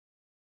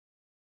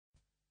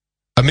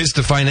Amidst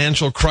a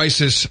financial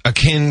crisis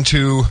akin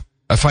to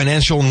a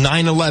financial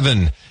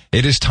 9/11,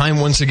 it is time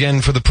once again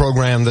for the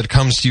program that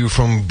comes to you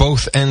from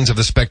both ends of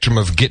the spectrum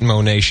of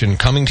Gitmo Nation.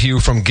 Coming to you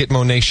from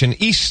Gitmo Nation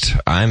East,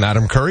 I'm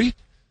Adam Curry.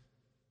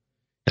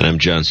 And I'm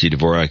John C.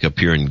 Dvorak up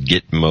here in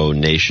Gitmo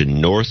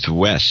Nation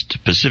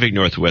Northwest, Pacific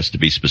Northwest to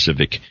be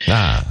specific,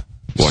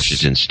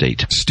 Washington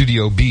State.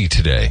 Studio B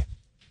today.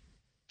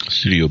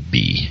 Studio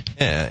B.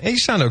 Yeah, you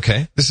sound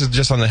okay. This is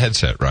just on the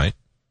headset, right?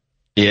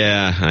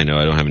 Yeah, I know.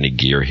 I don't have any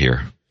gear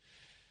here.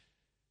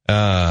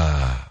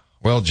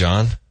 Well,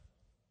 John,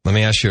 let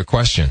me ask you a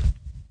question.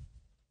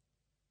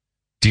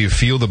 Do you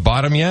feel the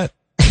bottom yet?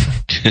 Do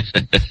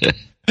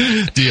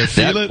you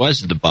feel that it?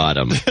 Was the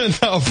bottom.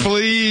 No,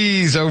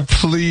 please. Oh,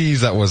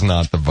 please. That was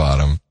not the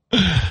bottom.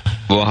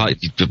 Well, why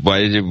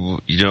did it, it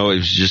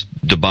was just,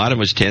 the bottom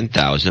was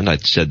 10,000.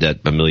 I'd said that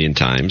a million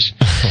times.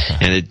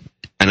 And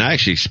I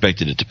actually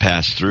expected it to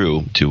pass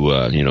through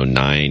to,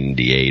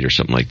 98 or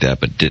something like that,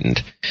 but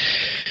didn't.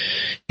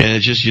 And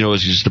it just, it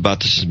was just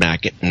about to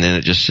smack it. And then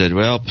it just said,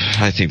 well,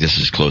 I think this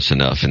is close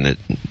enough. And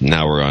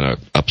now we're on an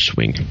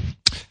upswing.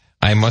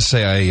 I must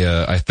say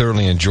I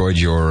thoroughly enjoyed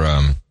your,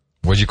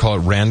 what do you call it,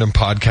 random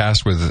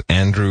podcast with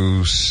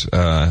Andrew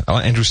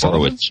Sullivan?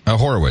 Horowitz.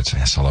 Horowitz.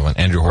 Yeah, Sullivan.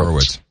 Andrew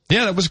Horowitz.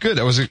 Yeah, that was good.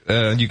 That was,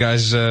 you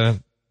guys,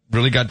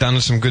 really got down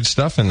to some good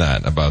stuff in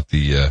that about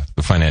the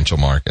financial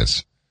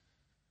markets.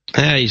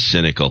 He's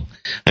cynical.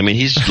 I mean,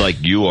 he's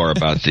like you are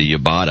about the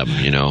bottom,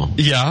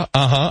 Yeah,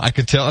 I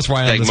could tell. That's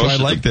why I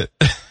liked it.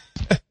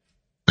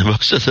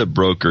 Most of the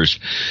brokers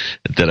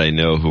that I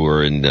know who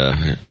are in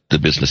the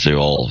business, they're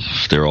all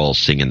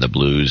singing the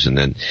blues, and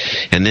then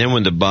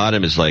when the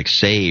bottom is like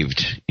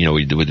saved,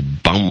 you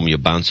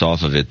bounce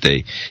off of it,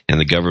 and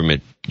the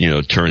government,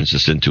 turns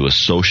us into a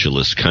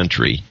socialist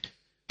country,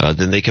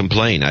 then they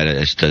complain.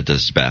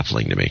 That's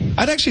baffling to me.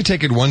 I'd actually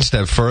take it one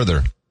step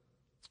further.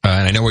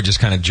 And I know we're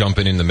just kind of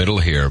jumping in the middle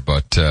here,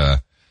 but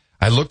I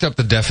looked up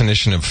the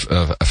definition of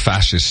a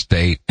fascist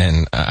state,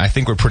 and I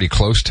think we're pretty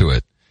close to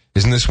it.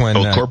 Isn't this when...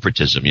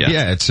 corporatism, yeah.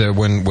 Yeah, it's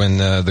when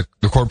the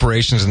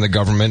corporations and the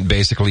government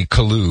basically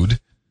collude.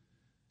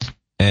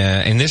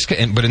 But in this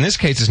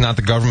case, it's not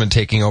the government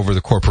taking over the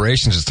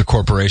corporations, it's the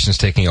corporations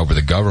taking over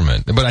the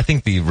government. But I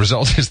think the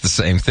result is the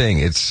same thing.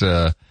 It's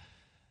been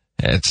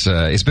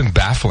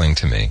baffling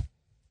to me.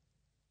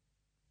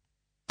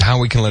 How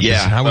we can let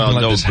this happen. No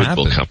good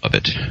will come of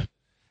it.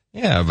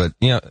 Yeah, but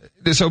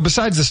so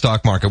besides the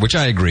stock market, which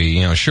I agree,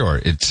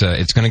 sure, it's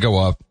going to go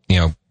up,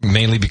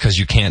 mainly because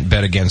you can't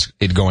bet against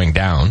it going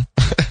down,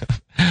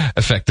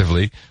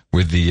 effectively,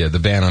 with the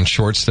ban on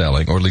short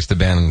selling, or at least the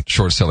ban on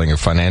short selling of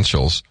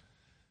financials.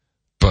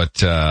 But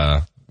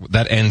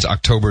that ends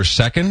October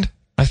 2nd,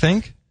 I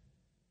think.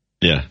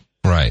 Yeah.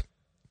 Right.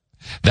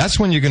 That's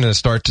when you're going to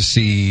start to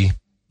see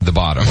the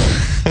bottom.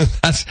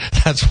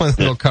 That's when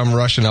it'll come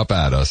rushing up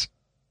at us.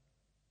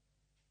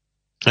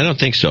 I don't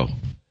think so.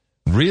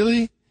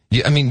 Really?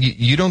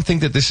 You don't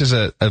think that this has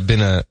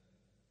been a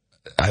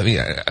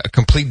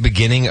complete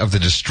beginning of the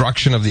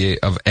destruction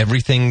of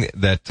everything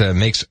that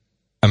makes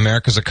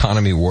America's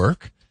economy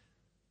work?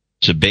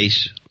 It's a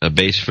base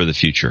for the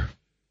future.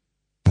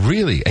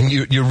 Really? And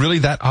you're really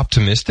that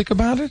optimistic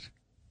about it?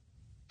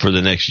 For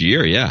the next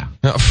year, yeah.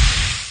 No,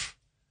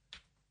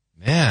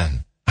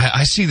 man,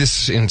 I see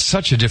this in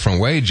such a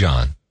different way,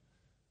 John.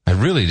 I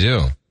really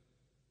do.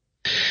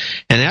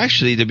 And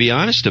actually, to be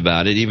honest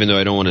about it, even though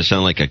I don't want to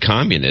sound like a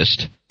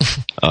communist,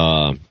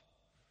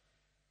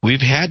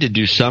 we've had to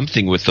do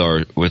something with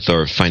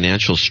our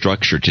financial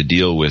structure to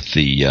deal with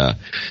the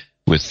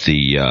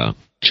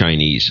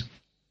Chinese.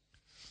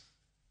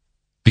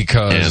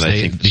 Because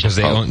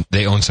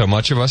they own so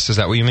much of us. Is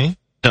that what you mean?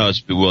 No,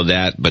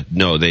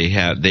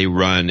 they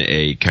run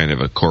a kind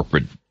of a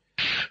corporate.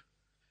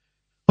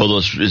 Although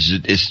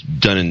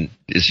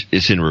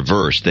it's in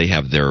reverse. They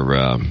have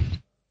their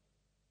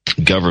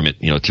government,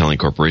 telling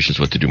corporations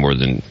what to do more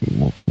than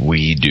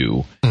we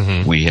do.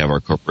 Mm-hmm. We have our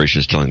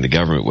corporations telling the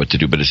government what to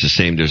do, but it's the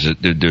same. There's a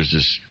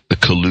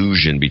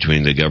collusion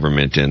between the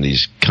government and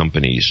these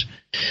companies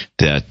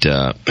that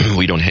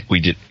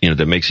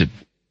that makes it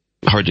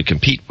hard to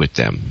compete with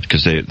them,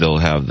 because they'll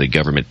have the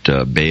government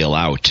bail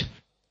out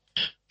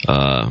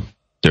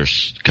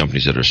there's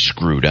companies that are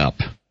screwed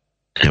up,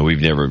 and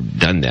we've never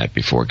done that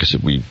before, because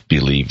we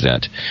believe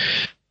that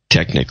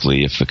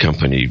technically, if a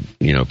company,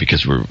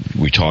 because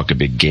we talk a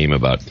big game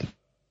about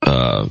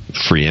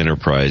free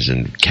enterprise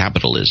and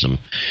capitalism,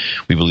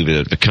 we believe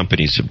that the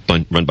companies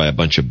run by a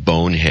bunch of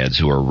boneheads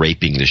who are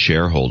raping the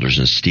shareholders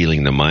and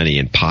stealing the money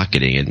and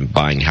pocketing it and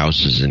buying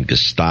houses in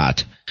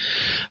Gstaad.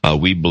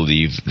 We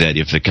believe that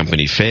if the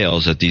company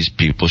fails, that these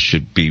people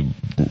should be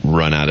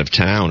run out of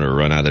town or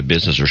run out of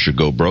business or should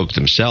go broke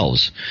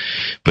themselves.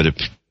 But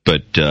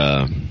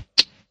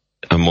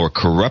a more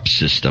corrupt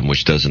system,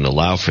 which doesn't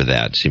allow for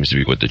that, seems to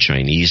be what the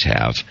Chinese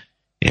have,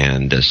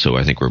 and so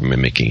I think we're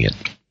mimicking it.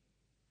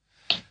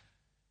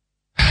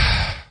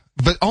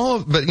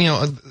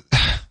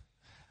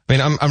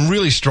 I'm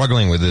really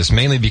struggling with this,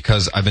 mainly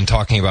because I've been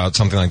talking about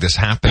something like this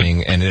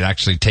happening and it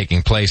actually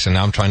taking place, and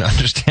now I'm trying to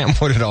understand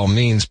what it all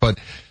means. But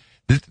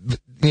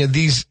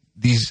these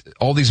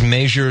all these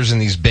measures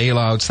and these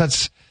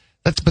bailouts,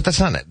 but that's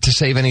not to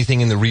save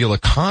anything in the real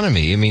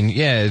economy. I mean,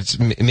 yeah, it's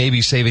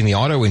maybe saving the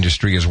auto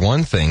industry is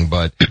one thing,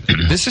 but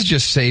this is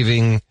just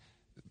saving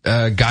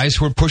guys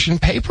who are pushing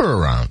paper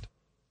around.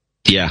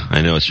 Yeah,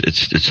 I know,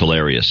 it's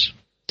hilarious.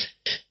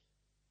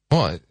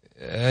 Well,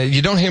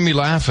 you don't hear me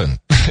laughing.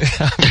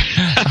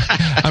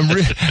 I'm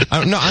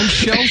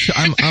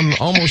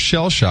almost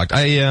shell shocked.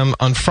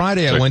 On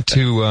Friday I went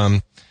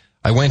to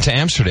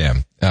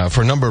Amsterdam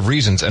for a number of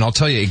reasons, and I'll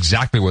tell you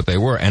exactly what they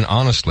were. And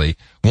honestly,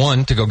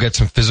 one, to go get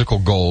some physical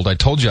gold. I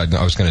told you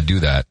I was going to do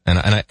that.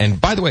 And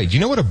by the way, do you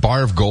know what a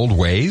bar of gold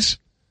weighs?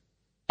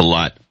 A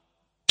lot.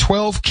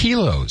 12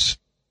 kilos.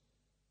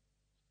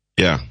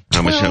 Yeah.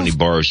 How many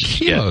bars?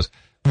 Kilos.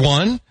 Yeah.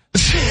 One.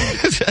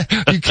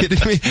 Are you kidding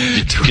me?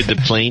 Did the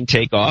plane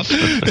take off?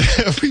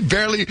 We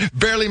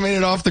barely made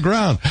it off the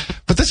ground.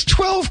 But that's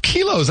 12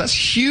 kilos. That's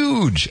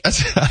huge.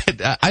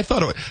 I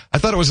thought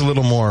it was a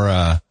little more,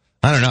 I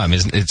don't know. I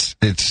mean,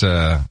 it's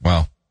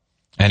well,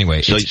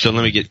 anyway. So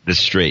let me get this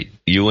straight.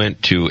 You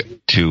went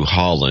to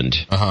Holland.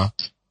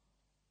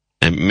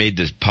 And made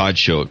the pod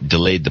show,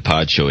 delayed the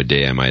pod show a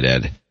day, I might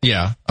add.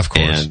 Yeah, of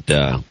course.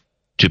 And,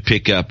 to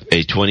pick up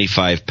a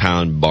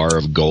 25-pound bar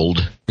of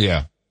gold.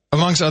 Yeah.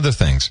 Amongst other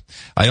things.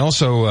 I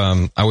also,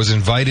 I was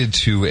invited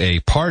to a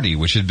party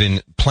which had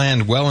been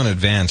planned well in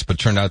advance, but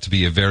turned out to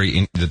be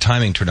the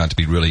timing turned out to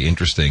be really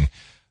interesting,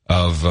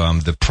 of,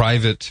 the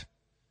private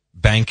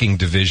banking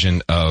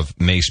division of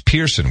Mace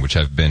Pearson, which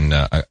I've been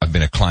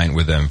a client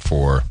with them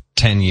for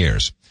 10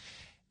 years.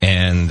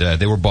 And,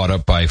 they were bought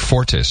up by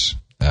Fortis,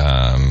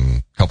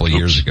 a couple of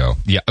years ago.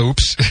 Yeah,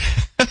 oops.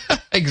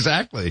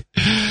 Exactly.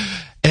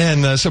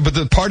 And but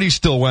the party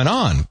still went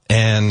on,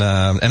 and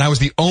I was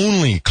the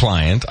only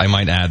client, I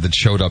might add, that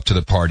showed up to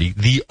the party,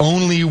 the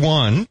only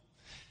one.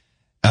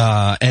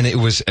 And it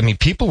was, I mean,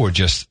 people were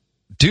just,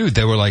 dude,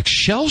 they were like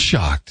shell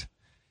shocked,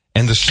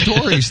 and the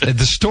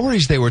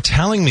stories they were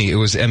telling me,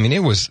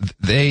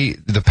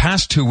 the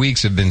past 2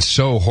 weeks have been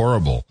so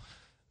horrible,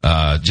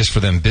 just for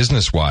them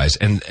business wise,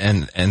 and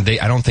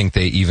I don't think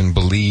they even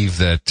believe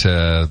that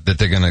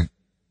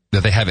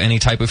they have any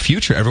type of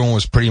future. Everyone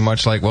was pretty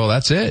much like, well,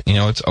 that's it.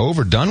 It's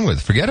over, done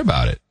with. Forget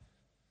about it.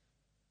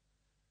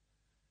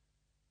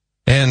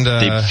 And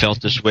they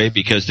felt this way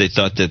because they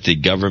thought that the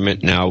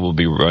government now will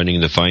be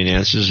running the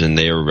finances and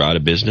they are out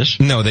of business?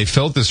 No, they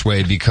felt this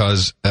way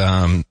because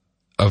of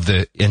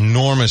the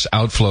enormous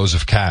outflows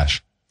of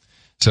cash.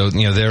 So, they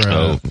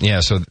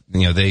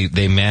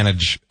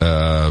manage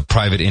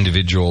private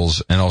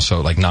individuals and also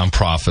like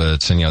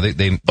nonprofits, and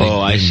they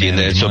I see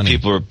that. So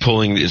people are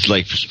pulling. It's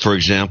like, for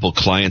example,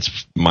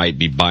 clients might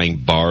be buying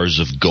bars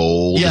of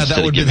gold. Yeah,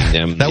 that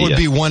would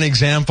be one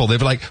example. They'd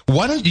be like,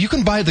 "Why don't you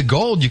can buy the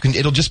gold?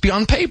 It'll just be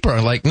on paper."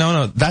 I'm like,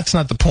 no, that's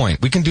not the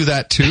point. We can do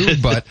that too,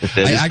 but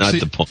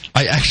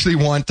I actually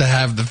want to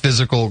have the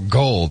physical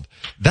gold.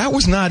 That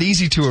was not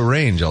easy to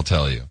arrange, I'll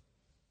tell you.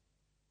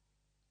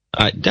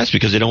 That's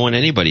because they don't want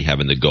anybody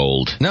having the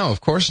gold. No, of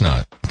course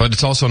not. But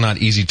it's also not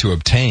easy to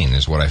obtain,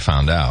 is what I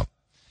found out.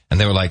 And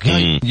they were like,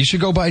 you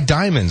should go buy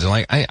diamonds. And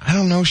like, I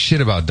don't know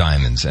shit about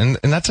diamonds. And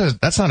that's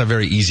not a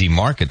very easy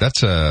market.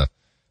 That's a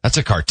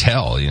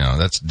cartel,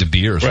 That's De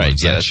Beers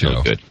runs that show.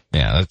 No good.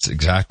 Yeah, that's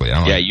exactly.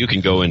 You can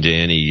go into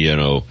any,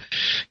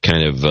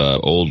 kind of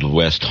old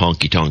West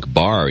honky-tonk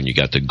bar and you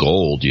got the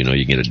gold, you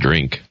can get a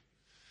drink.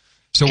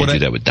 So Can't do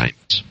that with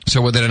diamonds.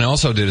 So what I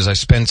also did is I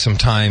spent some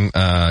time,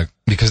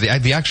 because the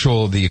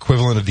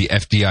equivalent of the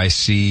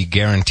FDIC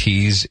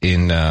guarantees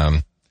in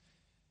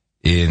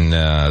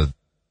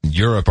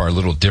Europe are a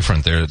little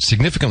different. They're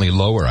significantly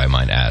lower, I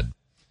might add.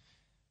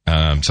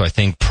 So I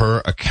think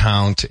per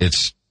account,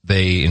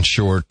 they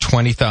insure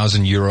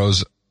 20,000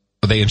 euros.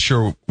 They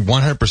insure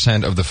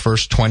 100% of the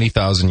first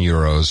 20,000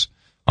 euros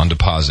on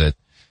deposit,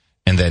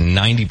 and then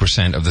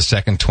 90% of the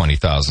second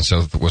 20,000.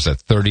 So was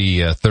that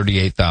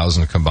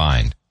 38,000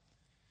 combined?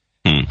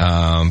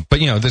 But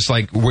this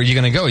where you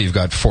going to go? You've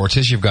got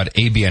Fortis, you've got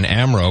ABN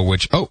AMRO,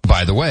 which,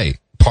 by the way,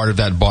 part of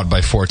that bought by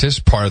Fortis,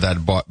 part of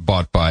that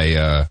bought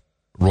by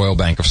Royal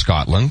Bank of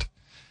Scotland.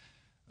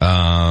 They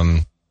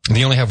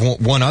only have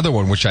one other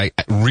one, which I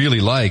really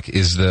like,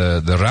 is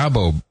the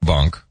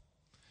Rabobank,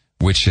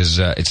 which is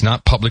it's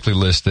not publicly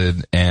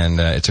listed, and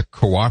it's a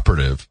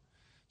cooperative.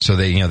 So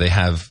they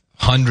have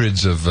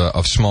hundreds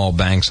of small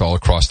banks all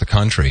across the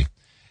country,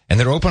 and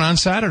they're open on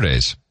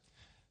Saturdays.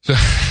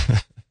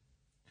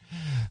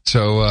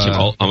 So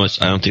I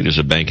don't think there's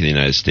a bank in the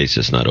United States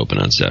that's not open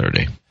on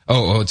Saturday.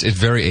 It's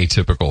very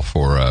atypical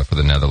for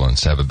the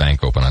Netherlands to have a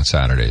bank open on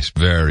Saturdays.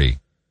 Very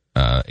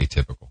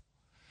atypical.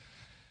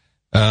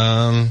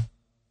 But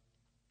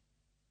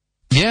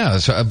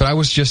I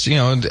was just,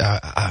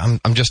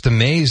 I'm just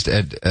amazed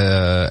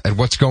at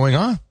what's going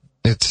on.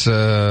 It's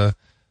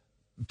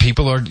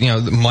people are,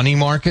 money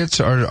markets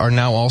are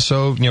now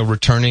also,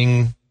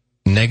 returning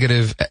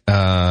negative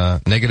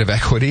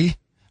equity,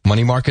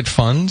 money market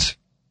funds.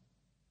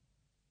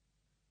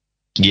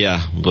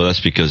 Yeah, well, that's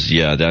because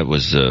that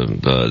was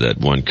that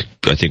one.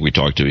 I think we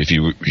talked to. If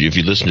you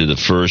listen to the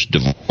first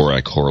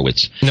Dvorak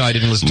Horowitz, no, I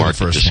didn't listen to the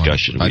first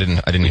discussion. One.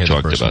 I didn't hear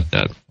the first one. We talked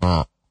about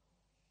that.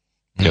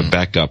 Yeah,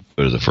 back up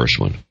to the first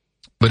one.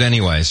 But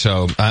anyway,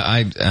 so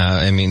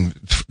I mean,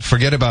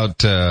 forget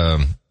about.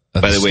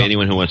 By the way,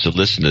 anyone who wants to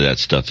listen to that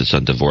stuff, it's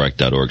on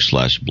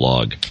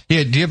Dvorak.org/blog.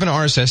 Yeah, do you have an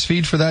RSS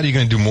feed for that? Are you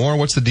going to do more?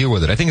 What's the deal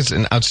with it? I think it's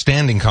an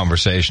outstanding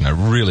conversation.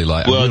 I really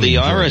like. Well, the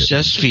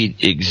RSS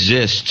feed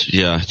exists.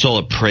 Yeah, it's all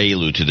a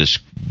prelude to this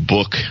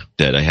book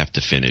that I have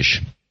to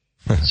finish.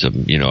 So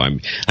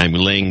I'm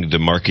laying the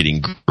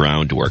marketing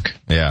groundwork.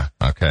 Yeah.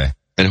 Okay.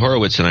 And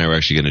Horowitz and I are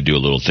actually going to do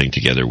a little thing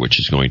together, which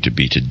is going to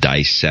be to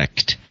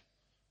dissect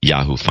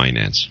Yahoo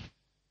Finance.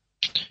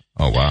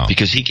 Oh wow!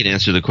 Because he can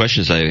answer the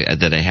questions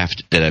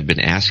that I've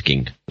been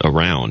asking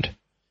around.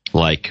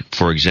 Like,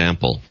 for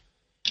example,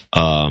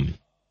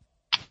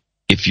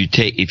 if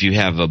you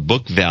have a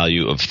book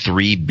value of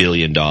 $3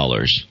 billion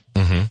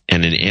and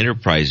an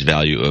enterprise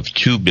value of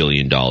 $2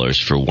 billion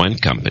for one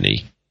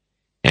company,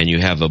 and you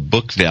have a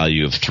book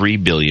value of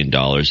 $3 billion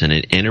and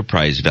an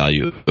enterprise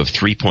value of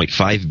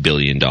 $3.5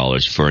 billion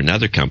for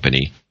another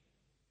company,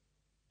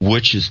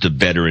 which is the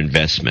better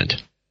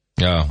investment?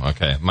 Oh,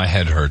 okay. My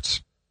head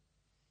hurts.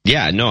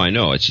 Yeah, no, I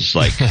know. It's just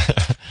like,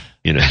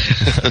 no,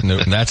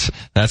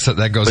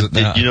 that goes.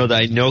 But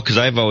I know because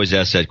I've always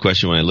asked that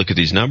question when I look at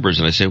these numbers,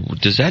 and I say, well,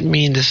 does that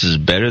mean this is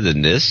better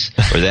than this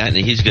or that? And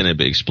he's going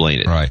to explain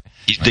it. Right.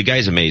 The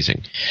guy's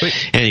amazing.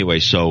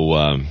 Anyway,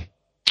 so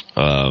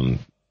we'll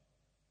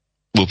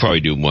probably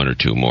do one or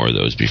two more of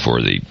those before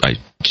I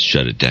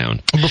shut it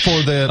down.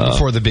 Before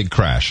the big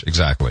crash,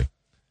 exactly.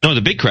 No,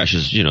 the big crash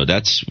is,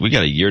 we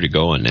got a year to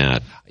go on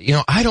that.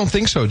 I don't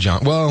think so,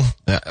 John. Well,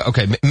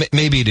 okay,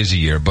 maybe it is a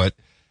year, but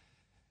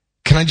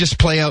can I just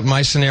play out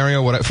my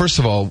scenario? First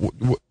of all,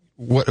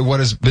 what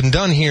has been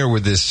done here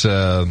with this,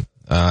 and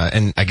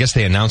I guess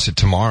they announce it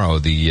tomorrow,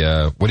 what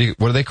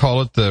do they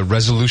call it? The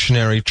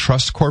Resolutionary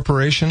Trust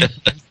Corporation?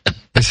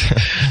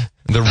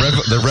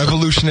 the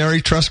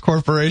Revolutionary Trust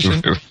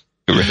Corporation?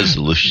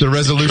 The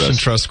Resolution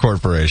Trust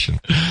Corporation.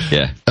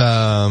 Yeah.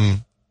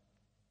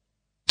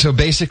 So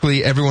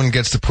basically, everyone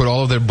gets to put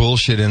all of their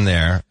bullshit in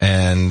there,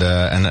 and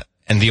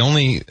the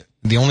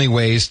only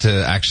ways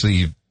to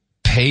actually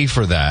pay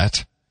for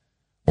that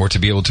or to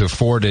be able to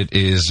afford it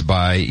is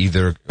by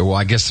either, well,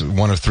 I guess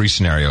one of three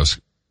scenarios,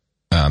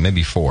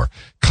 maybe four: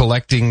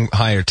 collecting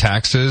higher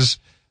taxes,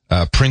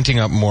 printing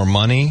up more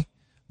money,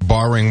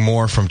 borrowing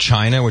more from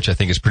China, which I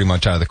think is pretty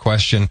much out of the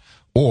question,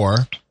 or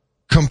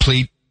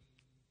complete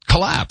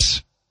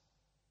collapse.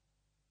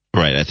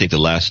 Right. I think the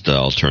last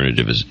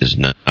alternative is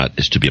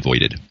to be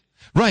avoided.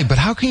 Right, but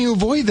how can you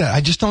avoid that?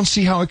 I just don't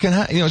see how it can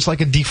happen. It's like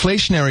a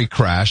deflationary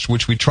crash,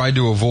 which we tried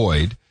to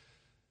avoid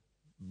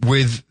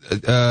with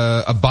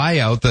a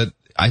buyout that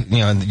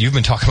you've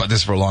been talking about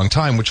this for a long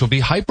time, which will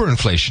be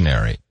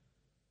hyperinflationary.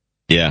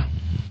 Yeah.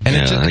 And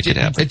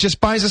it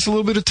just buys us a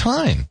little bit of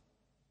time.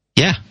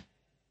 Yeah.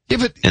 Yeah,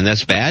 but and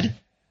that's bad.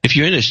 If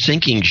you're in a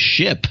sinking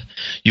ship,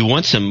 you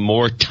want some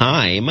more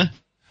time.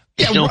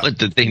 You don't want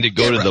the thing to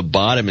go to the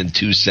bottom in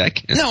 2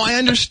 seconds. No, I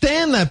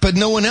understand that, but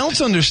no one else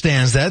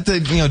understands that.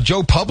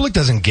 Joe Public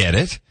doesn't get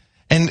it.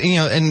 And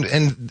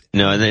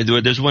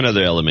there's one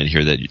other element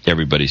here that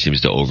everybody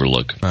seems to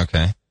overlook.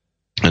 Okay.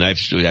 And I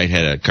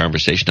had a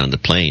conversation on the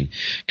plane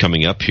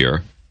coming up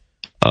here.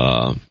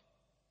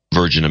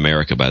 Virgin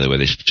America, by the way,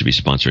 they should be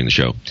sponsoring the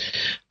show.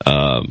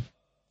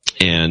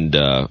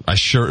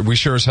 We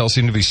sure as hell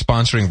seem to be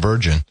sponsoring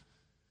Virgin.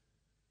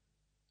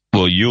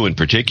 Well, you in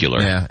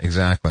particular. Yeah,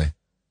 exactly.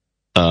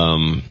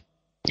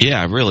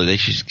 Yeah, really, they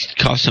should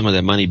cough some of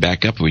that money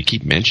back up. We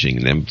keep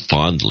mentioning them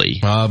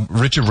fondly.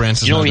 Richard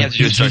Branson's we have to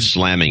do is start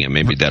slamming it.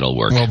 Maybe that'll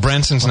work. Well,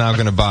 Branson's now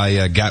going to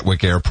buy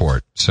Gatwick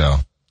Airport, so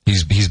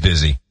he's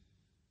busy.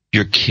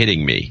 You're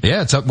kidding me.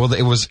 Yeah, it's up. Well,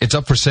 it's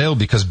up for sale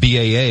because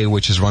BAA,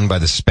 which is run by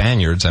the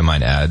Spaniards, I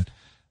might add.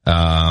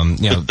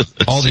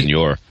 All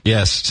Senor.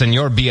 Yes,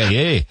 Senor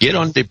BAA. Get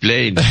on the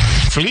plane.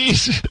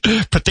 Please.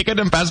 Ticket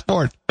and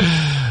passport.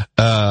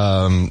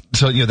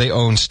 They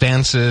own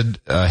Stansted,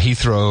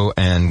 Heathrow,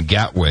 and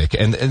Gatwick,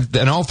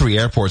 and all three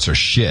airports are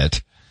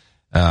shit.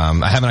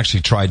 I haven't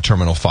actually tried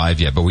Terminal 5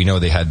 yet, but we know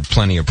they had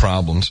plenty of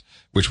problems,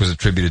 which was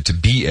attributed to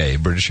BA,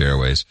 British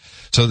Airways.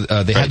 So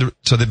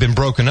they've been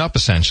broken up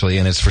essentially,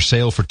 and it's for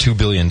sale for $2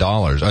 billion,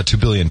 £2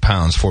 billion,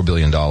 $4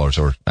 billion,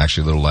 or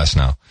actually a little less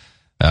now.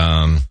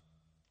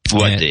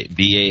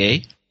 BAA?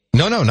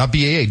 No, not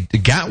BAA.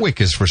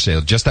 Gatwick is for sale.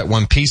 Just that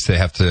one piece they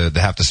have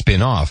to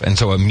spin off. And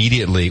so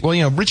immediately,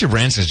 Richard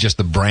Branson is just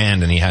the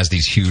brand, and he has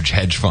these huge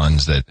hedge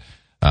funds that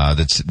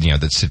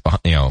sit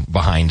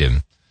behind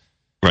him.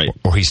 Right.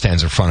 Or he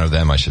stands in front of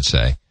them, I should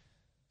say.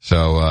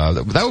 So,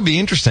 that would be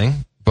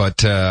interesting,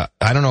 but, I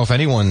don't know if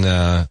anyone,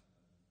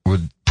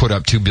 would put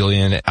up $2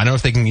 billion. I don't know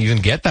if they can even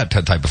get that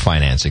type of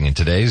financing in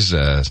today's,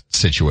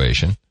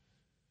 situation.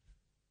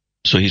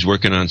 So he's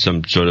working on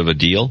some sort of a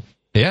deal?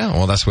 Yeah,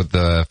 well, that's what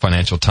the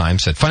Financial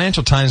Times said.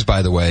 Financial Times,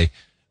 by the way,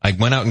 I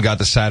went out and got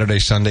the Saturday,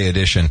 Sunday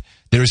edition.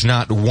 There's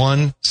not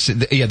one,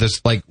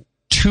 there's like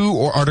two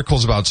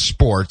articles about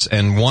sports,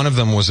 and one of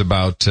them was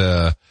about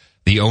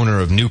the owner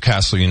of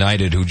Newcastle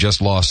United, who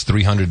just lost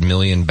 $300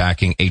 million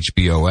backing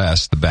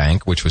HBOS, the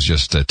bank, which was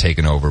just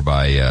taken over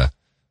by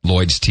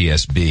Lloyd's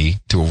TSB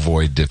to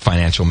avoid the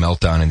financial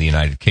meltdown in the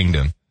United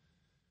Kingdom.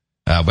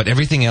 But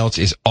everything else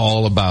is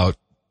all about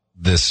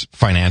this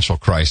financial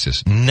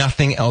crisis.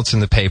 Nothing else in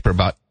the paper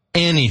about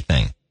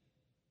anything.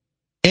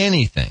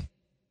 Anything.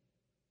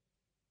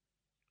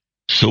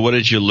 So what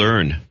did you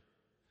learn?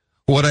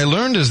 What I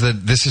learned is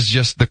that this is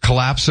just the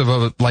collapse of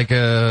a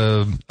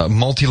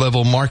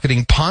multi-level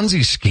marketing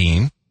Ponzi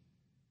scheme.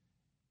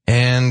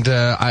 And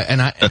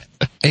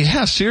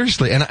yeah,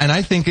 seriously. And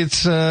I think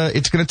it's going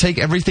to take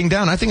everything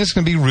down. I think it's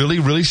going to be really,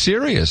 really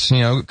serious,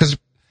 because.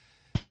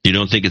 You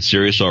don't think it's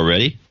serious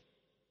already?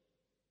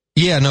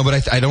 Yeah, no,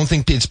 but I don't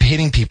think it's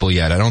hitting people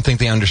yet. I don't think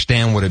they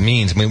understand what it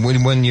means. I mean,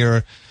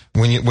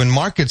 when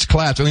markets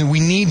collapse, I mean, we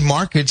need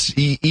markets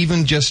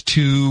even just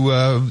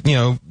to,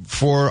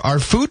 for our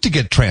food to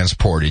get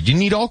transported. You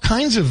need all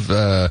kinds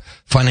of,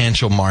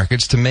 financial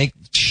markets to make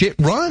shit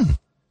run.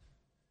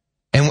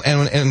 And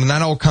when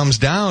that all comes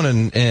down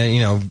and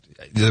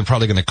they're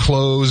probably going to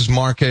close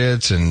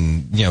markets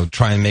and,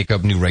 try and make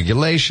up new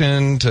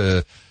regulation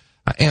to,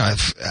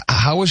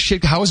 how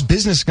is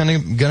business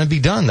going to be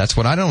done? That's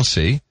what I don't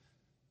see.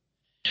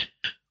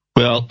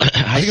 Well,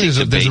 I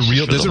think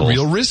there's a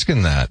real risk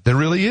in that. There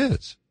really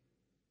is.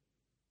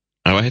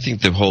 I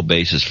think the whole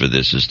basis for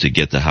this is to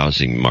get the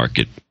housing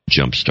market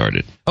jump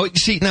started. Oh,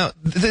 see, now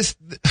that's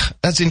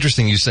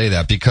interesting you say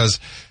that, because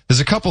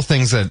there's a couple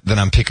things that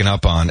I'm picking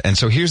up on. And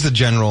so here's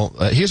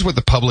here's what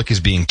the public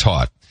is being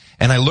taught.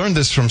 And I learned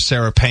this from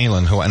Sarah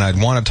Palin, and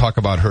I'd want to talk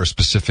about her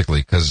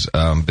specifically because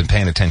I've been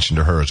paying attention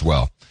to her as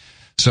well.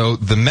 So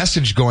the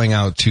message going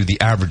out to the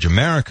average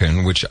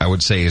American, which I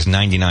would say is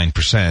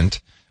 99%,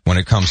 when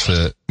it comes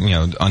to,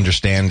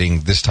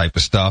 understanding this type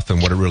of stuff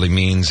and what it really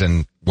means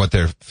and what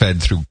they're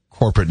fed through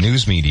corporate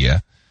news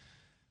media,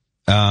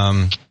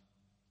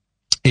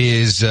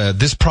 is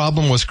this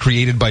problem was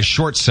created by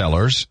short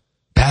sellers.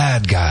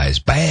 Bad guys,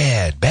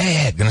 bad,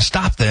 gonna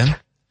stop them.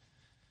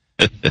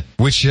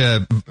 Which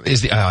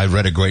I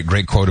read a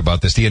great quote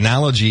about this. The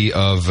analogy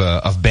of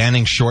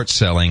banning short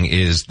selling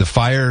is the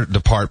fire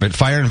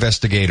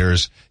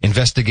investigators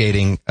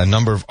investigating a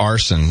number of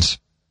arsons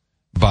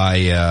by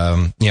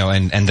and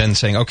then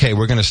saying, okay,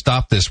 we're going to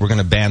stop this. We're going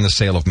to ban the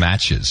sale of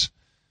matches.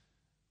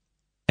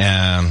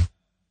 So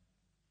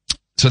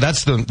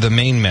that's the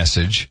main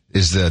message.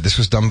 Is this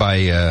was done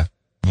by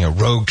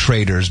rogue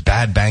traders,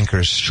 bad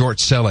bankers,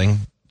 short selling,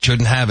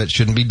 shouldn't have it,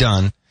 shouldn't be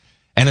done,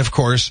 and of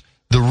course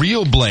the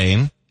real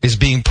blame is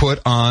being put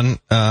on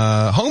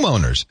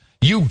homeowners.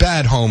 You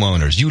bad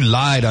homeowners, you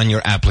lied on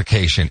your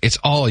application. It's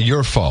all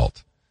your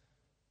fault.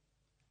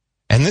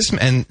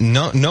 And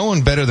no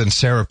one better than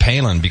Sarah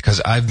Palin,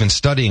 because I've been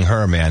studying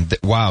her, man.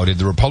 Wow, did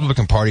the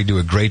Republican Party do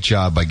a great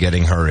job by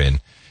getting her in?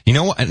 You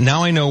know what?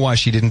 Now I know why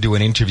she didn't do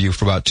an interview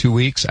for about 2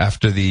 weeks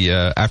after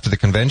the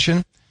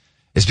convention.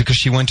 Is because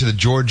she went to the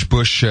George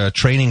Bush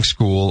training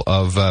school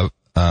of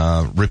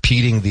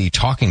repeating the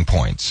talking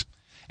points.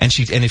 And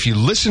if you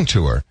listen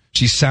to her,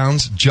 she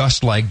sounds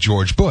just like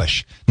George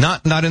Bush.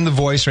 Not in the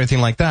voice or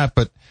anything like that,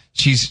 but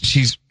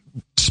she's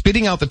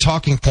spitting out the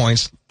talking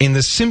points in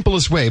the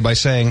simplest way by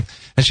saying,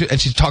 and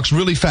she talks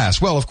really fast.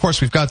 Well, of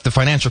course, we've got the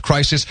financial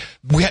crisis.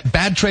 We had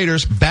bad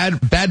traders, bad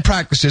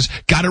practices.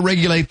 Got to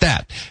regulate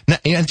that.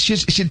 And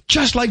she's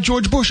just like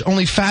George Bush,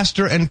 only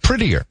faster and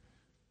prettier.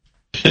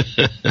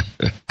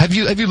 Have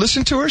you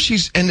listened to her?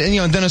 And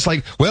then it's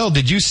like, well,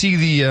 did you see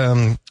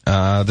the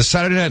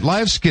Saturday Night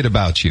Live skit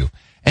about you?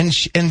 And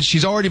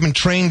she's already been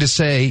trained to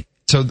say.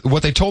 So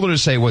what they told her to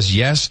say was,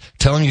 yes,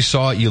 tell them you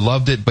saw it, you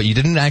loved it, but you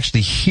didn't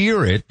actually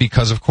hear it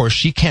because, of course,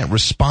 she can't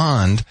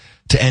respond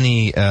to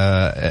any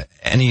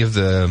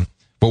of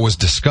what was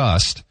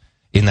discussed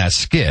in that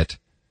skit.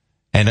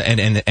 And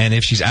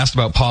if she's asked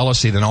about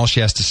policy, then all she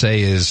has to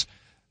say is,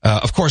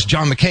 of course,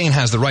 John McCain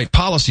has the right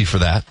policy for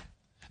that.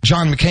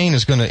 John McCain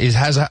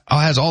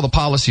has all the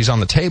policies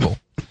on the table.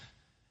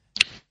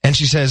 And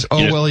she says,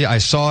 well, yeah, I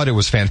saw it. It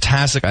was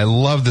fantastic. I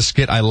loved the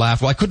skit. I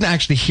laughed. Well, I couldn't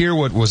actually hear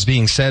what was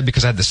being said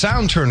because I had the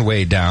sound turned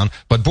way down.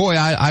 But boy,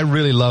 I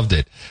really loved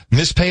it.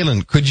 Miss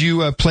Palin, could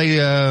you play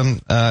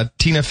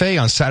Tina Fey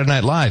on Saturday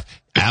Night Live?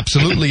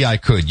 Absolutely, I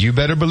could. You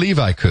better believe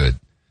I could.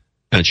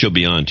 And she'll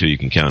be on too. You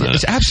can count on it.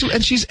 It's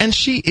absolutely, and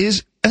she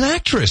is an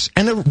actress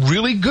and a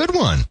really good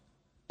one.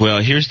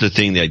 Well, here's the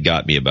thing that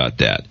got me about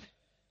that.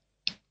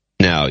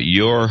 Now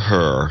you're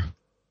her.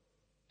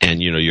 And,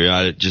 you're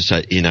out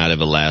of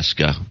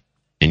Alaska,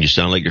 and you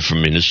sound like you're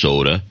from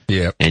Minnesota.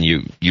 Yeah. And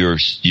you're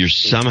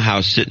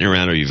somehow sitting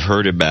around, or you've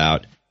heard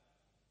about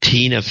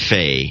Tina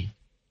Fey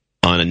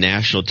on a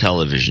national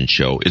television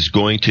show is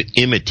going to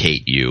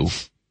imitate you,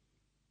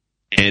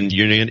 and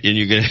you're going to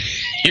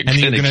keep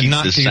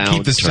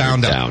the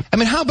sound down. I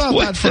mean, how about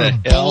that for a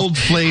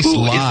bold-faced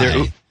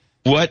lie?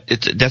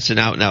 That's an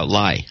out-and-out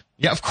lie.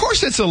 Yeah, of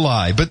course it's a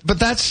lie, but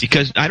that's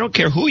because I don't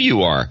care who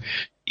you are.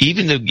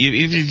 Even if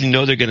you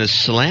know they're going to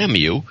slam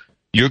you,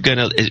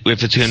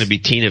 if it's gonna be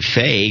Tina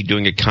Fey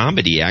doing a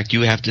comedy act,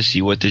 you have to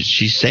see what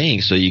she's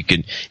saying so you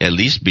can at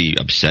least be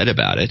upset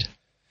about it.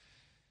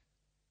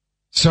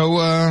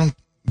 So,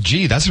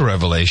 that's a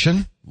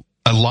revelation.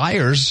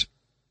 Liars.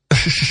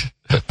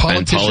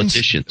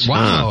 Politicians.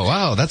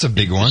 Wow, that's a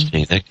big one.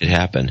 That could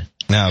happen.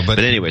 No, but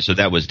anyway, so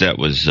that was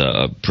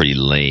pretty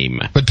lame.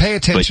 But pay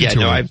attention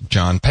to her,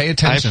 John. Pay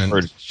attention.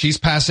 She's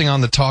passing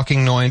on the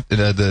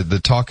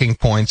talking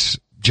points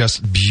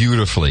just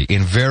beautifully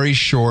in very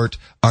short,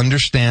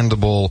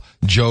 understandable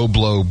Joe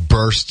Blow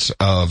bursts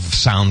of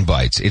sound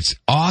bites. It's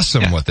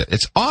awesome with it.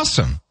 It's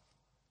awesome.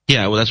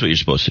 Yeah, well, that's what you're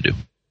supposed to do.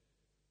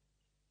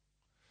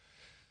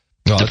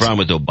 Well, the problem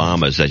with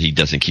Obama is that he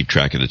doesn't keep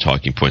track of the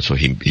talking points, so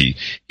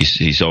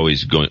he's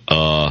always going,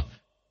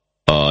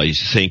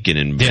 he's thinking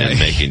and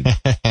making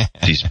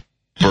these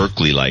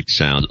Berkeley-like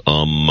sounds,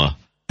 but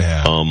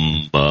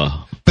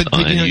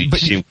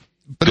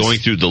going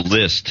through the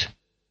list.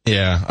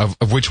 Yeah,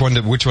 of which one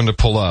to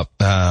pull up.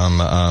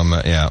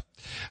 Yeah.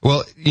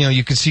 Well,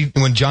 you can see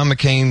when John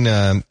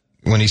McCain,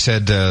 when he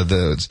said,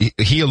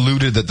 he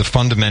alluded that the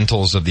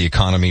fundamentals of the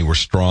economy were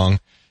strong,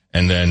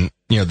 and then,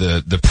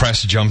 the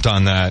press jumped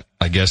on that.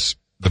 I guess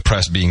the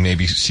press being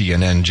maybe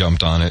CNN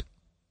jumped on it.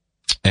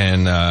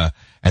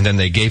 And then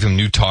they gave him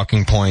new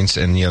talking points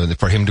and,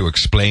 for him to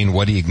explain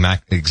what he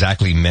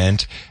exactly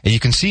meant. And you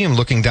can see him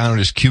looking down at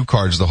his cue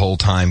cards the whole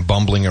time,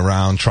 bumbling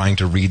around, trying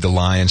to read the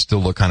line, still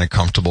look kind of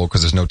comfortable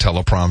because there's no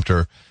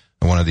teleprompter.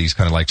 One of these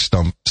kind of like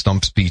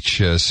stump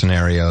speech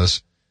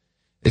scenarios.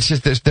 It's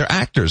just, they're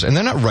actors and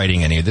they're not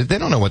writing any of it. They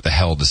don't know what the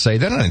hell to say.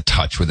 They're not in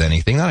touch with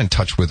anything, not in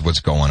touch with what's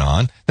going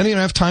on. They don't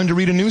even have time to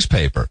read a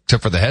newspaper,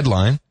 except for the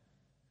headline,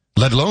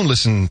 let alone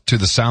listen to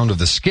the sound of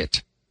the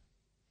skit.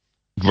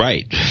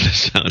 Right. The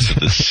sound of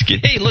the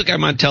skit. Hey, look,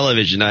 I'm on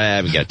television. I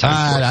haven't got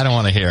time for it. I don't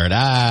want to hear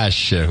it.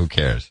 Shit, who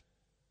cares?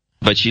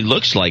 But she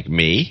looks like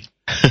me.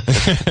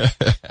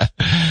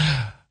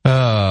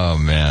 Oh,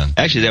 man.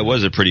 Actually, that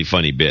was a pretty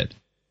funny bit.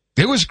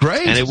 It was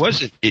great. And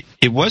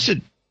it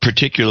wasn't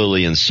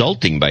particularly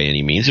insulting by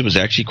any means. It was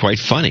actually quite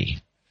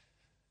funny.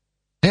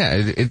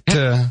 Yeah,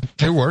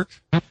 it worked.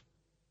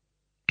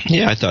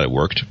 Yeah, I thought it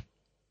worked.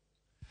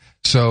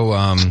 So,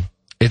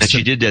 and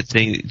she did that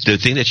thing. The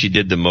thing that she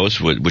did the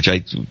most,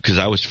 because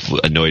I was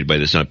annoyed by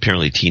this. And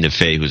apparently, Tina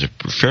Fey, who's a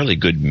fairly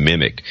good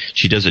mimic,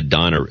 she does a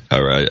Donna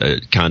or a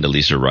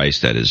Condoleezza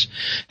Rice that is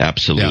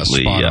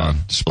absolutely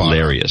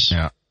hilarious.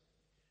 Yeah.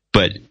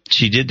 But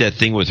she did that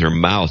thing with her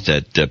mouth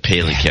that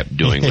Palin kept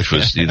doing, which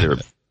was either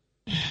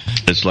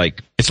it's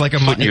like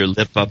putting your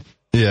lip up,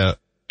 your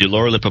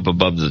lower lip up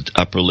above the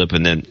upper lip,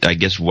 and then I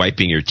guess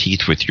wiping your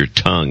teeth with your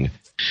tongue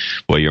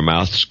while your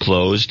mouth's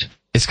closed.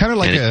 It's kind of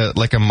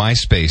like a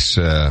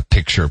MySpace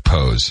picture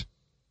pose.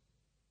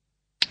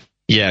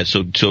 Yeah,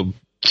 so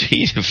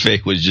Tina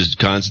Fey was just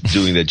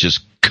doing that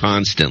just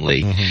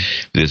constantly.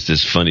 Mm-hmm.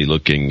 This funny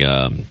looking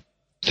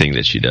thing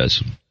that she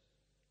does.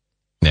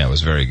 Yeah, it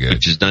was very good.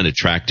 Which is not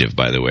attractive,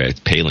 by the way.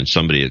 Palin,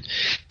 somebody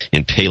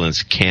in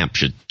Palin's camp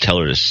should tell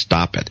her to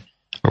stop it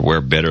or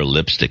wear better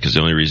lipstick. Because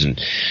the only reason,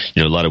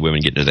 a lot of women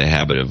get into the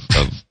habit of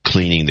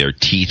cleaning their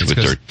teeth with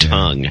their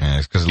tongue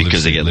because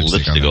they get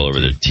lipstick all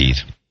over their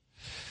teeth.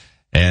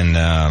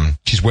 And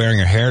she's wearing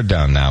her hair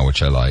down now,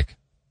 which I like.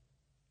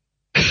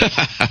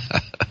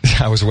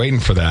 I was waiting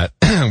for that.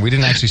 We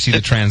didn't actually see the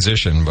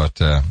transition,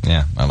 but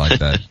yeah, I like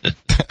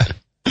that.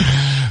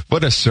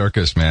 What a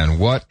circus, man.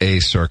 What a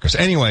circus.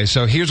 Anyway,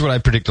 so here's what I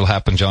predict will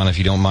happen, John, if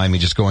you don't mind me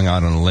just going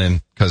out on a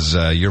limb, because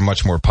you're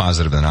much more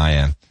positive than I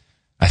am,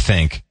 I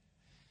think.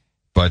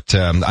 But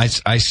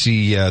I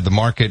see the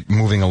market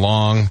moving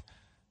along.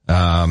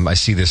 I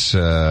see this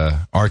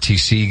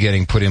RTC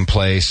getting put in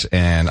place,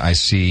 and I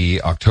see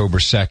October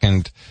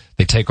 2nd,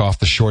 they take off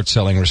the short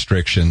selling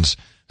restrictions.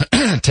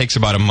 It takes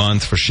about a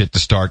month for shit to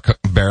start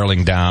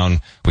barreling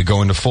down. We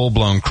go into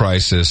full-blown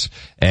crisis,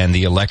 and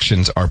the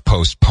elections are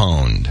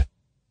postponed.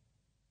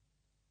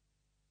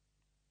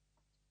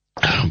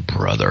 Oh,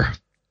 brother.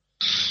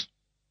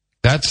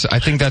 I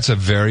think that's a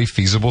very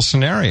feasible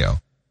scenario.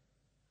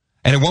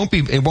 And it won't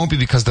be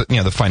because the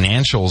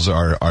financials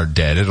are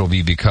dead. It'll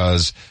be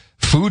because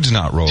food's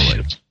not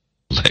rolling.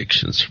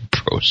 Elections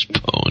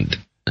postponed.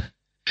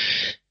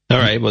 All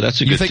right, well,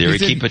 that's a good theory.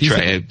 Keep a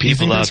track.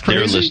 People out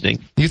there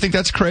listening. You think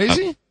that's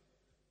crazy?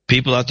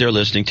 People out there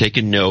listening, take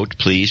a note,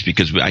 please,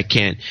 because we've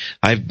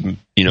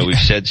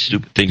said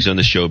stupid things on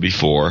the show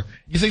before,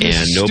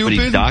 and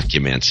nobody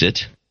documents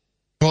it.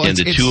 Well, and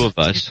the two of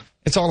us.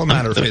 It's all a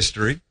matter of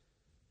history.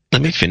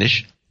 Let me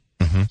finish.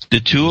 Mm-hmm. The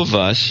two of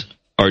us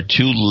are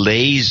too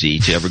lazy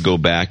to ever go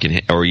back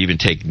or even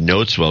take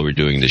notes while we're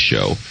doing the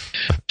show.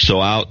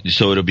 So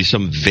it'll be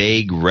some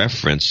vague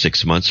reference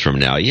 6 months from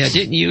now. Yeah,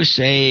 didn't you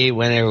say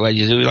whenever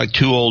you do like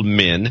two old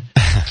men?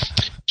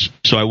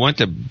 So I want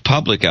the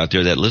public out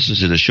there that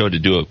listens to the show to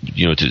do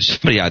it, to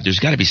somebody out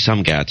there's got to be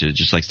some guy out there that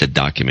just likes to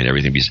document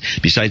everything.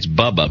 Besides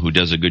Bubba, who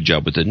does a good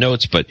job with the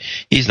notes, but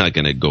he's not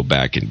going to go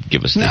back and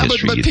give us the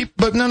history.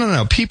 But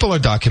no. People are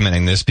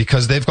documenting this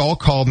because they've all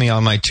called me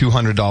on my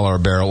 $200 a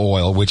barrel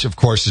oil, which of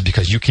course is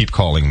because you keep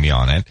calling me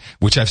on it,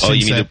 which I've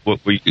since said.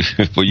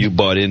 Were you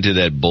bought into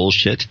that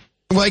bullshit?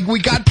 Like, we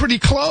got pretty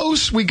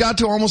close. We got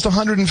to almost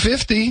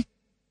 150.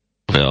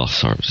 Well,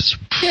 sorry.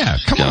 Yeah,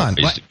 come on.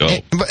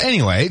 But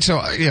anyway, so,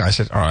 I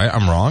said, all right,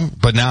 I'm wrong.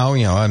 But now,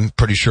 I'm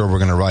pretty sure we're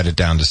going to write it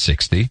down to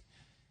 60.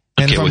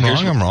 And if I'm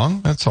wrong, I'm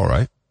wrong. That's all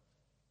right.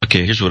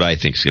 Okay, here's what I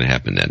think is going to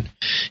happen then.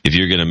 If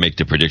you're going to make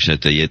the prediction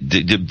that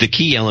the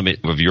key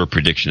element of your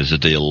prediction is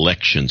that the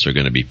elections are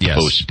going to be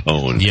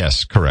postponed.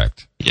 Yes,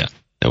 correct. Yeah.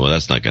 Well,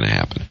 that's not going to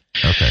happen.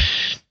 Okay.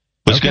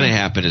 What's going to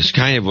happen is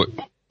kind of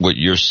what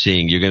you're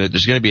seeing.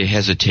 There's going to be a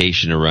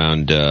hesitation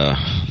around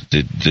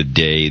the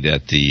day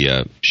that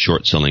the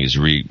short selling is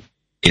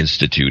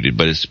reinstituted,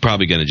 but it's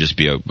probably going to just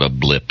be a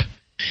blip.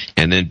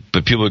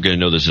 But people are going to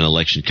know there's an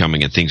election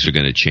coming and things are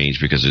going to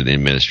change because the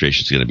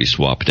administration is going to be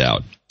swapped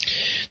out.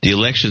 The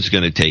election is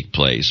going to take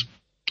place,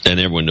 and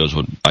everyone knows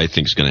what I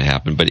think is going to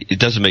happen, but it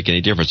doesn't make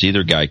any difference.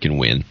 Either guy can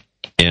win,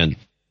 and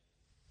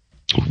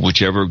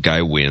whichever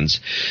guy wins,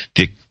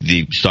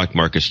 the stock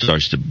market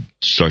starts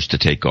to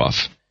take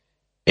off,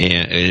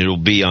 and it'll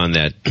be on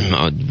that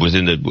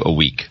within a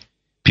week.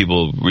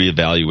 People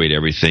reevaluate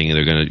everything, and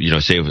they're going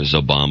to, say if it's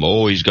Obama,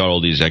 oh, he's got all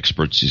these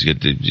experts, he's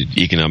got the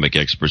economic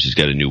experts, he's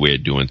got a new way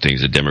of doing things.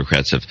 The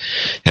Democrats have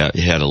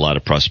had a lot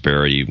of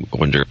prosperity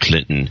under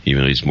Clinton,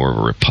 even though he's more of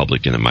a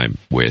Republican in my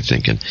way of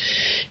thinking.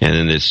 And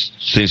then this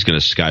thing's going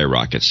to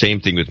skyrocket.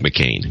 Same thing with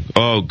McCain.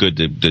 Oh, good,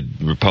 the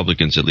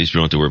Republicans, at least we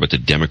don't have to worry about the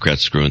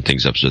Democrats screwing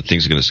things up, so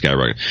things are going to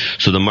skyrocket.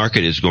 So the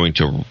market is going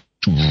to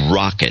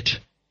rocket.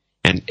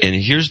 And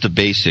here's the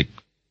basic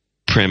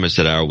premise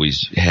that I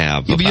always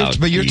have.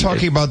 But you're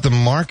talking about the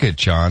market,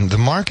 John. The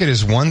market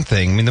is one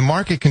thing. I mean, the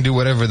market can do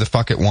whatever the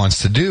fuck it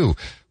wants to do.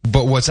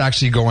 But what's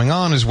actually going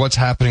on is what's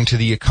happening to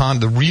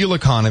the real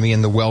economy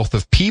and the wealth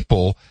of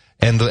people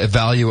and the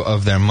value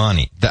of their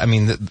money.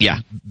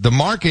 The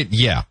market,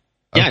 yeah.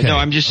 Yeah, okay. No,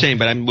 I'm just saying,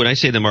 but when I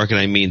say the market,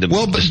 I mean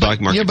the stock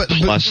market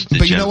plus the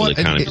general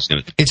economy.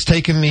 It's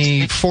taken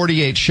me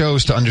 48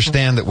 shows to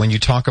understand that when you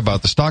talk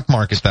about the stock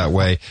market that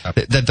way,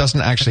 that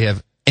doesn't actually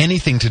have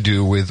anything to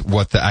do with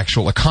what the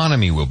actual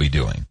economy will be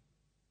doing.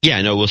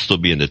 Yeah, no, we'll still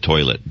be in the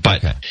toilet,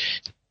 but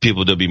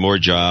there'll be more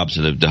jobs,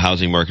 and the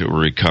housing market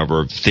will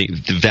recover.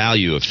 The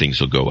value of things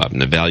will go up,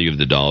 and the value of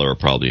the dollar will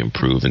probably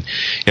improve, and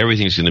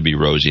everything's going to be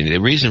rosy. And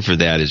the reason for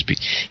that is,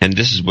 and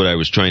this is what I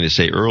was trying to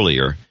say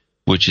earlier,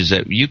 which is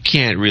that you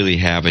can't really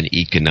have an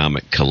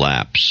economic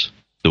collapse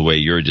the way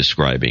you're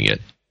describing it.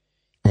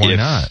 Why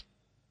not?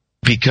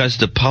 Because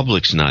the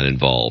public's not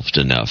involved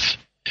enough.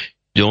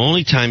 The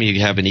only time you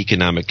have an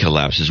economic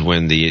collapse is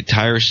when the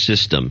entire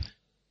system,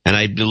 and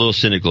I'm a little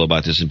cynical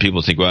about this, and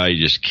people think, well,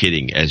 you're just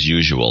kidding, as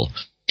usual.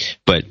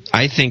 But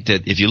I think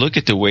that if you look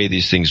at the way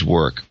these things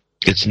work,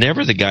 it's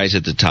never the guys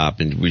at the top,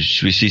 and we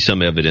see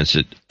some evidence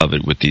of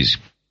it with these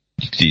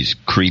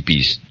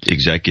creepy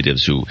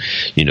executives who,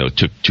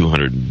 took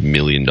 $200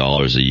 million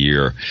a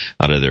year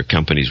out of their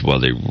companies while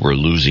they were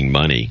losing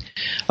money.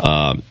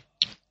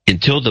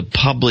 Until the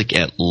public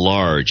at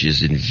large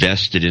is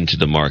invested into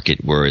the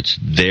market where it's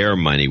their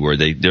money, where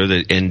they're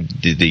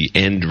the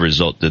end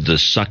result, the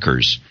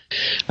suckers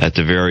at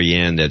the very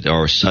end that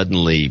are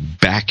suddenly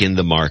back in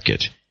the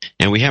market.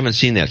 And we haven't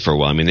seen that for a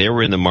while. I mean, they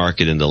were in the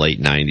market in the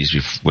late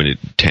 90s when it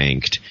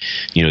tanked.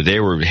 They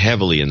were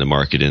heavily in the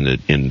market in the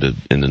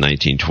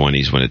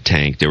 1920s when it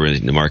tanked. They were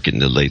in the market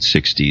in the late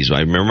 60s.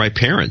 I remember my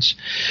parents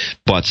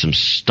bought some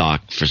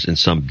stock in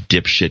some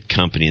dipshit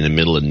company in the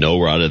middle of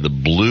nowhere out of the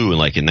blue in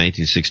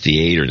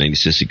 1968 or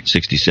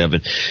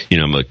 1967.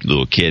 I'm a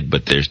little kid,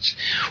 but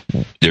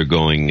they're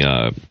going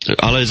out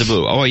of the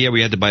blue. Oh yeah,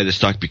 we had to buy the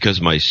stock because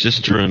my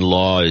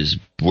sister-in-law is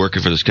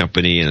working for this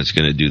company and it's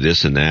going to do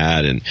this and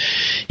that, and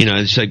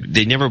it's like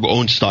they never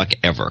owned stock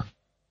ever,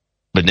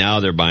 but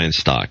now they're buying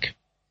stock.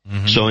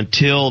 Mm-hmm. So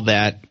until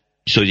that,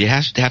 you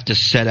have to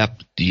set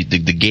up the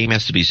game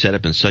has to be set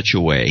up in such a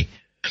way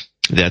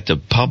that the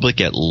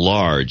public at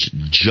large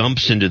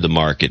jumps into the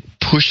market,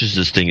 pushes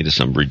this thing into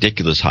some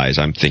ridiculous highs.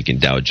 I'm thinking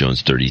Dow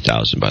Jones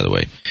 30,000, by the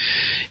way,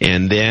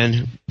 and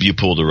then you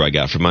pull the rug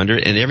out from under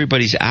it, and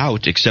everybody's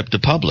out except the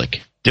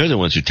public. They're the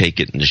ones who take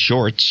it in the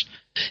shorts.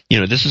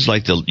 This is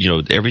like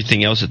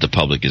everything else that the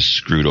public is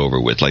screwed over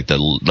with, like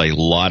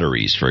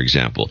lotteries, for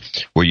example,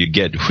 where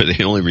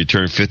they only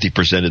return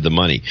 50% of the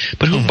money.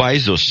 But who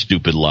buys those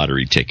stupid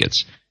lottery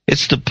tickets?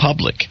 It's the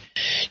public.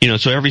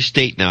 So every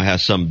state now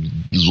has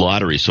some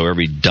lottery, so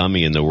every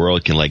dummy in the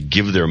world can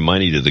give their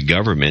money to the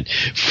government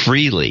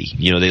freely.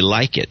 They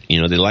like it. They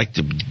like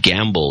to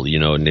gamble,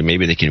 and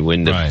maybe they can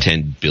win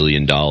 $10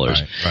 billion.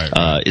 Right.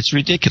 It's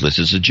ridiculous.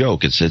 It's a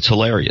joke. It's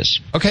hilarious.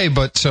 Okay,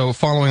 but so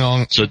following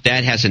on. So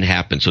that hasn't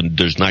happened, so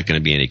there's not going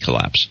to be any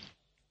collapse.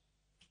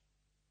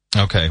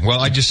 Okay,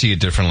 well, I just see it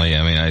differently.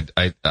 I mean,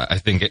 I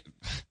think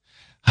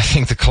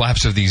the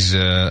collapse of these,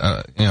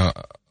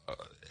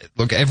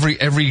 look,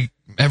 every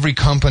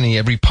company,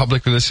 every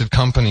publicly listed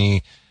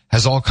company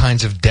has all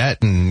kinds of debt,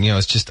 and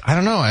it's just, I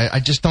don't know.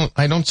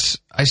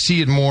 I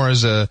see it more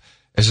as a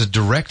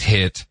direct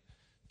hit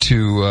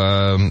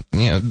to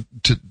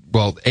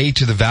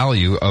to the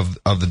value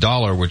of the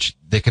dollar, which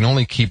they can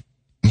only keep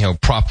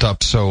propped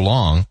up so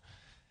long.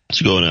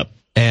 It's going up.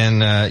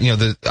 And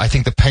I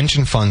think the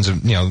pension funds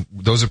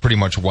those are pretty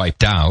much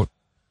wiped out.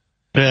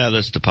 Yeah,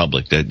 that's the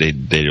public. They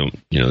don't,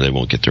 they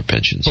won't get their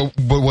pensions.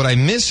 But what I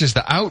miss is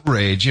the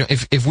outrage.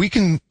 If we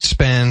can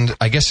spend,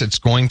 I guess it's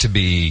going to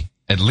be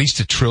at least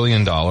 $1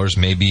 trillion,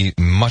 maybe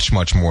much,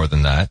 much more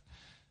than that.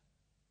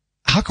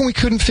 How come we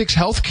couldn't fix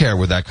healthcare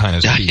with that kind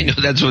of speed? I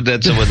know,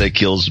 that's the one that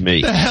kills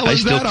me. The hell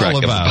is that all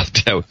about?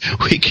 That.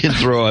 We can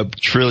throw $1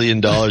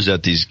 trillion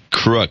at these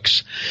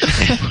crooks,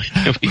 and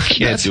we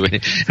can't do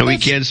it. And we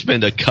can't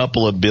spend a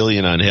couple of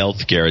billion on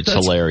healthcare. It's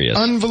hilarious.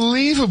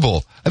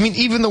 Unbelievable. I mean,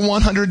 even the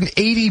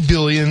 $180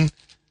 billion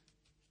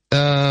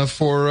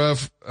for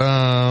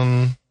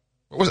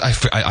what was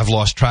I've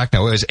lost track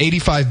now. It was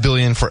 $85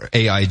 billion for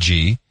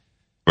AIG.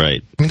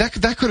 Right. I mean,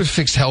 that could have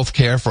fixed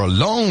healthcare for a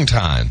long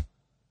time.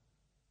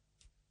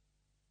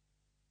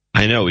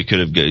 I know, we could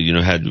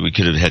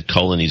have had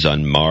colonies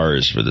on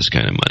Mars for this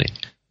kind of money.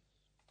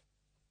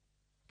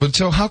 But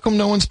so how come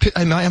no one's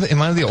am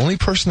I the only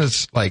person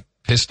that's like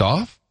pissed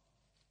off?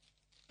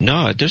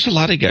 No, there's a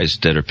lot of guys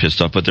that are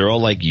pissed off, but they're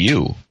all like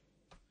you.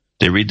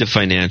 They read the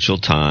Financial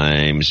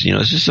Times.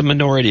 It's just a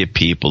minority of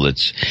people that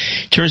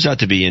turns out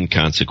to be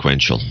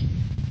inconsequential.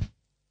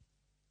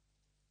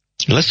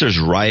 Unless there's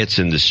riots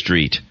in the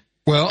street.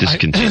 Well, this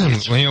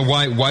continues.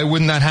 Why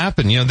wouldn't that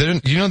happen?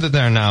 That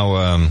there are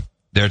now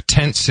there are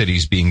tent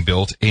cities being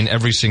built in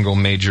every single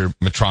major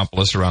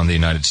metropolis around the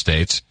United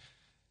States.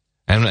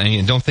 And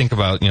you don't think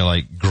about,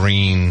 like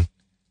green,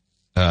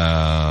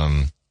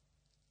 like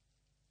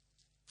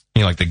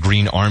the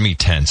Green Army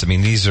tents. I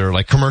mean, these are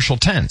like commercial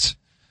tents,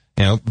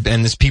 and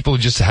there's people who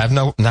just have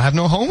no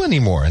home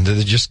anymore, and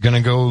they're just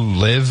gonna go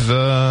live,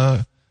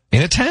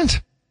 in a tent.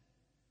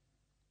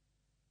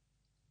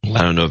 Well,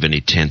 I don't know of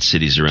any tent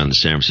cities around the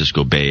San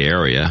Francisco Bay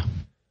Area.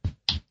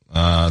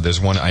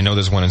 There's one, I know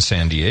there's one in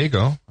San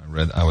Diego.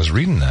 I was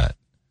reading that.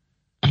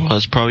 Well,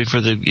 it's probably for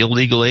the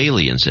illegal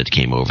aliens that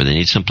came over. They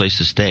need some place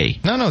to stay.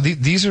 No,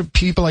 these are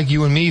people like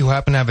you and me who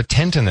happen to have a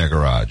tent in their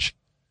garage.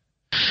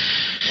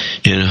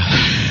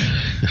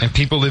 And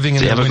people living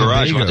in they their have a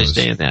garage. Winnebagos. Why don't they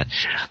stay in that?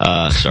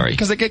 Sorry.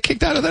 Because they get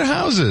kicked out of their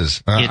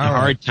houses. In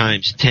hard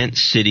times, tent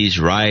cities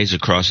rise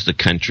across the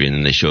country, and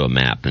then they show a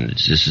map. And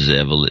this is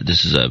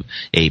a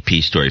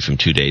AP story from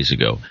 2 days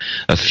ago.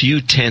 A few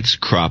tents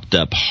cropped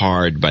up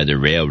hard by the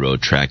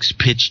railroad tracks,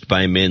 pitched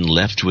by men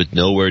left with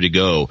nowhere to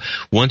go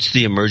once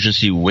the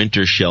emergency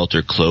winter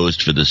shelter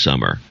closed for the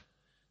summer.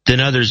 Then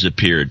others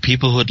appeared,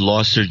 people who had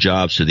lost their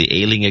jobs to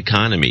the ailing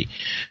economy,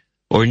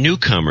 or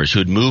newcomers who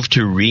had moved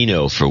to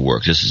Reno for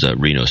work. This is a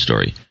Reno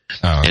story.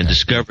 Oh, okay. And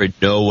discovered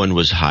no one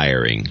was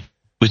hiring.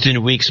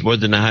 Within weeks, more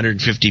than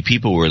 150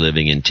 people were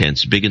living in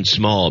tents, big and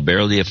small,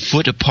 barely a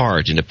foot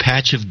apart in a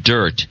patch of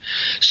dirt,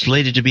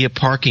 slated to be a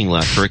parking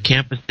lot for a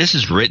campus. This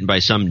is written by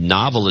some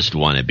novelist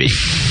wannabe.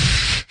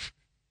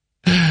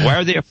 Why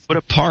are they a foot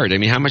apart? I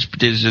mean, how much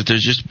if they're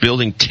just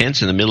building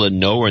tents in the middle of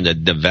nowhere in the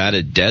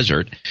Nevada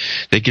desert?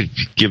 They could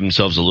give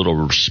themselves a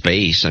little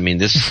space. I mean,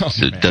 this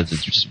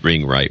doesn't just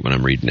ring right when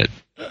I'm reading it.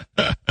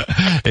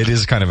 It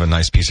is kind of a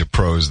nice piece of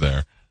prose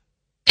there.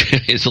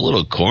 It's a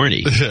little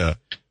corny. Yeah.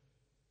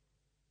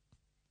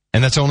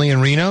 And that's only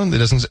in Reno? It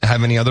doesn't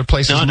have any other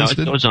places listed?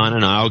 No, it goes on,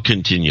 and I'll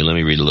continue. Let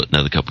me read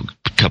another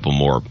couple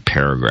more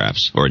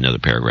paragraphs, or another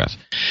paragraph.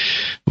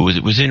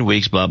 Within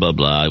weeks, blah, blah,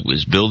 blah, it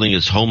was building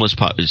its homeless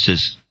it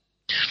says,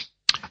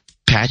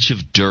 patch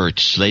of dirt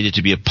slated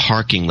to be a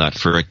parking lot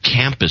for a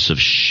campus of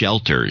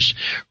shelters.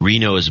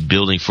 Reno is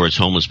building for its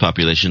homeless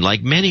population.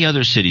 Like many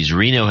other cities,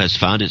 Reno has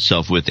found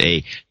itself with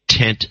a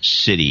tent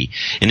city,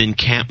 an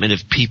encampment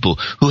of people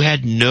who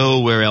had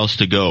nowhere else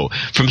to go.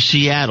 From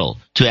Seattle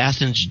to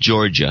Athens,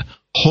 Georgia,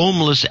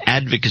 homeless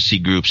advocacy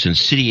groups and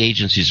city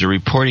agencies are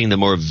reporting the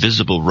more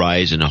visible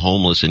rise in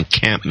homeless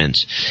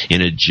encampments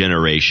in a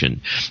generation.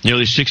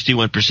 Nearly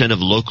 61%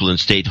 of local and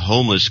state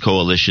homeless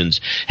coalitions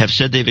have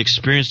said they've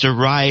experienced a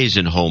rise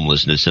in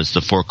homelessness since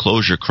the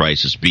foreclosure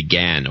crisis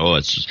began.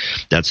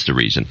 That's the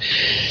reason.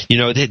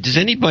 Does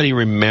anybody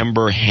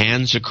remember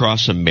Hands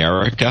Across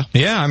America?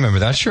 Yeah, I remember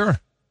that, sure.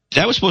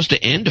 That was supposed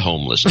to end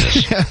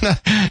homelessness.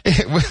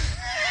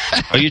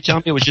 Are you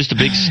telling me it was just a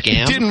big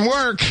scam? It didn't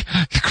work.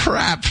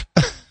 Crap.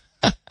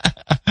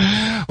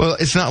 Well,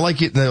 it's not like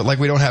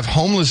we don't have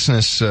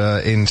homelessness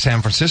in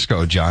San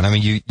Francisco, John. I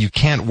mean, you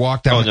can't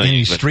walk down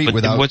any street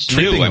without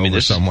tripping over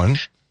someone.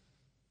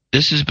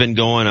 This has been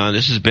going on.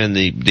 This has been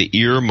the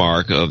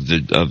earmark of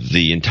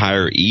the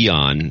entire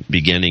eon,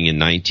 beginning in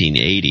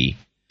 1980.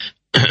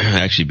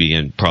 Actually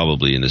began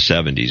probably in the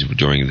 70s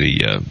during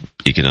the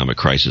economic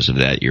crisis of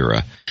that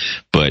era,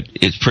 but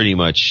it's pretty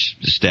much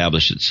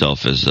established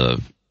itself as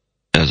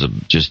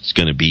just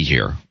going to be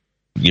here.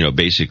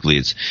 basically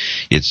it's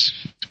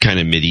kind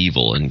of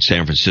medieval. In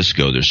San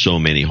Francisco, there's so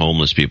many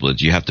homeless people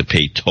that you have to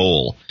pay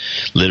toll,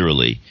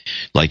 literally,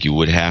 like you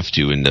would have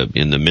to in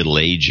the Middle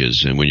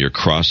Ages, and when you're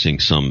crossing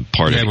some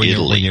part of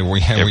Italy.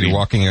 When you're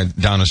walking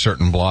down a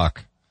certain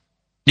block.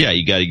 Yeah,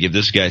 you got to give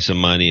this guy some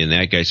money and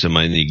that guy some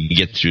money, and you can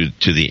get through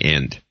to the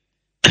end.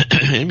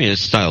 I mean,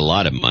 it's not a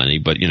lot of money,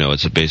 but,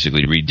 it's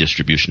basically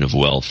redistribution of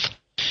wealth.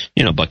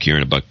 A buck here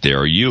and a buck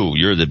there. Or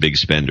you're the big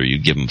spender. You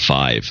give them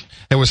 $5.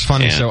 It was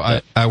funny. So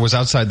I was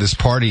outside this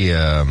party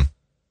in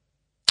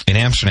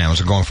Amsterdam. I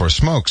was going for a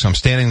smoke. So I'm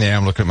standing there.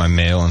 I'm looking at my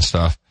mail and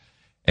stuff.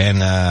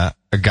 And a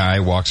guy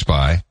walks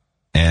by,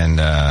 and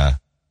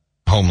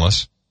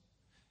homeless.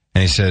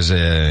 And he says,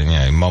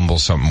 he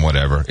mumbles something,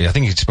 whatever. I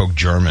think he spoke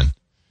German.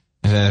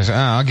 And he says,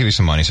 I'll give you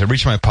some money. So I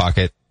reach my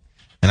pocket,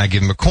 and I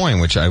give him a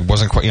coin, which I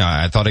wasn't quite,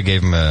 I thought I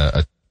gave him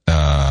a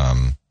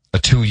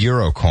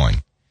 €2 coin.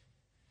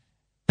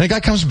 And the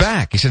guy comes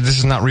back. He said, this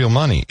is not real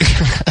money.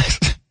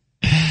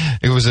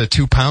 It was a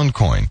 £2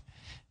 coin.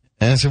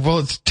 And I said, well,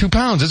 it's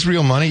 £2. It's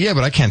real money. Yeah,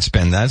 but I can't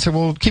spend that. I said,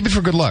 well, keep it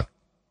for good luck.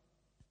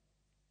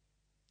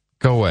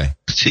 Go away.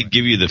 Did he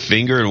give you the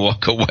finger and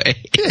walk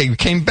away? Yeah, he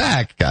came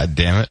back. God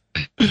damn it.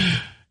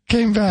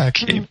 Came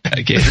back. Yeah,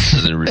 this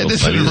isn't real money.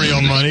 This isn't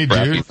real money,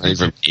 dude. Money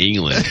from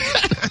England.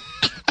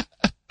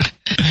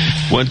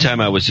 One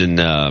time I was in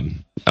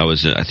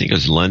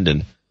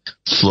London,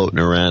 floating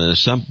around, and there's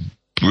some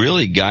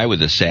really guy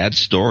with a sad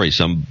story,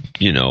 some,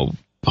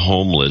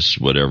 homeless,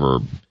 whatever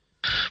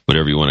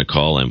you want to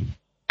call him,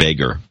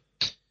 beggar,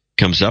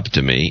 comes up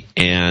to me,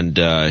 and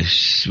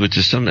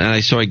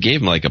so I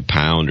gave him like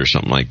 £1 or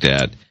something like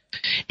that.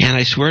 And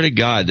I swear to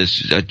God,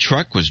 a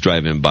truck was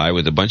driving by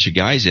with a bunch of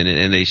guys in it,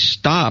 and they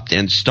stopped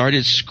and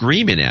started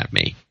screaming at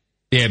me.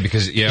 Yeah,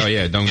 because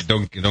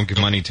don't give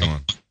money to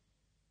him.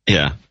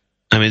 Yeah,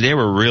 I mean, they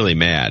were really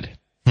mad.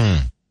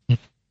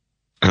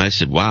 And I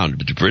said, "Wow,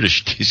 the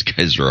British, these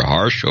guys are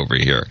harsh over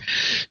here,"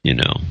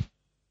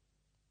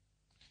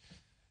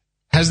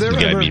 Has there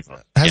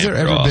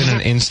ever been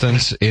an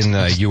instance in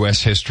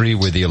U.S. history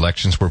where the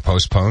elections were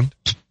postponed?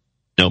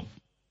 Nope.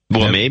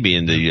 Well, maybe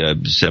in the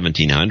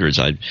 1700s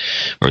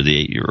or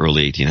the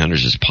early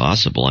 1800s is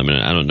possible. I mean,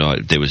 I don't know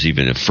if there was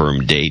even a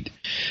firm date.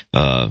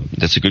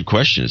 That's a good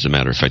question. As a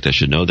matter of fact, I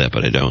should know that,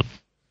 but I don't.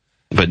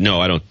 But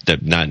no, I don't.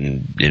 Not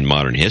in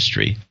modern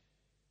history.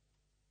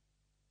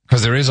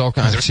 Because there is all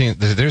kinds.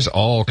 There's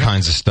all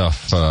kinds of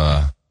stuff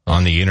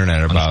on the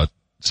internet about,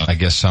 I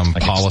guess, some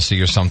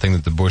policy or something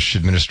that the Bush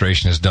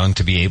administration has done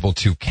to be able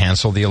to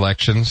cancel the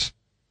elections.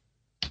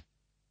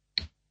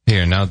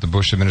 Here, now the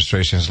Bush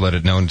administration has let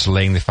it know it's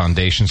laying the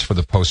foundations for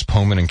the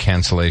postponement and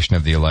cancellation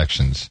of the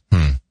elections.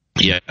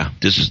 Yeah,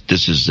 this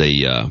is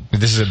a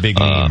big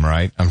meme,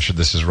 right? I'm sure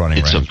this is running.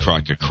 It's a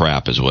crock of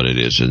crap, is what it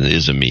is, and it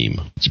is a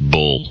meme. It's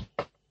bull.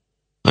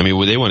 I mean,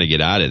 they want to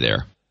get out of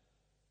there.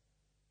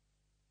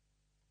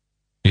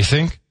 You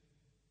think?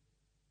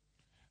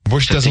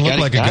 Bush doesn't look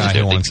like a guy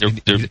who wants. They're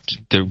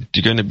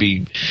going to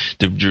be,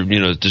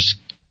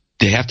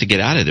 they have to get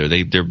out of there.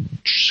 They're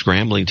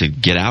scrambling to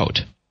get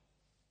out.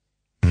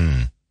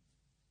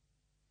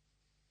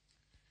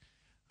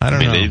 I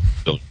don't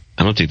know.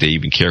 I don't think they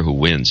even care who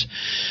wins.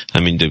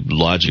 I mean, the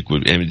logic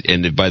would,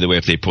 and by the way,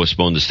 if they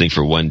postpone this thing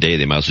for one day,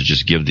 they might as well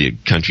just give the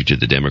country to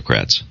the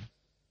Democrats.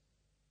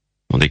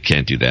 Well, they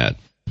can't do that.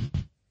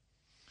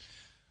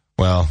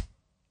 Well,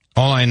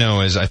 all I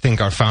know is I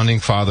think our founding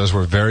fathers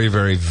were very,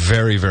 very,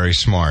 very, very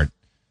smart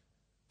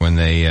when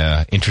they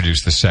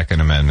introduced the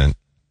Second Amendment.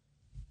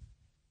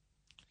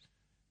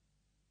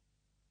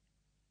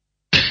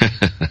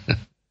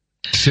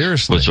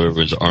 Seriously.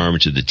 Whatsoever is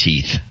armed to the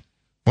teeth.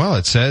 Well,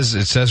 it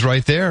says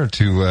right there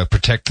to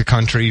protect the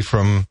country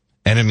from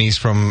enemies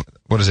from,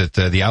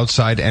 the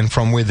outside and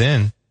from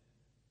within.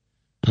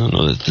 I don't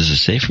know. Does it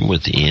say from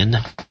within?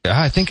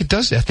 I think it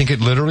does. I think it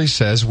literally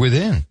says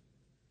within.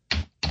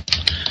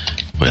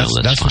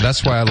 Well,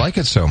 that's why I like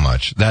it so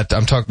much. We're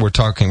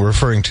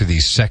referring to the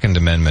Second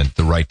Amendment,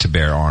 the right to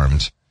bear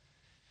arms.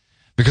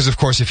 Because, of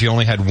course, if you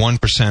only had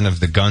 1% of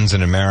the guns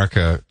in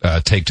America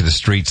take to the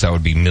streets, that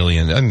would be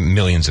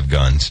millions of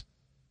guns.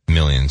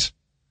 Millions.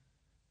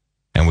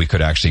 And we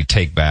could actually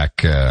take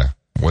back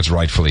what's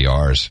rightfully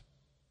ours.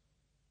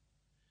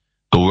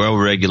 A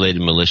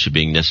well-regulated militia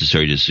being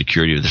necessary to the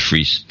security of the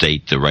free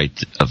state, the right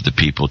of the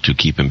people to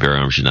keep and bear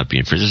arms should not be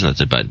infringed. It's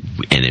not about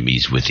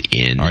enemies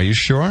within. Are you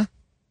sure?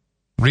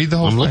 Read the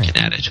whole thing. I'm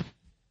looking at it.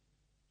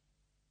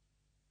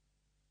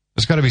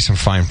 There's got to be some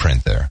fine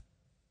print there.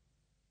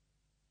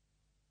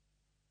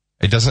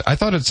 It doesn't. I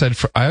thought it said.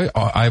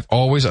 I've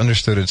always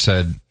understood it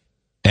said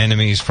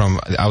enemies from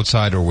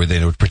outside or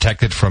within. It would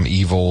protect it from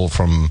evil.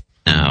 From.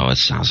 No, it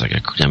sounds like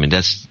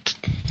that's.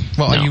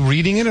 Well, no. Are you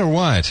reading it or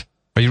what?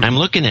 I'm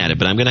looking at it,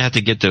 but I'm going to have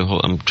to get the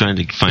whole. I'm trying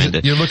to find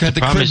it. You're looking at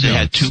the problem is they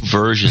had two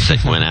versions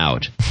that went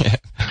out.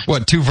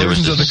 What? Two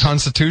versions of the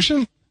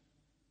Constitution?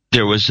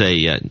 There was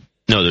a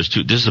no. There's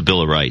two. This is a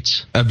Bill of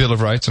Rights. A Bill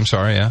of Rights. I'm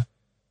sorry. Yeah.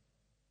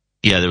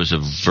 Yeah, there was a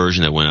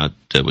version that went out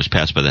that was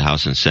passed by the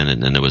House and Senate,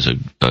 and then there was a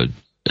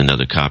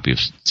another copy of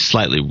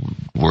slightly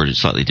worded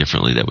slightly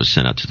differently that was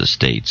sent out to the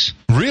states.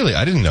 Really?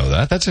 I didn't know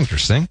that. That's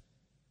interesting.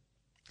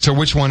 So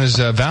which one is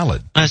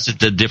valid? That's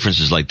the difference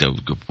is like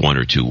the one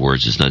or two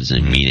words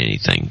doesn't mean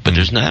anything. But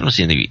I don't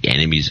see any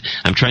enemies.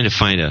 I'm trying to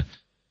find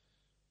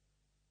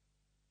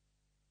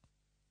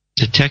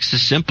the text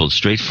is simple,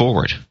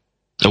 straightforward.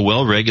 A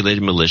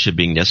well-regulated militia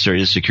being necessary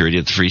to the security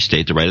of the free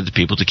state, the right of the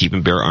people to keep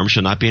and bear arms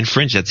shall not be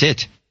infringed. That's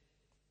it.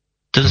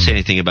 Doesn't say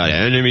anything about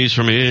enemies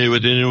from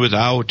within and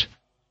without.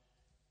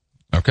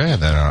 Okay,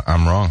 then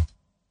I'm wrong.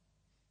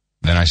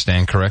 Then I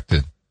stand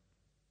corrected.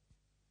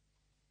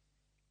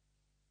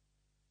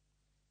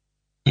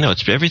 No,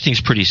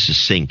 everything's pretty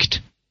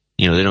succinct.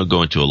 They don't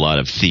go into a lot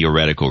of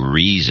theoretical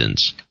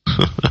reasons.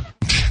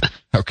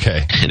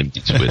 Okay.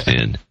 Enemies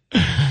within.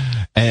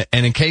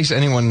 And in case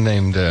anyone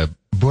named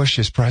Bush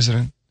is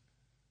president,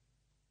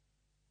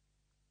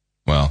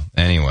 well,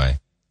 anyway,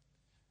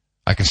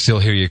 I can still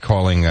hear you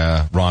calling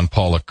Ron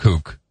Paul a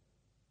kook.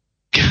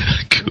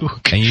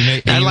 Kook.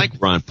 I like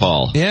Ron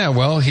Paul. Yeah,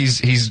 well,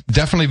 he's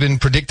definitely been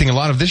predicting a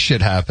lot of this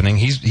shit happening.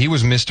 He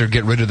was Mr.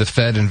 Get rid of the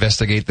Fed,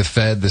 investigate the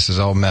Fed. This is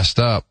all messed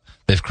up.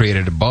 They've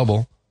created a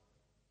bubble.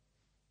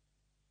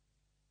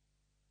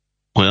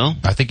 Well,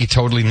 I think he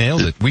totally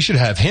nailed it. We should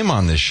have him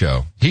on this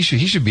show. He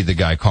should be the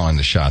guy calling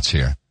the shots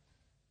here.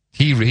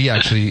 He's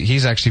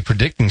actually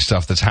predicting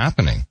stuff that's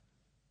happening.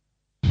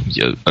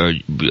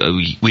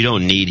 We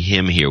don't need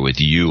him here with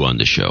you on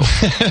the show.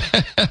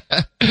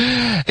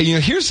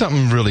 Here's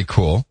something really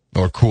cool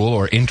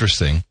or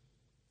interesting.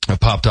 It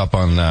popped up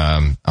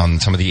on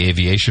some of the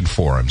aviation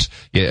forums.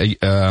 You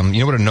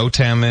know what a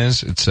NOTAM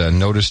is? It's a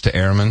notice to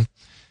airmen.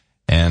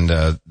 And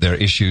they're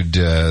issued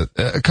a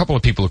couple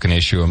of people who can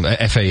issue them.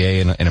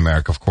 FAA in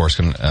America, of course,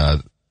 can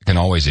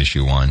always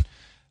issue one.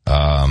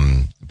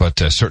 But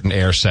certain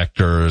air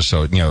sectors,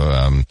 so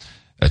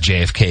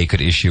JFK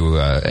could issue.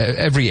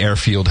 Every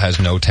airfield has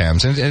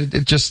NOTAMs, and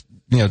it just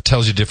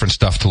tells you different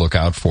stuff to look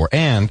out for.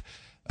 And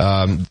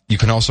you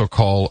can also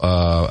call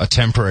a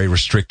temporary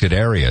restricted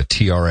area,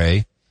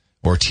 TRA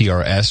or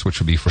TRS,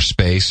 which would be for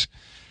space,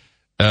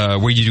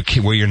 where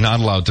you're not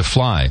allowed to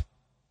fly.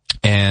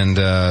 And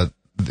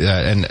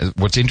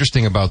what's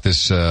interesting about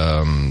this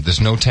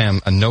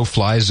NOTAM, a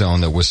no-fly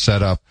zone that was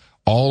set up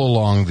all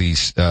along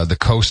the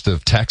coast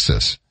of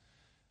Texas,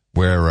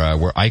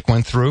 where Ike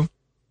went through,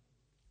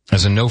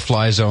 there's a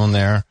no-fly zone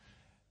there,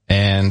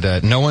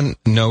 and no one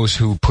knows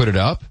who put it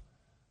up,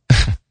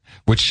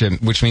 which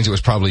means it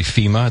was probably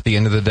FEMA at the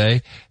end of the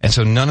day, and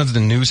so none of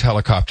the news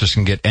helicopters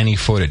can get any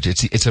footage.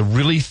 It's a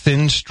really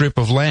thin strip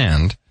of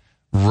land,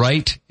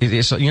 right?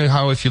 It's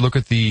how if you look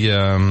at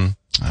the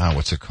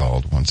what's it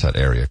called? What's that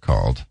area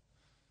called?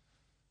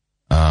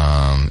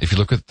 If you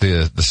look at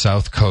the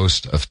south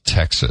coast of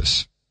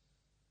Texas,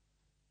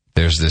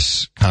 there's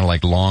this kind of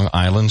like Long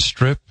Island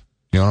strip.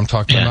 You know what I'm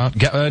talking about?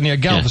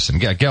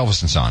 Galveston. Yeah,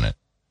 Galveston's on it.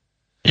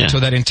 Yeah.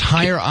 So that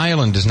entire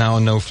island is now a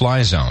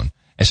no-fly zone.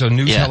 And so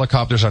news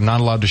helicopters are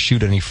not allowed to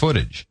shoot any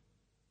footage.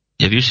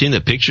 Have you seen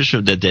the pictures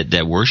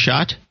that were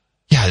shot?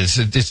 Yeah,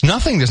 it's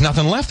nothing. There's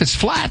nothing left. It's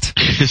flat.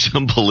 It's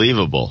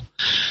unbelievable.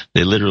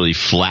 They literally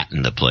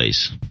flattened the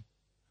place.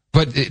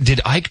 But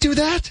did Ike do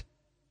that?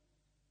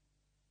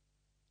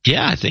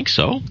 Yeah, I think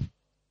so.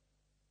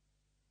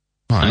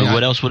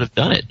 What else would have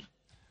done it?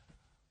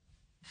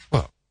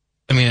 Well,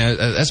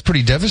 that's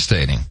pretty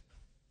devastating.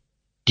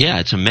 Yeah,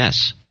 it's a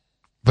mess.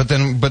 But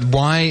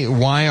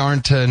why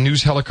aren't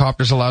news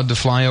helicopters allowed to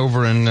fly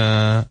over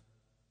and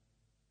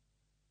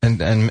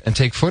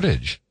take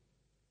footage?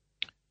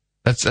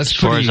 That's as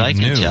far as I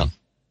can new. tell.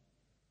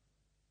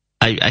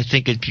 I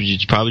think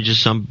it's probably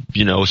just some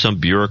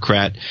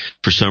bureaucrat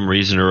for some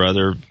reason or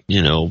other,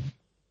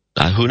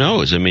 who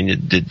knows?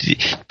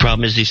 The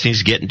problem is these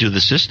things get into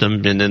the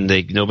system and then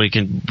nobody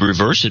can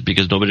reverse it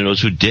because nobody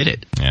knows who did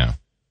it. Yeah.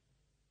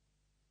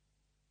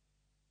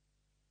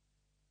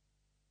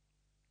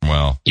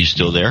 Well. You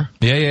still there?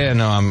 Yeah,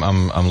 no,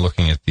 I'm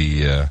looking at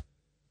the,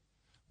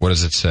 what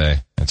does it say?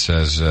 It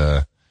says,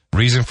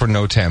 reason for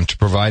NOTAM, to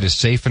provide a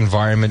safe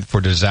environment for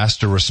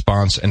disaster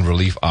response and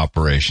relief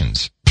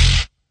operations.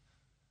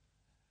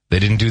 They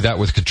didn't do that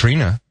with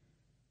Katrina.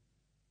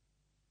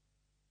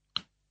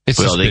 It's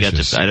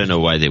suspicious. I don't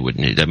know why they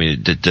wouldn't.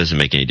 It doesn't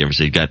make any difference.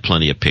 They've got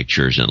plenty of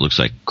pictures, and it looks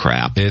like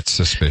crap. It's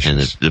suspicious. And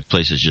the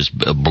place is just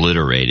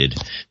obliterated.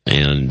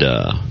 And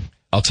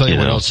I'll tell you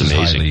what else is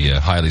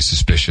highly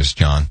suspicious,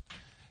 John.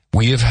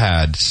 We have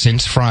had,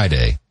 since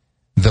Friday,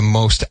 the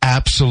most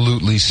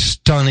absolutely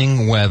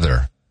stunning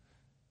weather.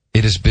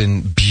 It has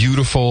been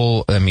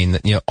beautiful.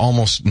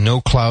 Almost no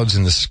clouds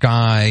in the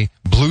sky,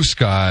 blue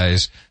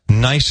skies,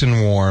 nice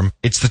and warm.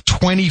 It's the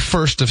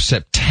 21st of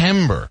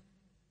September,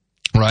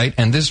 right?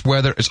 And this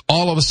weather is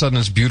all of a sudden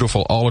it's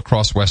beautiful all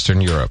across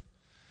Western Europe.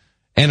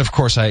 And of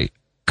course, I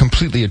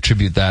completely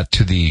attribute that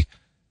to the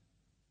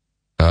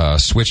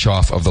switch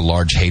off of the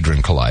Large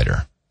Hadron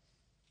Collider.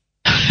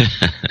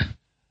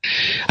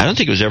 I don't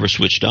think it was ever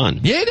switched on.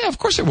 Yeah, of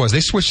course it was.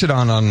 They switched it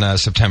on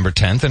September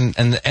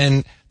 10th,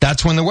 and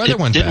that's when the weather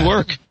went bad. It didn't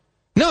work.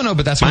 No,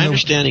 but that's my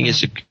understanding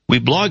is we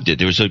blogged it.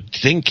 There was a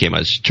thing came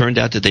out. It turned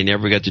out that they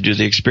never got to do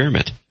the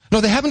experiment. No,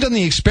 they haven't done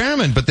the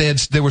experiment, but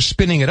they were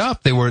spinning it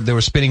up. They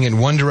were spinning it in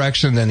one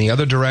direction, then the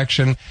other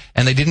direction,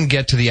 and they didn't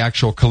get to the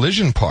actual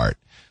collision part.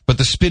 But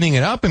the spinning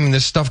it up, I mean,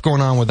 there's stuff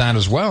going on with that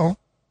as well.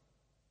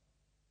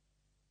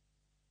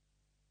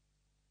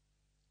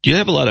 Do you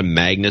have a lot of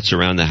magnets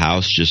around the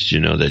house? Just,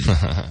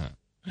 that.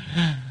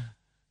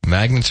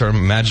 Magnets are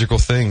magical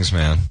things,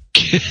 man.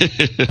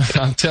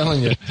 I'm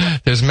telling you,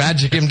 there's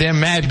magic in damn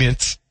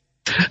magnets.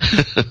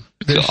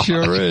 There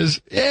sure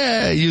is.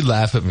 Yeah, you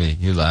laugh at me.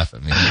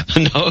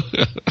 No.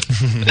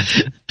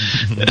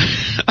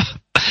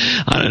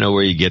 I don't know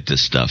where you get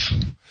this stuff.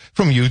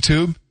 From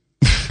YouTube.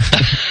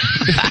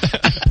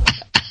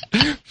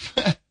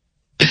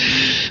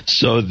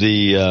 So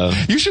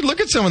you should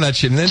look at some of that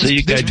shit. And then so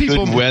you got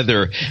good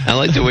weather. I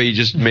like the way you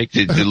just make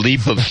the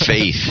leap of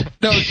faith.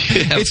 No,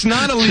 it's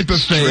not a leap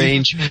of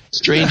faith.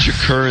 Strange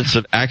occurrence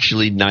of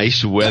actually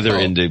nice weather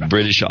in the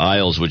British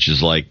Isles, which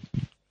is like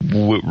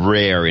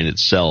rare in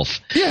itself.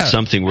 Yeah.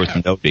 Something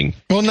worth noting.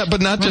 Well,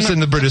 but not just in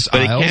the British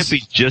Isles. But it can't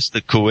be just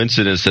the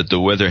coincidence that the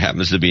weather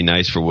happens to be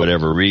nice for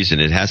whatever reason.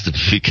 It has to be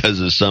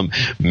because of some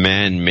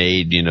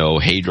man-made,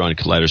 hadron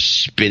collider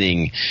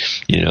spinning,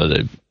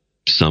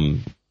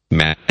 some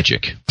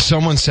magic.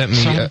 Someone sent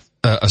me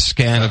a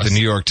scan of the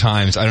New York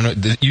Times. I don't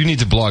know. You need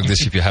to blog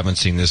this if you haven't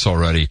seen this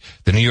already.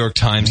 The New York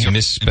Times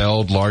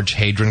misspelled Large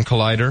Hadron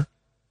Collider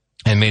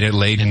and made it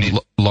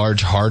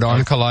Large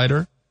Hard-On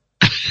Collider.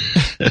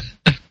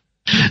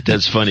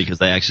 That's funny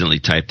because I accidentally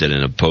typed it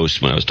in a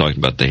post when I was talking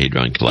about the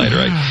Hadron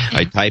Collider.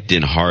 I typed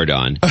in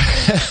hard-on,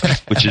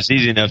 which is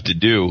easy enough to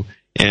do.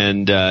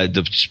 And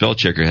the spell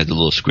checker had the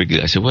little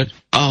squiggly. I said, "What?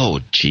 Oh,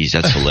 geez,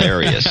 that's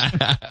hilarious."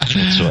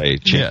 So I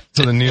checked. Yeah,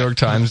 so the New York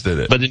Times did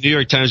it. But the New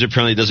York Times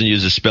apparently doesn't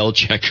use a spell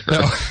checker,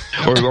 no.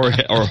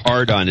 or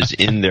hard-on is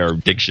in their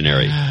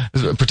dictionary.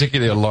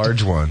 Particularly a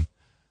large one.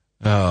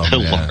 Oh, a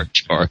man.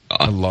 Large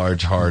hard-on. A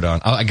large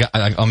hard-on.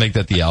 I'll make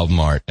that the album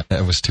art.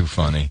 That was too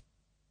funny.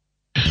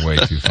 Way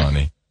too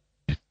funny.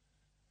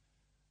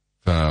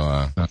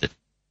 So,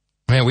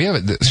 man, we have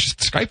it.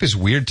 Skype is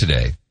weird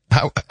today.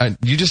 How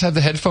you just have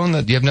the headphone?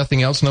 That you have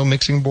nothing else? No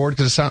mixing board?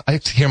 Because I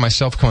hear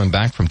myself coming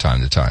back from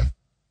time to time.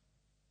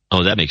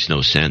 Oh, that makes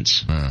no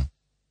sense.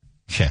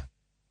 Yeah.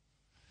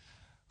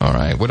 All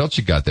right. What else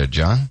you got there,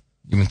 John?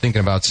 You've been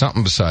thinking about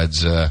something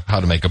besides how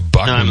to make a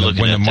buck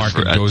when the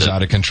market goes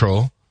out of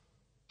control?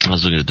 I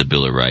was looking at the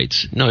Bill of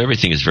Rights. No,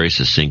 everything is very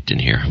succinct in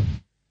here.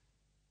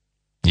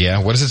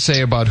 Yeah. What does it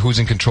say about who's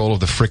in control of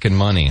the frickin'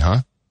 money,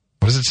 huh?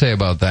 What does it say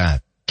about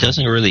that?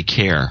 Doesn't really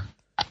care.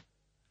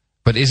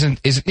 But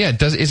isn't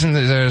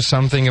there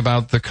something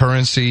about the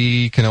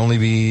currency can only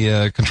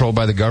be controlled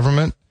by the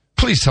government?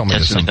 Please tell me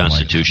there's something like that.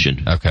 That's in the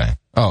Constitution. Okay.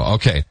 Oh,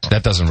 okay.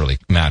 That doesn't really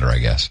matter, I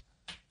guess.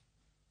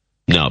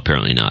 No,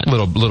 apparently not.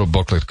 Little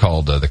booklet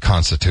called the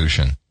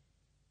Constitution.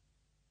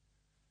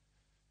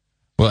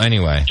 Well,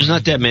 anyway. There's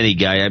not that many,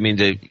 Guy. I mean,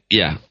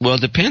 well,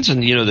 it depends on,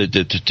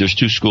 there's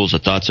two schools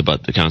of thoughts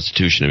about the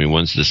Constitution. I mean,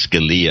 one's the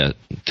Scalia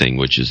thing,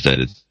 which is that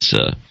it's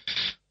a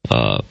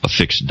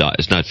fixed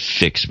it's not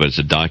fixed, but it's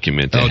a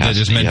document that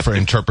is meant for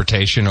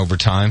interpretation over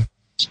time.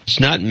 It's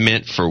not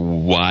meant for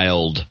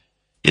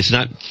it's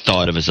not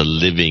thought of as a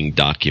living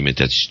document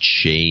that's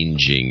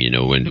changing,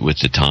 with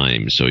the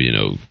time. So,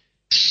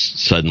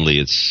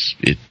 suddenly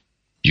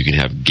you can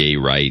have gay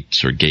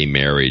rights or gay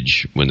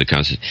marriage when the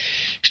Constitution,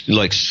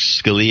 like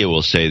Scalia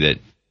will say that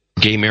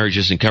gay marriage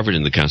isn't covered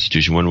in the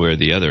Constitution one way or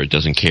the other. It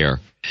doesn't care.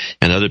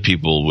 And other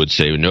people would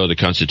say, no, the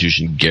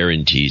Constitution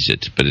guarantees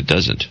it, but it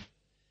doesn't.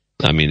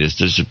 I mean,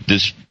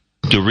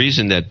 the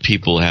reason that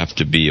people have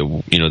to be,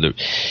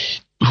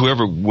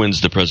 whoever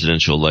wins the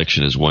presidential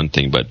election is one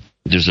thing, but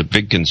there's a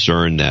big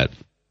concern that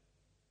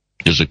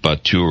there's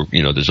about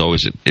there's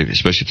always,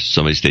 especially if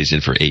somebody stays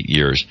in for 8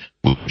 years,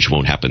 which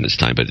won't happen this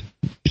time, but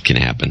it can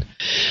happen,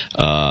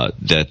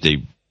 that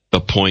they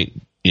appoint,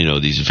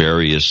 these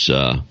various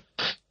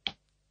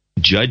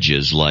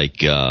judges like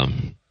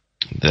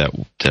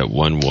that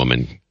one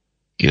woman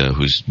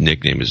whose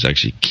nickname is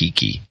actually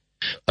Kiki.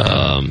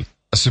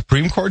 A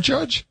Supreme Court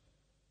judge?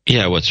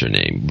 Yeah, what's her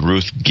name?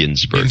 Ruth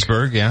Ginsburg.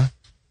 Ginsburg, yeah.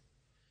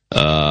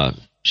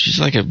 She's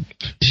like a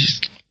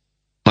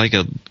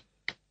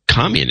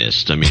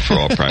communist, I mean, for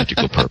all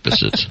practical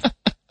purposes.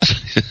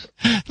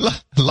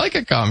 Like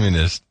a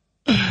communist.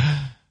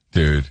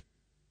 Dude.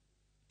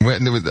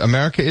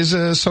 America is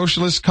a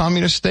socialist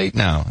communist state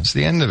now. It's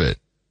the end of it.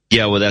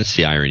 Yeah, well, that's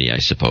the irony, I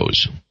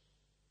suppose.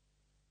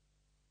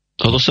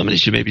 Although somebody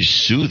should maybe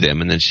sue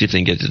them and then see if they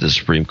can get to the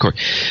Supreme Court.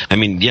 I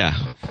mean, yeah.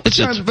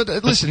 But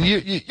listen,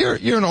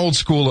 you're an old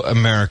school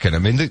American. I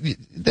mean,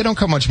 they don't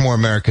come much more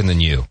American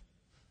than you.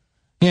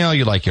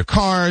 You like your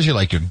cars, you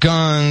like your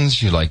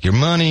guns, you like your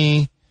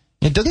money.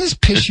 Doesn't this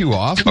piss you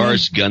off?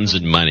 Cars, guns,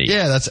 and money.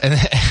 Yeah, that's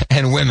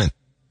and women.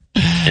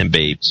 And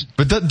babes.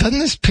 But doesn't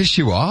this piss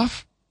you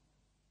off?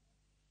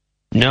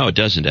 No, it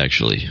doesn't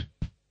actually.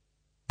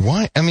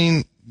 Why? I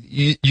mean,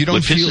 you don't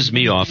what feel... pisses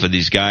me off are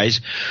these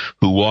guys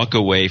who walk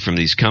away from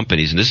these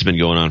companies, and this has been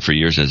going on for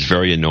years, and it's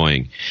very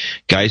annoying.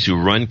 Guys who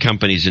run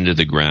companies into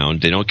the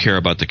ground, they don't care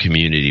about the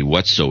community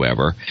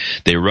whatsoever.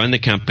 They run the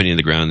company in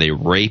the ground, they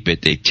rape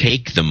it, they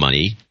take the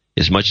money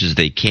as much as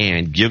they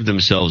can, give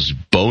themselves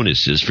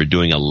bonuses for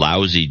doing a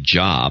lousy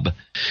job,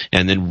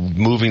 and then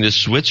moving to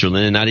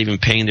Switzerland and not even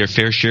paying their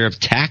fair share of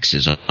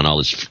taxes on all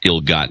this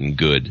ill-gotten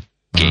good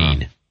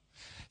gain.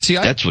 See,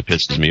 that's what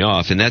pisses me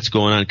off, and that's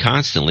going on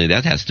constantly.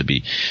 That has to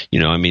be,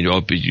 you were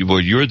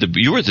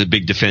the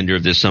big defender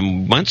of this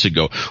some months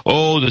ago.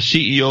 Oh, the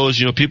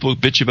CEOs, people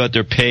bitch about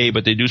their pay,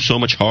 but they do so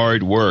much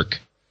hard work.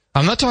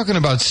 I'm not talking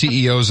about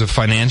CEOs of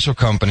financial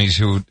companies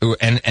who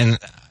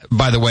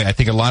by the way, I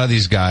think a lot of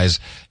these guys,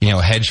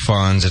 hedge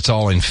funds, it's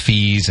all in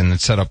fees and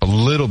it's set up a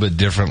little bit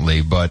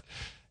differently. But,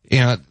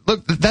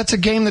 look, that's a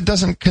game that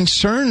doesn't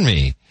concern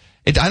me.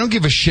 I don't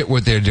give a shit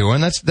what they're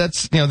doing.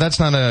 That's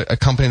not a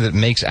company that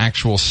makes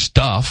actual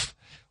stuff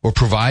or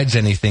provides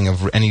anything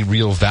of any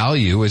real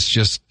value. It's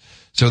just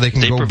so they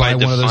can go buy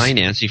one of those. They provide the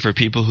financing for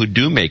people who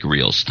do make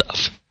real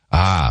stuff.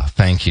 Ah,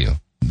 thank you.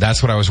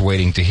 That's what I was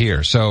waiting to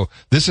hear. So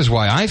this is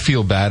why I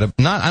feel bad.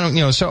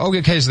 So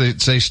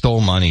they stole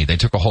money. They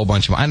took a whole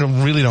bunch of money.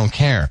 I really don't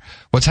care.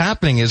 What's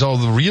happening is all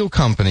the real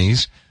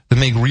companies that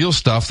make real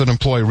stuff that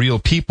employ real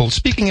people.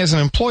 Speaking as an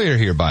employer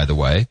here, by the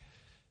way,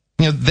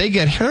 they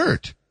get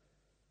hurt.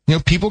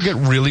 People get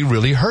really,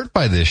 really hurt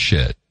by this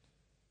shit.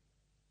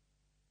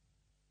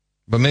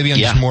 But maybe I'm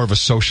just more of a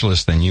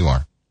socialist than you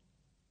are.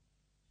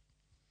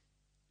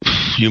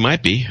 You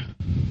might be.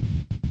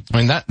 I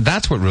mean,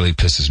 that's what really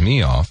pisses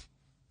me off.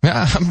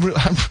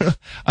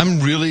 I'm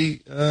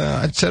really,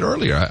 I said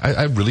earlier,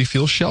 I really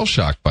feel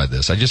shell-shocked by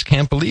this. I just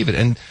can't believe it.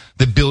 And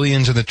the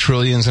billions and the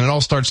trillions, and it all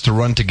starts to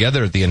run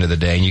together at the end of the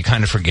day, and you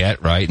kind of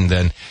forget, right? And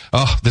then,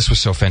 this was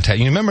so fantastic.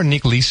 You remember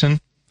Nick Leeson?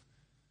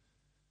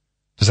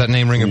 Does that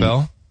name ring a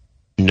bell?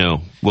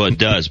 No. Well, it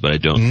does, but I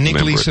don't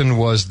Nick Leeson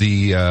was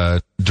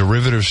the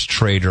derivatives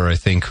trader, I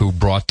think, who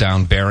brought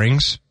down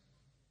Barings.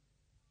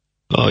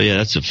 Oh, yeah,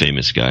 that's a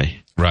famous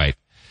guy. Right.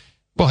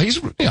 Well,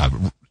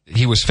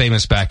 he was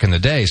famous back in the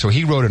day, so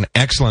he wrote an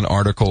excellent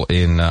article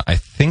in, maybe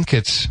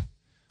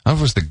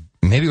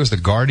it was The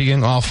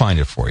Guardian. I'll find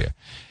it for you.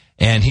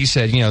 And he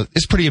said,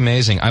 it's pretty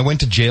amazing. I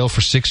went to jail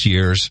for 6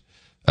 years,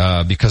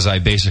 because I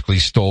basically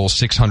stole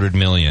 $600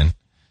 million.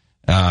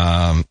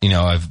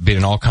 I've been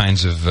in all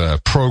kinds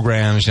of,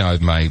 programs.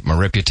 My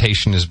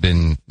reputation has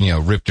been,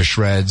 ripped to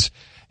shreds.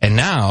 And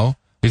now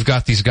we've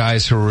got these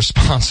guys who are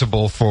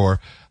responsible for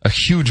a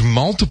huge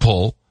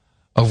multiple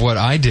of what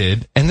I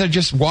did, and they're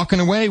just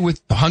walking away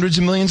with hundreds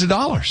of millions of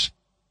dollars.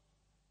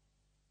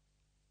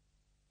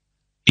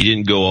 He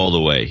didn't go all the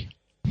way.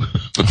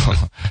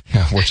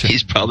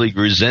 He's probably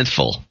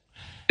resentful.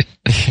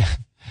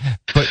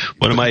 But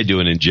what am I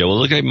doing in jail? Well,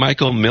 look at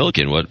Michael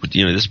Milken.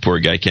 This poor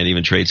guy can't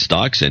even trade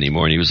stocks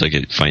anymore, and he was like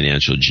a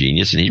financial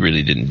genius, and he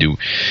really didn't do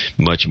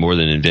much more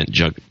than invent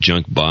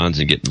junk bonds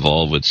and get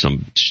involved with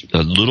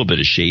a little bit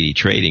of shady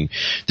trading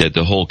that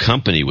the whole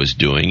company was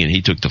doing, and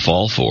he took the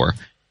fall for.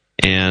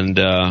 And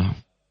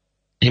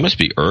he must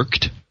be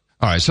irked.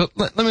 All right, so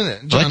let me...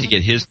 John, I'd like to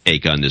get his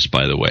take on this,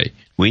 by the way.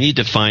 We need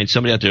to find...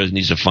 Somebody out there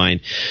needs to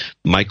find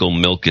Michael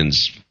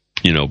Milken's,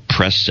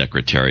 press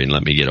secretary and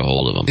let me get a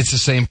hold of him. It's the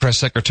same press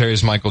secretary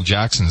as Michael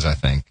Jackson's, I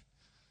think.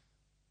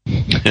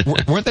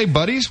 Weren't they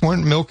buddies?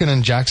 Weren't Milken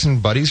and Jackson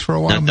buddies for a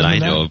while? Not that I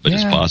know of, but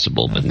it's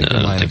possible. But no,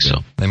 I don't think so.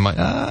 They might.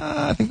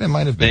 I think they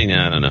might have been.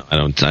 I don't know. I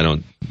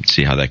don't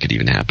see how that could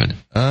even happen.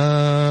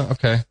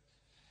 Okay.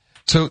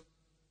 So...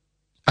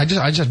 I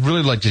just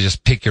really like to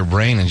just pick your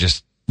brain and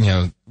just,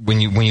 when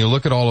you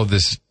look at all of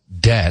this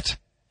debt,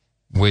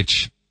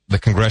 which the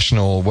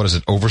Congressional,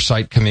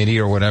 Oversight Committee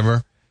or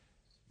whatever,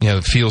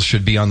 feels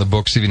should be on the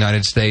books of the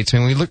United States.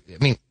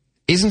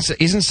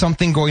 Isn't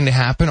something going to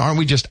happen? Aren't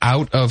we just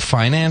out of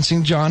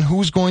financing, John?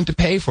 Who's going to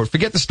pay for it?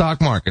 Forget the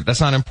stock market.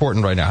 That's not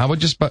important right now. How about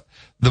just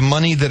the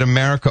money that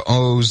America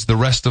owes the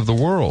rest of the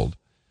world?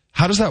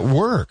 How does that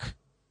work?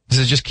 Does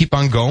it just keep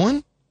on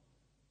going?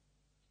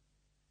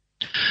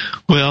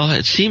 Well,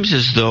 it seems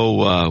as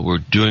though we're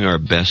doing our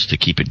best to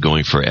keep it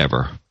going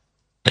forever.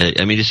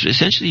 It's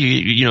essentially,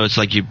 it's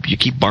like you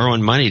keep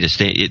borrowing money to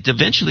stay.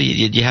 Eventually,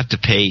 you have to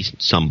pay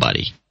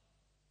somebody.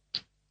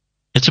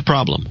 It's a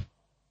problem.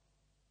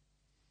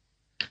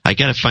 I'm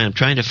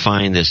trying to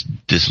find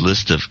this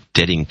list of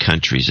debting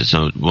countries. It's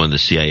on one of the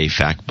CIA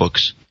fact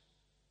books.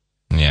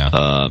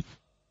 Yeah.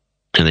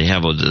 And they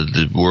have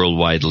the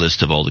worldwide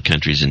list of all the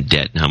countries in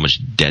debt and how much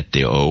debt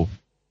they owe.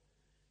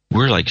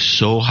 We're like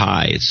so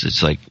high. If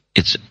I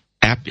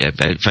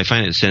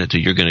find it and send it to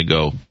you, you're going to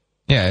go.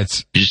 Yeah,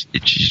 you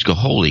just go,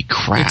 holy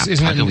crap!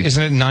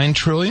 Isn't it 9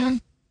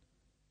 trillion?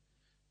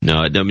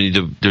 No,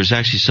 there's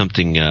actually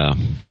something.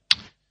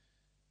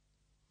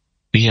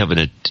 We have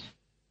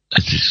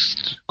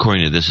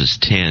according to this is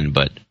 10,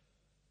 but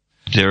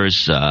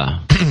there's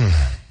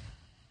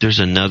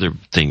another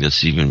thing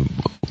that's even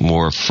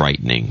more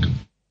frightening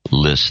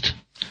list.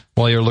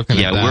 While you're looking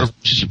at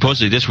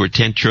that. We're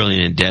 10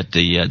 trillion in debt.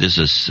 This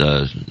is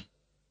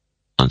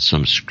on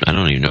some. I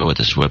don't even know what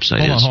this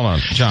website is. Hold on,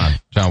 John.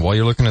 While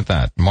you're looking at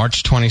that,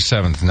 March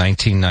 27th,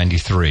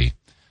 1993,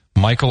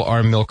 Michael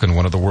R. Milken,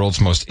 one of the world's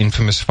most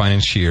infamous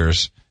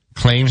financiers,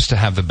 claims to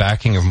have the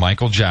backing of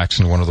Michael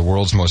Jackson, one of the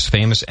world's most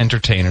famous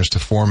entertainers, to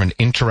form an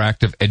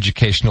interactive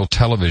educational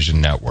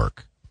television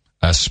network.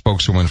 A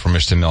spokeswoman for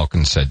Mr.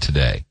 Milken said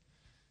today.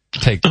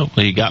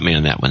 Well, you got me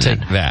on that one. Take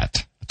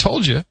that. I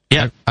told you.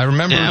 Yeah, I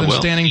remember them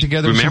standing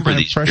together. Remember in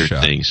these press show.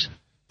 things.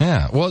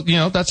 Yeah. Well,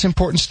 that's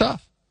important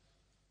stuff.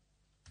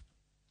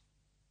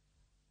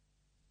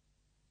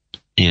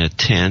 Yeah,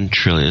 10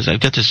 trillion. I've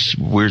got this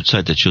weird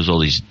site that shows all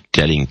these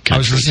debting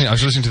countries. I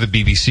was listening to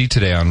the BBC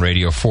today on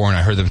Radio 4, and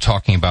I heard them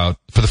talking about,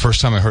 for the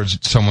first time I heard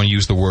someone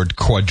use the word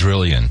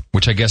quadrillion,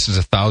 which I guess is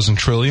 1,000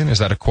 trillion. Is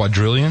that a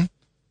quadrillion?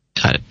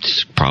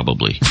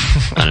 Probably.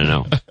 I don't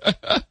know.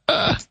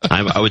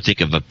 I would think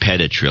of a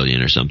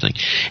petatrillion or something.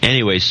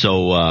 Anyway,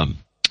 so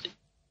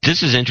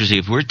this is interesting.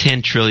 If we're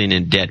 10 trillion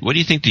in debt, what do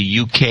you think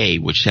the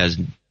UK, which has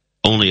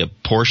only a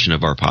portion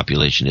of our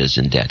population, is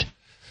in debt?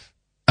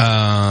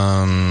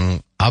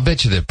 I'll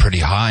bet you they're pretty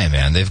high,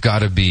 man. They've got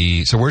to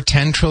be. So we're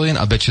 10 trillion.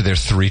 I'll bet you they're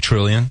 3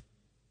 trillion.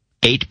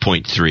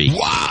 8.3.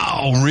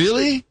 Wow,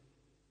 really?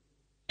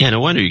 Yeah, no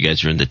wonder you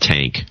guys are in the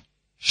tank.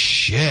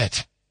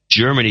 Shit.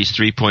 Germany's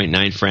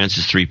 3.9, France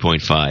is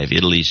 3.5,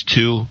 Italy's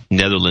 2,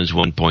 Netherlands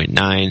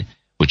 1.9,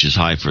 which is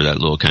high for that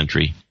little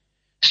country.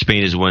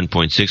 Spain is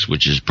 1.6,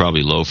 which is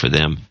probably low for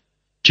them.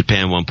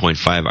 Japan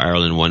 1.5,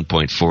 Ireland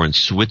 1.4, and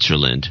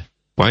Switzerland.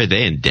 Why are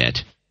they in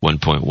debt?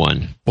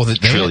 1.1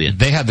 trillion.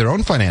 They had their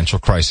own financial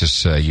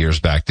crisis years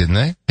back, didn't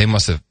they? They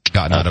must have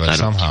gotten out of it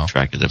somehow.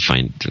 I don't keep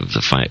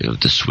track of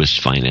the Swiss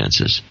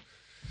finances.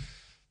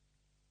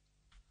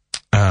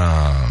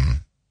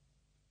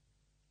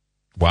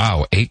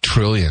 Wow, 8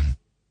 trillion.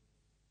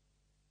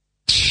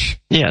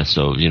 Yeah,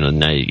 so,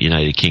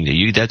 United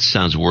Kingdom. That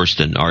sounds worse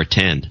than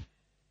R10.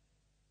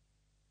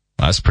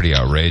 That's pretty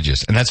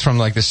outrageous. And that's from,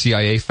 the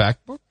CIA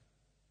fact book?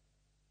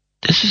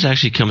 This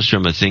actually comes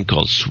from a thing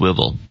called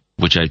Swivel,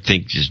 which I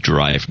think is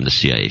derived from the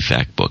CIA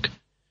fact book.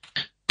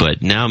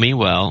 But now,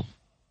 meanwhile,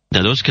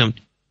 those come,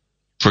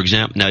 for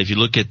example, now if you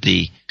look at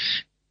the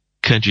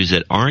countries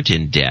that aren't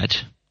in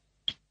debt,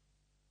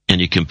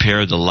 and you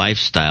compare the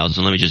lifestyles,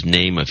 and let me just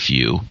name a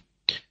few.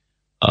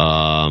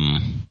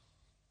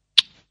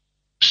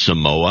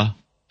 Samoa,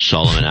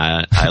 Solomon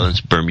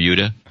Islands,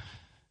 Bermuda,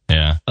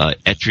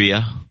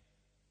 Eritrea,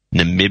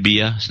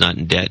 Namibia is not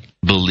in debt.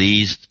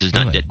 Belize is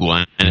not in debt.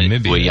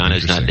 Guyana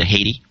is not in debt.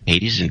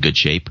 Haiti's in good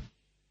shape.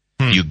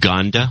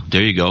 Uganda,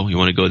 there you go. You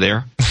want to go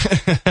there?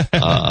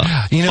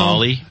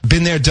 Mali,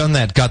 been there, done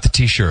that. Got the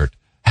T-shirt.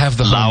 Have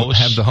the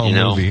home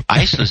movie.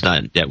 Iceland's not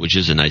in debt, which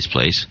is a nice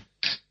place.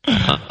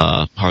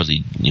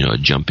 Hardly, a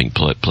jumping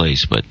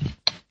place, but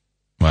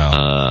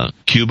wow.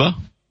 Cuba,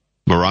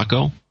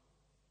 Morocco,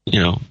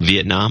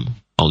 Vietnam,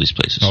 all these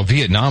places. Oh,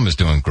 Vietnam is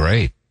doing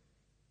great.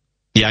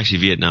 Yeah, actually,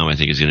 Vietnam, I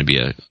think, is going to be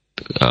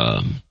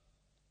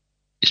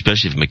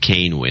especially if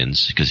McCain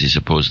wins, because he's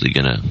supposedly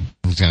going to...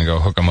 He's going to go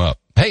hook them up.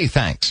 Hey,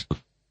 thanks.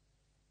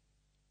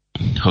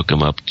 Hook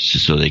them up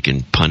just so they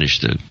can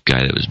punish the guy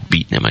that was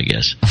beating him, I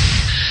guess.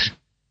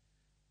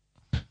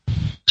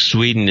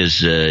 Sweden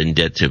is in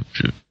debt to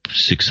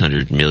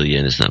 600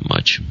 million. It's not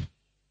much.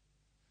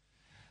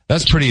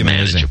 That's pretty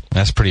amazing.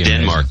 That's pretty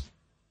amazing. Denmark,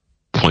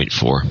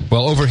 0.4.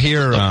 Well, over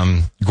here,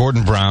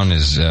 Gordon Brown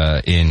is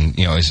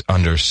is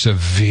under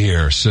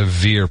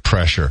severe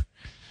pressure,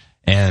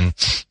 and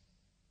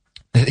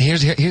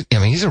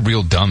he's a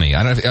real dummy.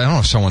 I don't know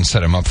if someone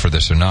set him up for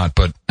this or not,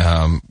 but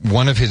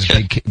one of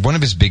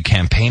his big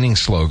campaigning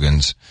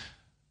slogans,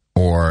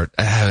 or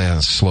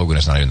slogan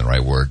is not even the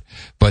right word,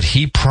 but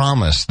he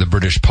promised the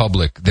British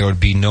public there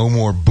would be no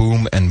more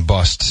boom and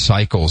bust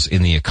cycles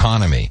in the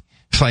economy.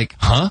 It's like,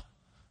 huh?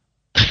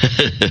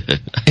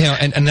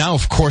 And now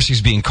of course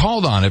he's being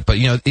called on it, but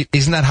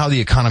isn't that how the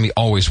economy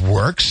always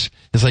works?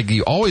 It's like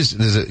you always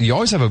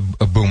have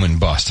a boom and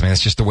bust. I mean,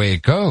 that's just the way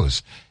it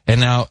goes. And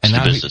now it's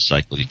the business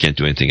cycle. You can't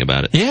do anything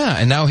about it. Yeah,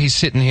 and now he's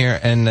sitting here,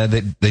 and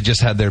they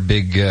just had their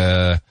big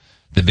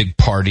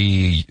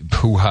party,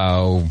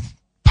 hoo-ha,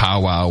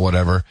 powwow,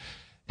 whatever.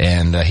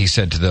 And he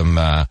said to them,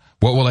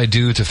 "What will I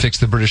do to fix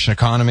the British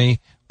economy?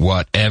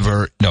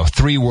 Whatever." No,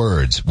 3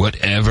 words: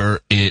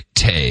 whatever it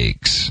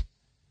takes.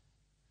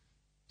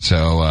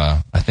 So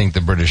I think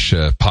the British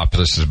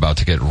populace is about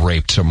to get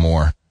raped some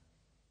more.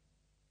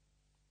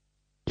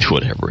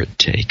 Whatever it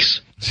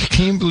takes.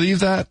 Can you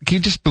believe that? Can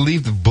you just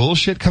believe the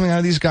bullshit coming out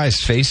of these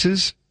guys'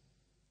 faces?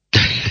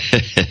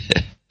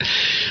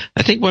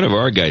 I think one of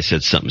our guys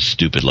said something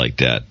stupid like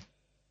that.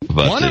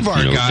 One of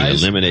our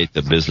guys eliminate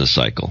the business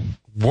cycle.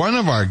 One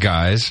of our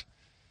guys.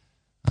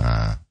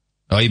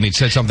 You mean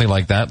said something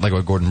like that, like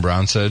what Gordon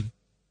Brown said?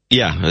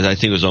 Yeah, I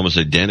think it was almost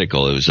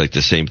identical. It was like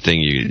the same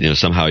thing.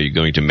 Somehow you're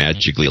going to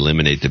magically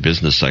eliminate the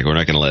business cycle. We're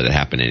not going to let it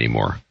happen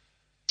anymore.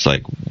 It's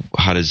like,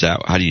 how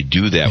do you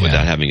do that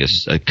without having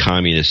a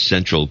communist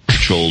central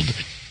controlled,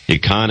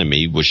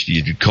 economy, which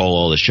you call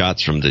all the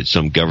shots from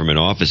some government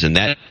office, and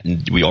that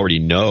we already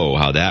know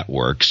how that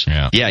works.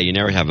 Yeah, you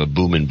never have a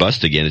boom and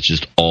bust again. It's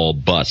just all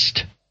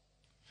bust.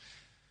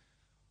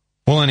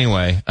 Well,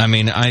 anyway, I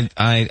mean,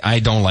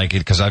 I don't like it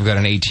because I've got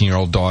an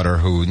 18-year-old daughter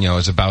who,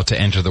 is about to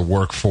enter the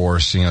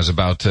workforce, is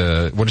about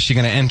to, what is she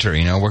going to enter?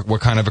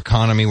 What kind of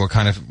economy, what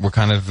kind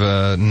of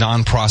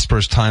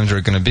non-prosperous times are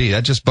it going to be?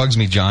 That just bugs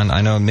me, John.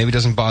 I know maybe it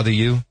doesn't bother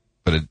you,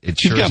 but it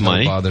sure as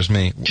hell bothers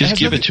me. Just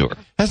give it to her.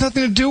 Has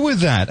nothing to do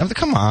with that. I mean,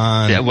 come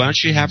on. Yeah, why don't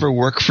you have her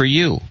work for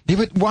you? Yeah,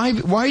 but why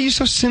are you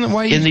so cynical?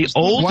 In the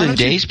olden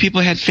days,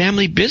 people had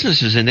family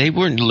businesses, and they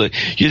weren't.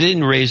 You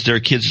didn't raise their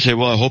kids and say,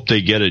 "Well, I hope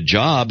they get a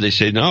job." They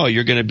say, "No,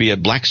 you're going to be a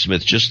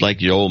blacksmith, just like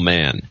your old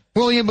man."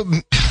 Well, yeah, but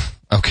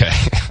okay,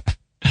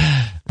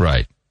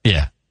 right,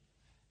 yeah.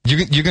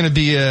 You're going to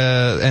be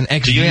an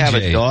ex-DJ. Do you have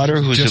a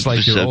daughter who's just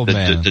like your old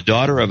man? The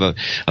daughter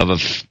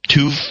of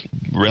two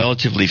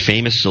relatively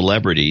famous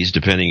celebrities,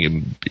 depending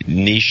on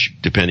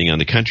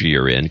the country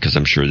you're in, because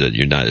I'm sure that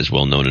you're not as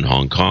well known in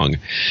Hong Kong,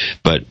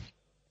 but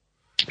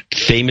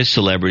famous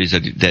celebrities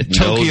that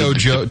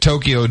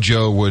Tokyo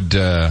Joe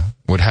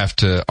would have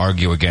to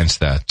argue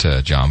against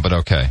that, John. But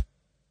okay.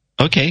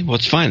 Okay, well,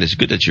 it's fine. It's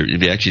good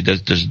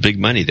that there's big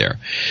money there.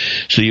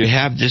 So you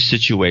have this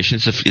situation.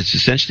 It's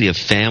essentially a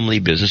family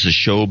business, a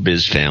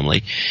showbiz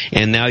family.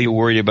 And now you're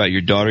worried about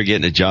your daughter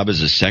getting a job as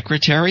a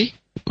secretary?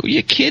 Are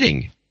you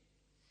kidding?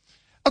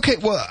 Okay,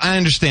 well, I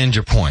understand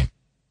your point.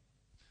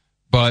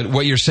 But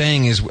what you're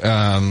saying is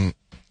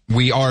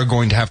we are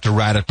going to have to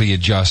radically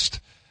adjust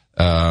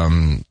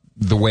the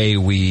way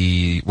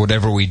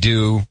whatever we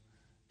do.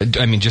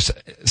 I mean, just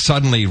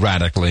suddenly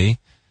radically.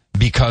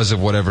 Because of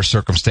whatever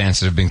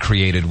circumstances have been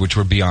created, which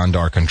were beyond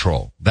our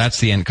control. That's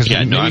the end. Because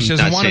I'm not saying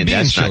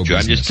that's not true.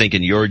 I'm just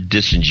thinking you're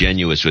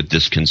disingenuous with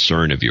this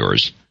concern of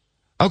yours.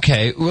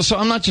 Okay, well, so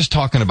I'm not just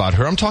talking about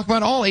her. I'm talking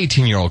about all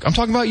 18-year-olds. I'm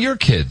talking about your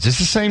kids. It's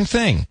the same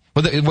thing.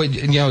 Well,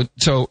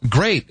 so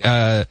great,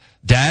 Dad.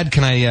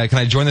 Can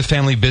I join the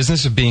family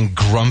business of being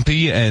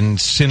grumpy and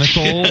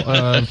cynical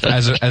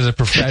as a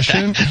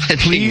profession? I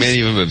think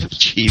many of them have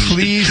achieved.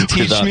 Please teach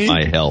without me.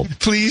 My help.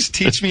 Please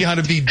teach me how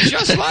to be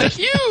just like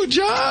you,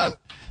 John.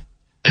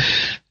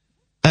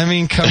 I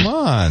mean, come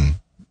on.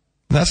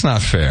 That's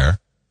not fair.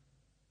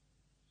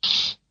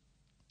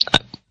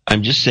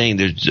 I'm just saying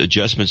there's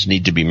adjustments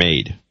need to be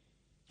made.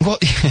 Well,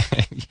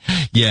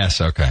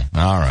 yes, okay.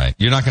 All right.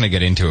 You're not going to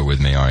get into it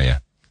with me, are you?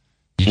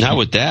 Not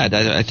with that.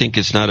 I think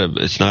it's not a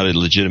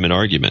legitimate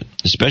argument,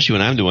 especially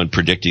when I'm the one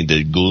predicting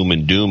the gloom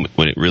and doom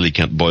when it really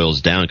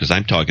boils down, because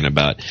I'm talking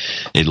about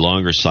a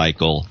longer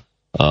cycle,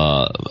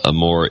 a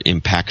more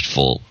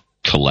impactful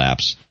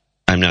collapse.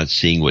 I'm not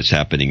seeing what's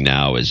happening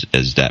now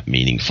as that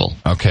meaningful.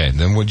 Okay,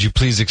 then would you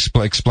please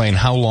explain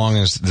how long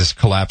is this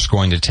collapse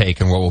going to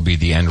take and what will be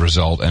the end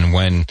result, and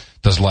when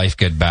does life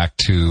get back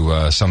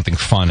to something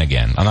fun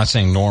again? I'm not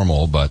saying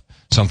normal, but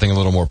something a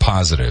little more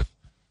positive.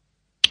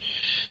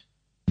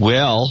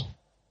 Well,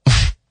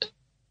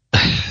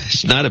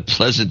 it's not a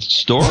pleasant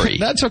story.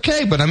 That's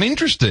okay, but I'm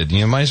interested.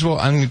 You might as well,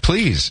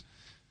 please.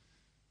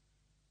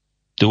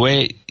 The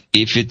way,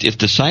 if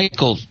the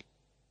cycle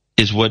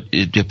is what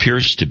it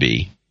appears to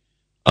be,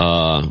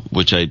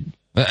 which I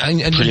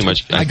pretty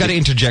much. I got to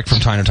interject from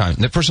time to time.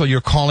 First of all,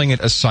 you're calling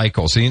it a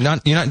cycle. So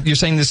you're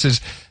saying this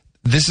is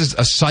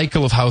a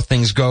cycle of how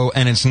things go,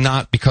 and it's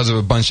not because of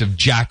a bunch of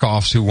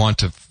jack-offs who want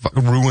to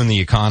ruin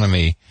the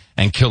economy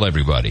and kill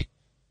everybody.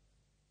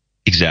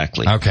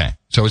 Exactly. Okay.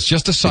 So it's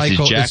just a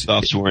cycle. If the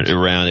jack-offs weren't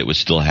around, it would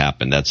still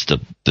happen. That's the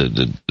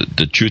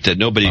truth that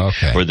nobody,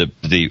 or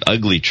the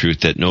ugly truth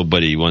that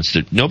nobody wants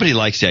to, nobody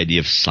likes the idea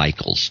of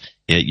cycles,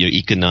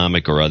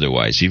 economic or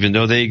otherwise. Even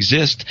though they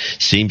exist,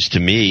 seems to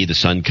me the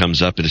sun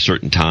comes up at a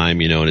certain time,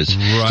 and it's,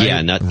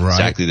 not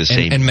exactly the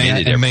same. And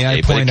may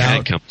I point out,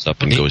 it comes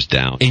up and goes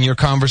down. In your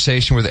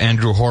conversation with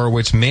Andrew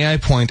Horowitz, may I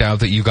point out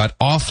that you got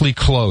awfully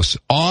close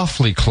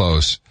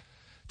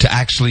to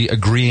actually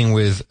agreeing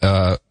with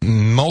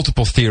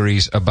multiple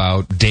theories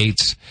about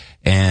dates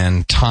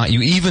and time.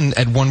 You even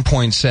at one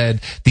point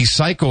said these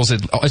cycles,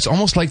 it's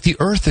almost like the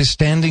Earth is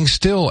standing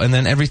still and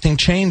then everything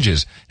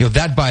changes.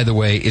 That, by the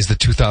way, is the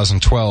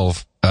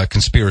 2012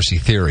 conspiracy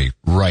theory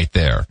right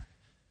there.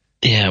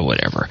 Yeah,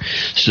 whatever.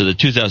 So the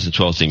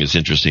 2012 thing is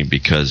interesting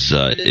because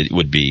it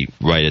would be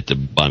right at the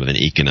bottom of an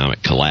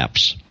economic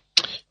collapse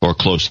or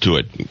close to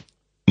it.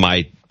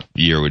 My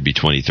year would be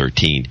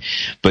 2013.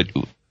 But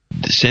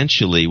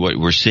essentially, what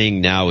we're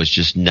seeing now is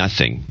just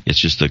nothing. It's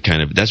just the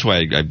kind of, that's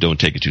why I don't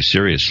take it too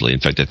seriously. In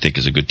fact, I think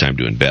it's a good time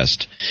to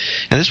invest.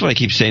 And that's what I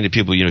keep saying to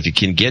people, if you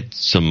can get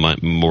some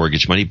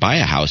mortgage money, buy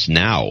a house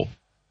now.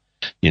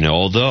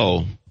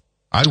 Although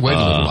I'd wait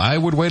a little. I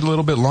would wait a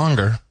little bit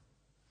longer.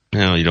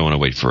 No, you don't want to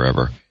wait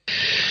forever.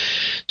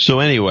 So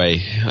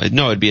anyway,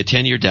 no, it'd be a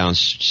 10-year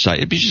downside.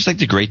 It'd be just like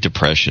the Great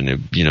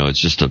Depression. It's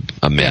just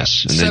a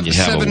mess. Yeah, and then you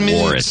have a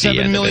war at the end.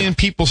 7 million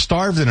people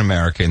starved in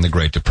America in the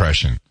Great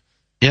Depression.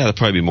 Yeah, there'll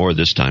probably be more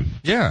this time.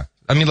 Yeah.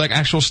 I mean, like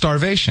actual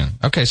starvation.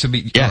 Okay, so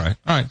all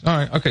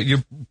right. Okay,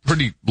 you're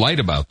pretty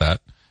light about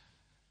that.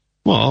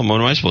 Well,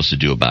 what am I supposed to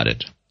do about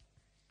it?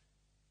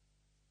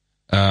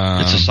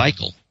 It's a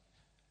cycle.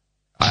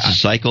 It's a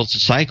cycle. It's a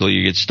cycle.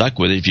 You get stuck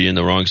with it if you're in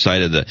the wrong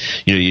side of the.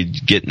 You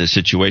get in a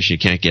situation you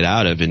can't get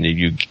out of, and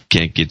you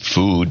can't get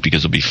food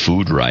because there'll be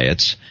food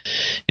riots,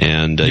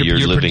 and you're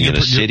living in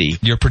a city.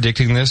 You're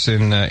predicting this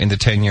in the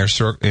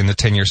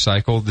 10-year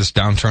cycle, this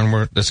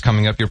downturn that's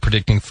coming up. You're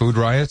predicting food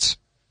riots.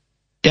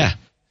 Yeah.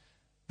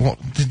 Well,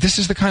 this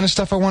is the kind of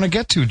stuff I want to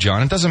get to,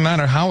 John. It doesn't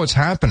matter how it's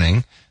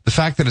happening. The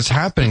fact that it's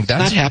happening,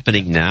 that's not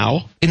happening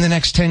now. In the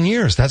next 10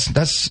 years,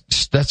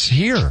 that's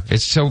here.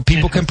 It's so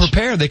people can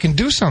prepare. They can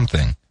do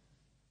something.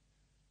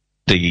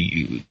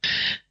 You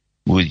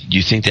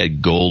think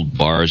that gold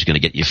bar is going to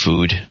get you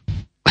food?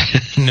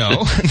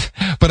 No,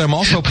 but I'm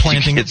also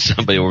planting. Hit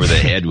somebody over the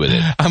head with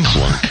it,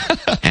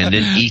 and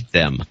then eat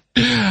them.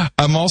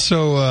 I'm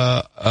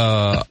also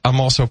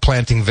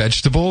planting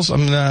vegetables.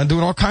 I'm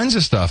doing all kinds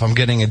of stuff. I'm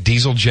getting a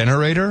diesel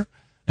generator,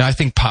 and I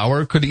think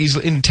power could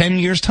easily, in 10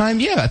 years' time,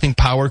 I think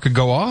power could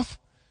go off.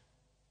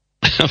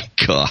 Oh,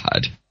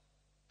 God.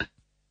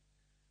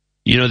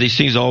 These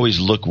things always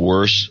look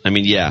worse. I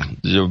mean,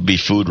 there'll be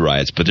food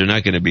riots, but they're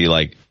not going to be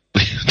like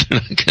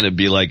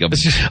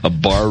a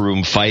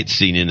barroom fight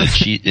scene in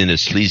a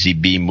sleazy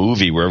B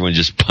movie where everyone's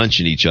just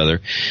punching each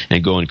other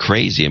and going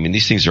crazy. I mean,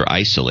 these things are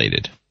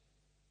isolated.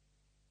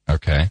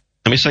 Okay.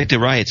 I mean, it's like the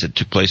riots that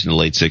took place in the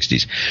late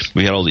 60s.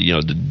 We had all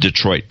the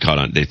Detroit caught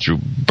on. They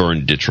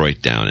burned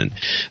Detroit down, and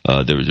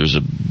there was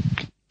a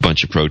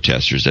bunch of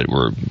protesters that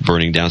were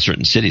burning down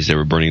certain cities. They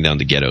were burning down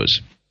the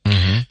ghettos.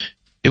 Mm-hmm.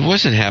 It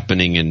wasn't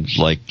happening in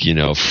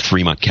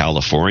Fremont,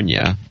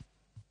 California.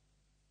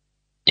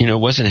 It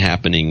wasn't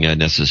happening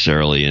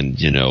necessarily in,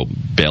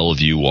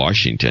 Bellevue,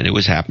 Washington. It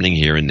was happening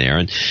here and there,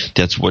 and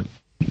that's what,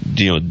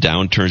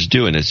 downturns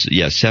do. And it's,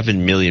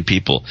 7 million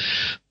people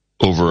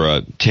over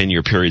a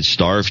 10-year period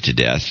starved to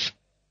death.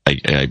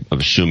 I'm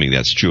assuming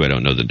that's true. I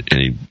don't know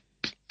any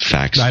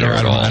facts there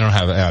at all. I don't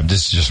have,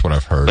 this is just what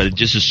I've heard. But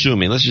just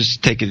assuming, let's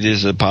just take it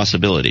as a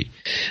possibility.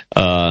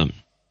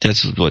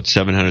 That's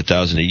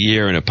 700,000 a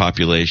year in a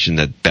population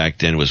that back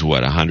then was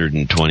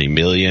 120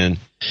 million.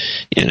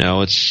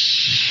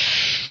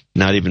 It's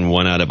not even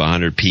 1 out of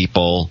 100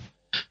 people.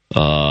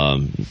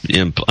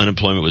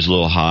 Unemployment was a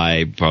little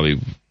high,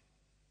 probably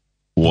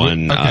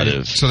one out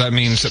of. So that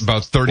means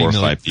about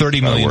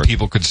 30 million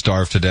people could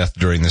starve to death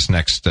during this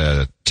next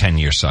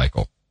 10-year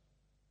cycle.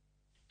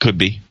 Could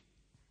be.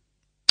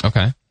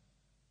 Okay.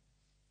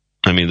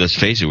 I mean, let's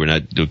face it,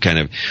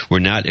 we're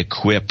not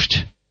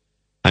equipped.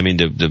 I mean,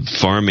 the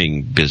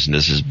farming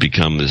business has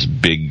become this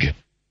big,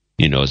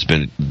 it's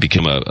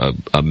become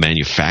a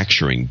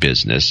manufacturing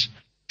business.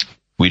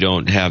 We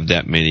don't have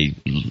that many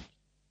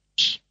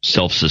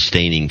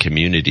self-sustaining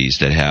communities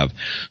that have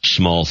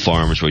small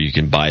farms where you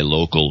can buy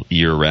local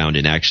year-round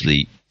and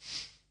actually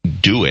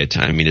do it.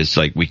 I mean, it's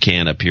like we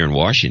can up here in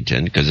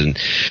Washington because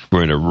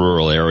we're in a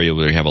rural area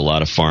where we have a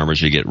lot of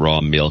farmers. We get raw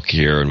milk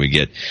here and we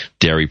get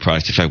dairy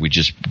products. In fact, we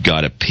just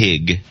got a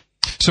pig.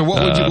 So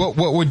what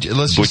would you,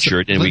 let's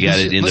butchered, and we got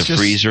it in the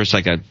freezer. It's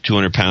like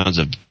 200 pounds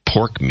of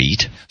pork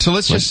meat. So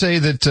let's just say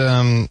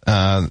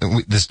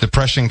that this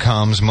depression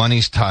comes,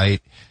 money's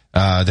tight,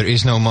 there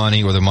is no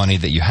money, or the money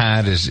that you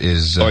had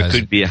is or it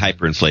could be a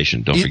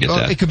hyperinflation. Don't forget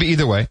that. It could be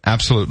either way.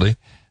 Absolutely.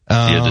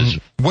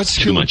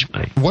 Too much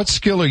money. What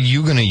skill are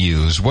you going to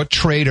use? What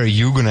trade are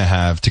you going to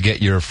have to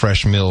get your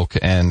fresh milk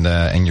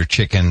and your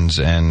chickens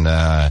and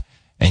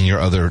your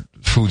other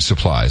food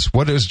supplies?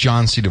 What is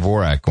John C.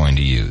 Dvorak going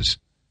to use?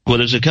 Well,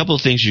 there's a couple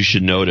of things you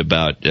should note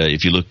about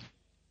if you look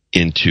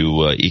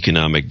into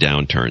economic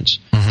downturns.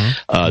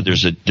 Mm-hmm.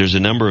 There's a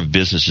number of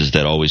businesses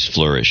that always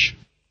flourish.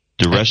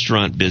 The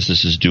restaurant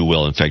businesses do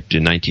well. In fact,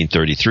 in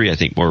 1933, I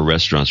think more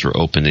restaurants were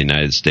open in the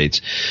United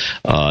States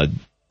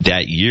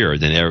that year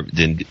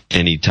than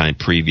any time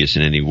previous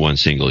in any one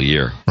single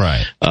year.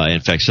 Right.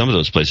 In fact, some of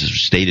those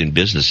places stayed in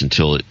business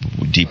until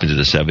deep into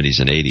the 70s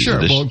and 80s.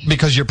 Sure. Well,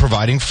 because you're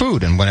providing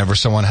food, and whenever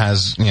someone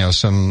has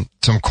some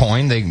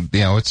coin,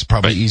 it's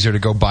probably easier to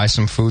go buy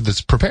some food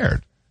that's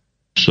prepared.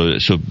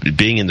 So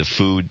being in the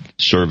food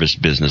service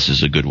business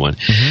is a good one.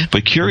 Mm-hmm.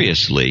 But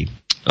curiously,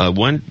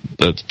 one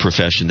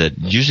profession that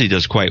usually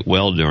does quite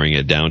well during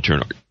a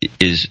downturn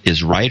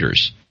is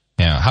writers.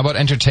 Yeah. How about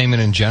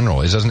entertainment in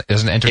general? Isn't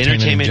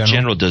entertainment in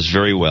general does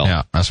very well.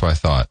 Yeah, that's what I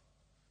thought.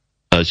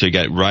 So you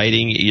got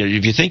writing.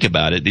 If you think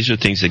about it, these are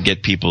things that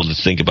get people to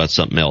think about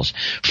something else.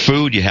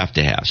 Food you have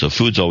to have. So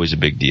food's always a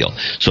big deal.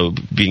 So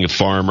being a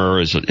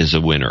farmer is a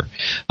winner.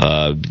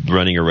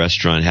 Running a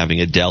restaurant, having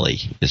a deli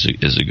is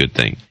a good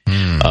thing.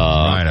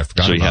 Right, I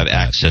forgot. So you have that.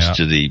 access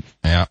to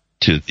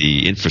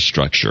the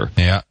infrastructure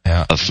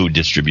of food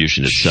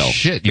distribution itself.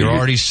 Shit, you're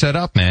already set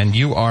up, man.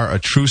 You are a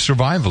true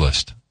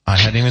survivalist. I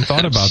hadn't even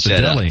thought about the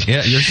deli. Up.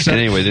 Yeah, you're set.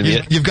 Anyway,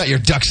 you've got your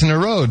ducks in a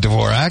row,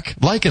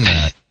 Dvorak. Liking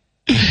that.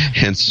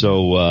 And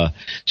so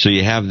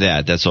you have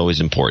that. That's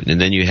always important.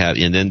 And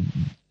then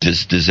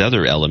there's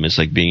other elements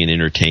like being in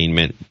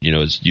entertainment,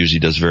 it usually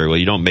does very well.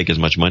 You don't make as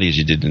much money as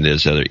you did in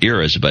those other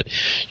eras, but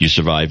you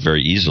survive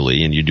very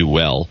easily and you do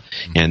well.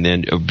 And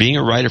then being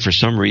a writer for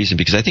some reason,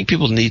 because I think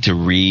people need to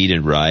read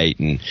and write,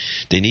 and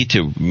they need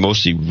to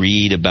mostly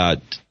read about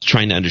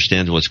trying to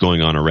understand what's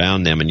going on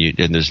around them, and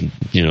there's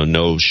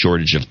no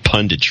shortage of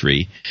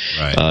punditry.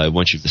 Right.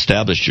 Once you've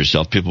established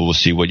yourself, people will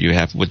see what you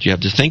have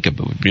to think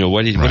about.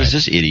 What does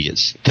this idiot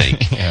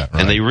think? Yeah,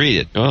 right. And they read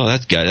it. Oh,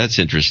 that's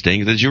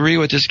interesting. Did you read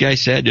what this guy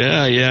said?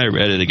 Yeah, I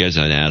read it. The guy's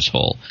an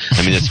asshole.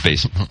 I mean, that's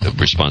basically the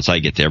response I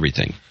get to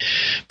everything.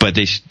 But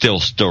they still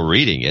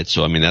reading it,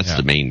 so I mean that's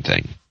the main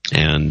thing.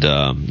 And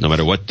no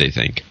matter what they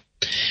think,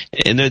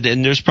 and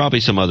there's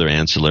probably some other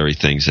ancillary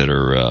things that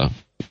are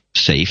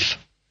safe.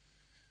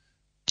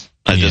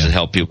 It doesn't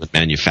help people with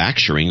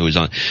manufacturing who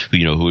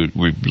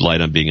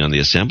relied on being on the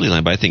assembly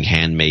line, but I think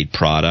handmade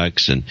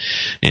products and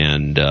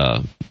things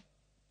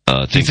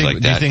like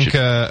that. Do you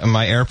think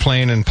my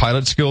airplane and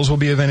pilot skills will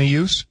be of any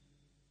use?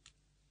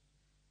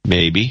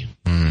 Maybe.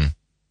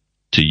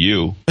 To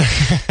you.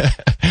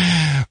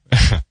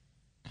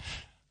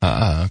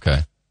 Okay.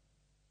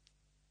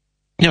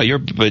 You're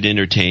an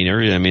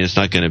entertainer. I mean, it's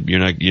not going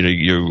to.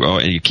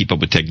 You keep up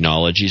with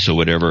technology. So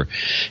whatever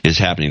is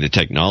happening, the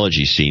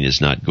technology scene is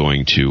not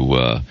going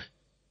to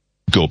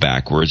go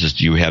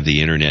backwards. You have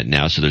the internet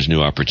now, so there's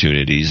new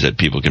opportunities that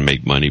people can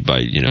make money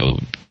by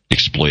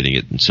exploiting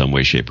it in some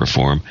way, shape, or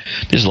form.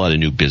 There's a lot of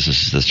new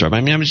businesses that start.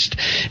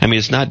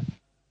 It's not.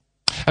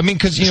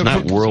 Because it's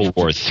not World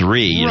War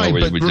III, right,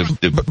 where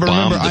the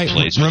bomb the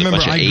place with a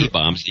bunch of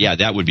A-bombs. Yeah,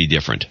 that would be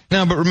different.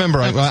 No, but remember,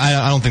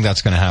 I don't think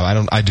that's going to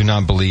happen. I do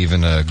not believe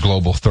in a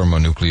global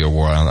thermonuclear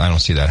war. I don't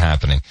see that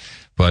happening.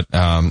 But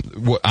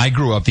I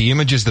grew up. The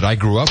images that I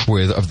grew up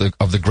with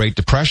of the Great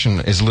Depression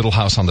is Little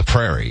House on the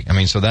Prairie. I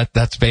mean, so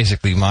that's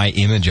basically my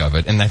image of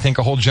it, and I think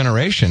a whole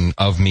generation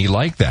of me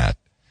like that.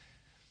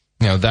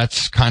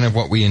 That's kind of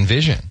what we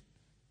envision.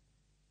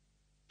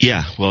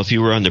 Yeah, well, if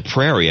you were on the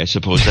prairie, I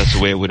suppose that's the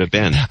way it would have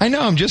been. I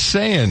know, I'm just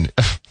saying.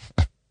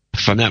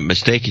 If I'm not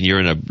mistaken, you're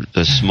in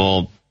a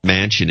small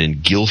mansion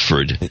in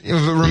Guildford,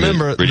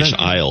 remember, British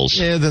Isles.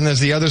 Yeah, then there's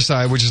the other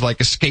side, which is like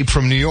Escape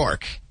from New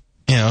York.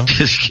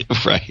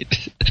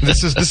 Right.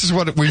 This is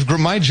what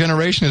my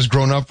generation has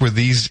grown up with,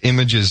 these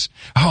images.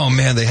 Oh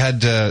man, they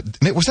had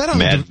was that on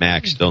Mad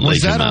Max? Don't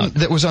leave him out.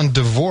 That was on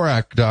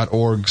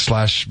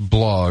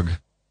Dvorak.org/blog,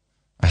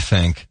 I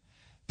think.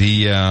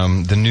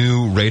 The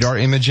new radar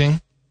imaging.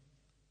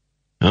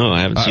 Oh,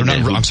 I haven't seen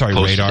that. I'm sorry,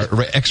 radar,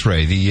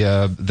 X-ray.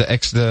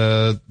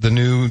 The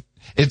new.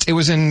 It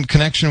was in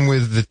connection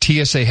with the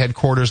TSA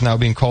headquarters now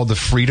being called the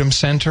Freedom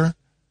Center.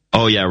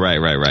 Oh yeah,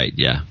 right,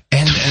 yeah.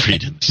 And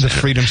the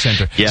Freedom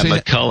Center. Yeah, so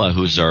McCullough,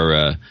 who's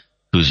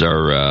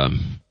our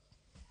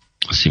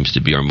seems to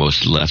be our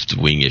most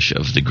left-wingish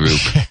of the group,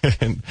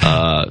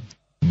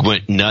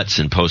 went nuts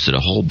and posted a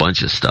whole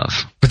bunch of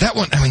stuff. But that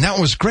one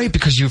was great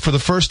because for the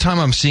first time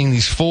I'm seeing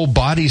these full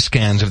body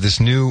scans of this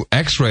new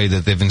X-ray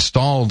that they've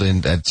installed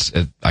at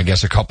I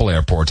guess a couple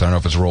airports. I don't know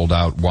if it's rolled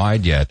out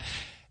wide yet.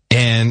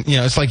 And,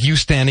 it's like you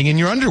standing in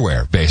your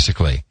underwear,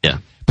 basically. Yeah.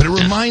 But it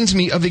reminds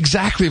me of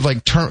exactly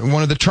like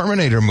one of the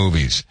Terminator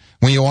movies.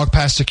 When you walk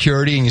past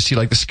security and you see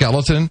like the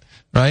skeleton,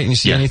 right? And you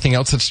see anything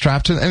else that's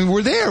strapped to it. And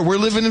we're there. We're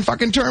living in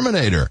fucking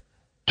Terminator.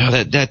 Oh,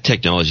 that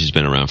technology's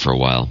been around for a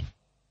while.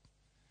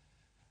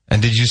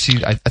 And did you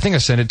see, I think I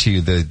sent it to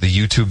you, the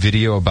YouTube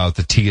video about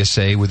the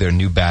TSA with their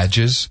new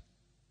badges?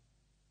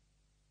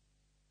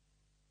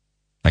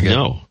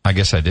 No. I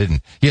guess I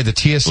didn't. Yeah, the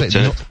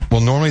TSA,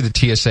 normally the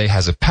TSA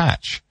has a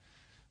patch,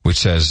 which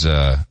says,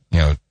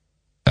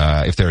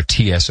 if they're a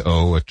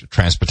TSO, a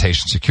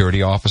Transportation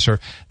Security Officer,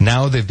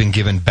 now they've been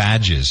given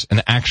badges,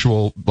 an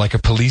actual, like a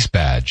police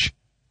badge.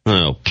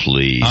 Oh,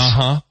 please.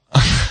 Uh-huh.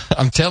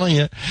 I'm telling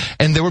you.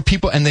 And there were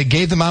people, and they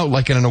gave them out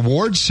like in an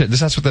awards.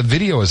 That's what the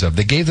video is of.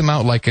 They gave them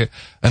out like an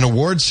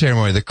awards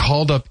ceremony. They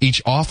called up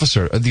each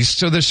officer.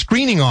 So they're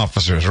screening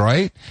officers,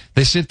 right?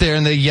 They sit there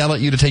and they yell at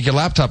you to take your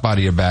laptop out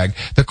of your bag.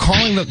 They're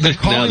calling them. They're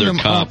calling now they're them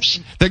cops.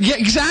 Yeah,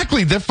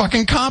 exactly. They're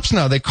fucking cops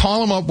now. They call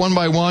them up one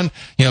by one.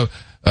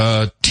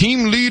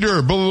 Team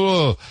leader, blah,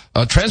 blah,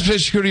 blah,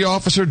 Transportation Security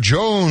Officer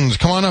Jones,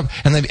 come on up.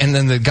 And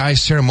then the guy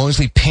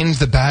ceremoniously pins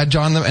the badge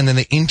on them, and then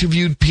they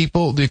interviewed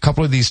a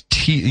couple of these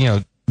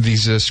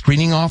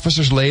screening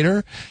officers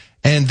later,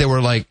 and they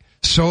were like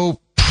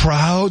so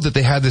proud that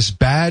they had this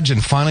badge,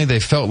 and finally they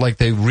felt like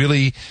they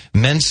really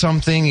meant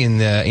something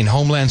in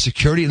Homeland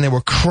Security, and they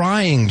were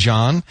crying,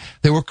 John.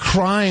 They were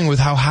crying with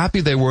how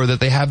happy they were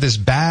that they have this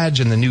badge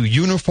and the new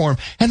uniform,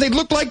 and they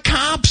looked like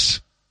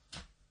cops.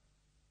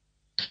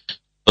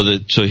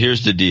 So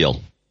here's the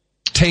deal.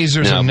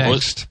 Tasers are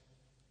next.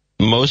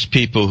 Most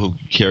people who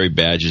carry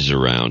badges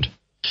around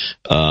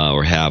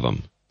or have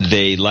them,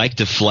 they like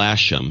to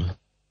flash them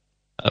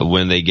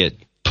when they get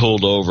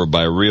pulled over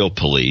by real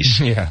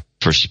police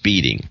for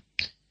speeding.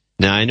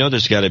 Now, I know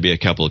there's got to be a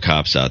couple of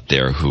cops out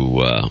there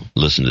who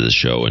listen to the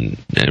show, and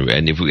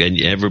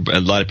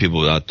a lot of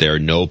people out there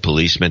know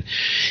policemen.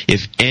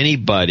 If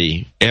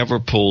anybody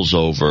ever pulls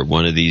over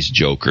one of these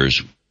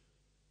jokers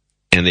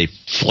and they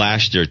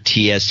flash their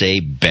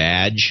TSA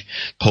badge,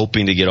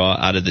 hoping to get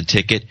out of the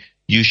ticket,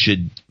 you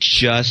should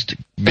just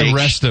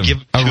arrest them. Give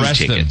them two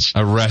tickets.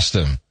 Arrest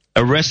them.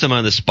 Arrest them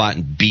on the spot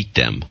and beat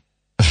them.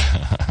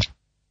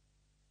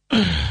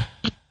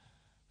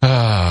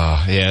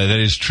 Yeah, that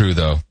is true,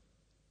 though.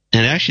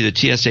 And actually,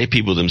 the TSA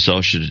people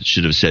themselves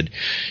should have said,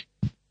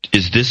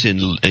 "Is this in?"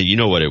 You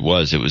know what it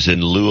was? It was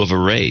in lieu of a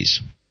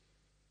raise.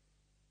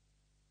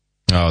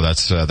 Oh,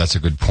 that's a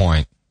good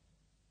point.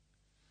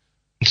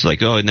 It's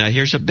like, oh, now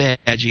here's a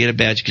badge. You get a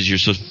badge because you're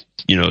so,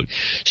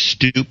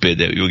 stupid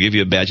that we'll give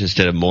you a badge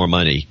instead of more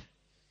money.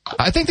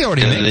 I think they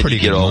already made pretty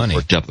good money. Get all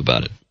worked up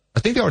about it. I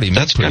think they already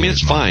made pretty good money.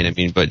 It's fine.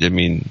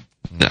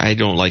 I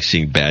don't like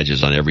seeing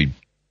badges on every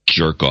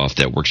jerk off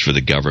that works for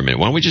the government.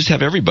 Why don't we just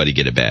have everybody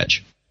get a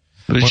badge?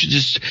 We should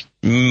just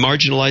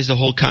marginalize the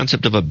whole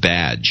concept of a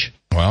badge.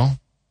 Well,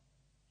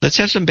 let's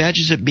have some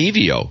badges at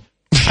Mevio.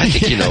 I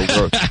think,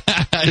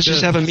 let's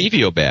just have a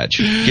Mevio badge.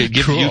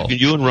 Cool.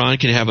 You and Ron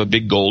can have a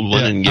big gold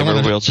one and give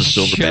everybody else a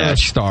silver badge.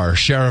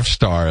 Sheriff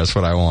Star, that's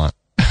what I want.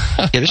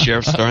 Get a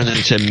Sheriff Star, and then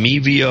it's a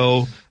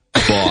Mevio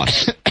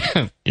boss.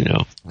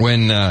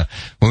 When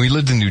we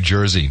lived in New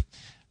Jersey,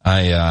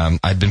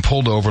 I'd been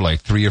pulled over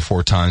like 3 or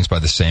 4 times by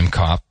the same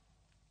cop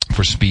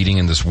for speeding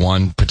in this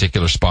one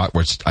particular spot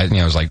where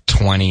it was like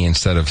 20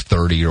 instead of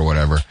 30 or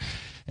whatever.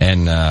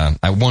 And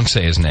I won't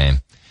say his name.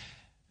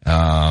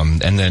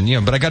 And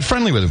then, but I got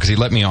friendly with him because he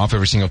let me off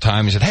every single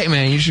time. He said, "Hey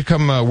man, you should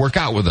come work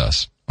out with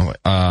us." I'm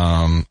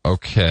like,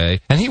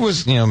 okay. And he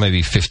was,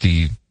 maybe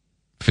 50,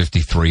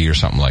 53 or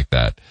something like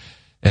that.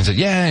 And said,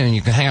 "Yeah, and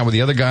you can hang out with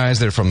the other guys.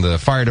 They're from the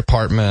fire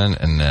department."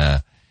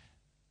 And,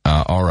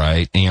 all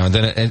right.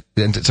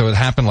 So it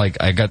happened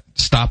like I got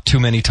stopped too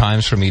many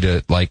times for me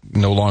to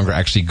no longer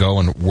actually go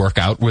and work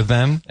out with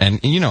them. And,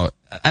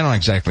 I don't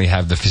exactly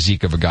have the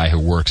physique of a guy who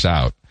works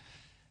out.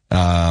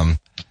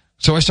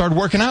 So I started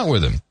working out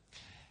with him.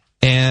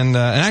 And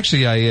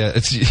actually I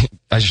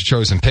should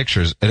show some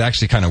pictures. It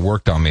actually kind of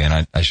worked on me,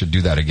 and I should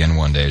do that again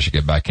one day. I should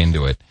get back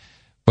into it.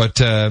 But,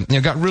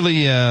 got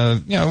really,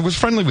 was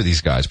friendly with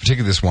these guys,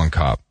 particularly this one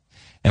cop.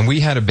 And we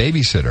had a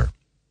babysitter,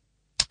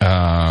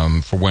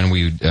 for when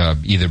we would,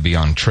 either be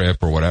on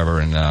trip or whatever.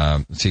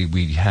 And,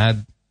 we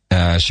had,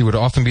 she would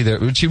often be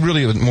there. She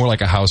really was more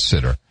like a house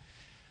sitter.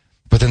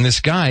 But then this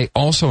guy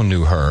also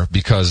knew her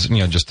because,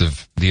 just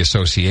of the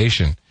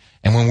association.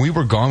 And when we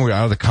were gone, we were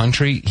out of the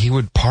country, he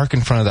would park in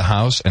front of the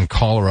house and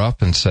call her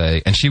up and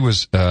say, and she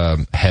was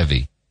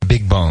heavy,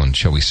 big boned,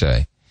 shall we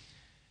say.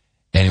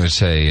 And he would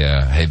say,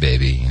 "Hey,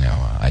 baby,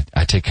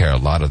 I take care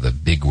of a lot of the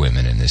big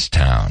women in this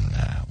town.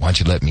 Why don't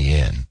you let me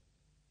in?"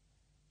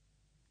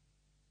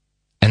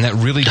 And that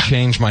really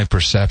changed my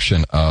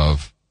perception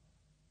of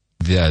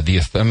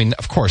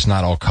of course,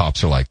 not all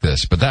cops are like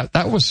this, but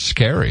that was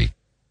scary.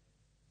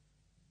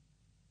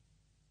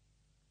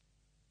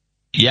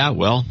 Yeah,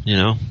 well,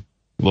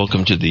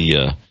 welcome to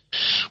the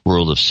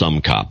world of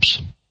some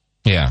cops.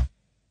 Yeah.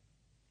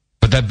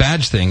 But that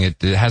badge thing,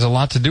 it has a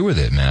lot to do with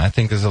it, man. I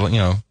think there's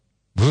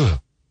ugh.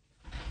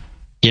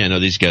 Yeah,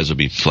 no, these guys will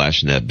be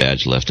flashing that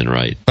badge left and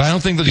right. But I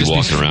don't think they'll just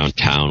walking around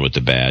town with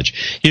the badge.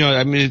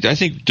 I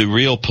think the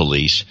real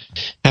police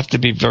have to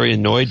be very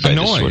annoyed by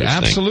this sort of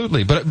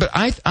absolutely. thing. But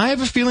I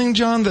have a feeling,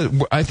 John,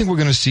 that I think we're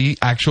going to see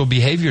actual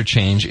behavior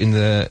change in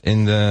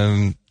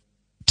the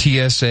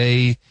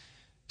TSA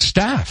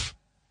staff.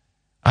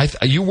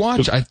 You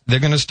watch. They're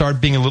going to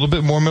start being a little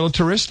bit more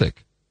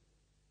militaristic.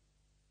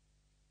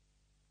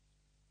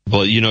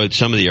 Well, at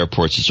some of the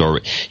airports, it's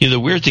already. The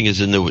weird thing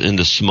is in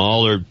the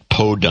smaller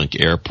podunk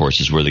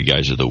airports is where the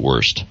guys are the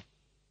worst.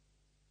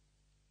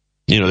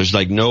 There's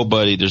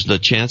nobody. There's the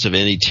chance of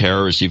any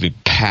terrorists even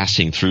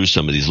passing through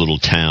some of these little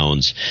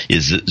towns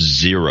is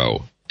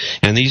zero.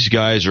 And these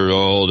guys they're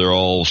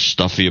all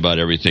stuffy about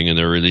everything, and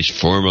they're really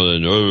formal,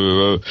 and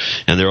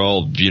they're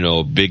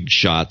all, big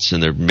shots,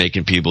 and they're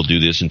making people do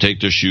this and take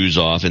their shoes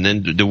off. And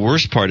then the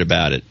worst part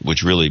about it,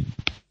 which really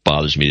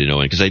bothers me to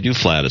no end, because I do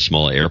fly out of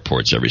small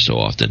airports every so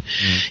often,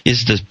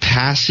 is the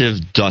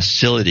passive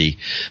docility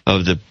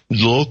of the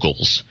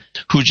locals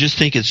who just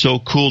think it's so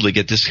cool to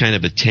get this kind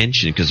of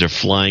attention because they're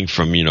flying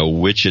from,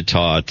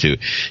 Wichita to,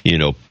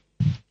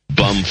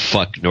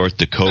 bumfuck North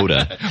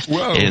Dakota.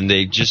 Whoa. And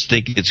they just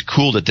think it's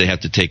cool that they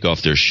have to take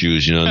off their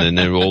shoes, and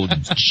then old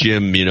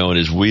Jim, in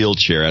his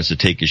wheelchair has to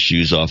take his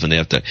shoes off, and they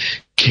have to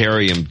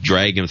carry him,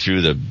 drag him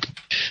through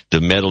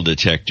the metal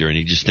detector, and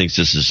he just thinks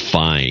this is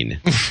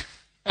fine.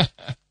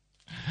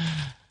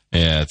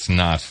 Yeah, it's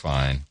not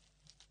fine.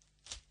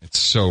 It's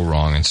so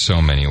wrong in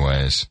so many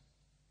ways.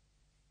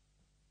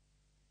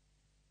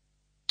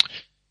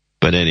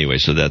 But anyway,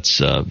 so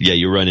that's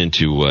you run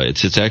into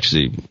it's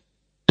actually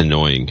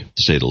annoying,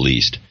 to say the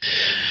least.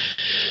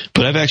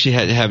 But I've actually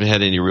haven't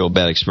had any real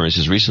bad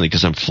experiences recently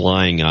because I'm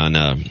flying on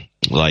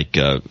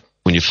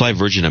when you fly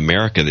Virgin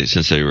America,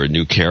 since they were a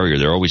new carrier,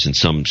 they're always in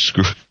some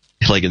screw.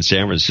 Like in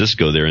San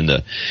Francisco, they're in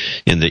the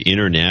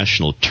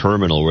international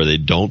terminal where they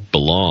don't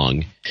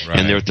belong, right.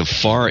 And they're at the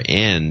far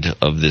end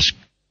of this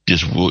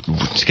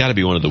it's got to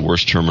be one of the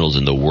worst terminals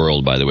in the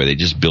world, by the way. They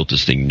just built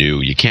this thing new.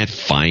 You can't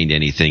find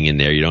anything in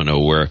there. You don't know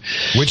where.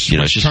 Which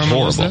it's just terminal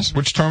horrible. is this?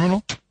 Which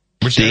terminal?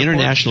 Which the airport?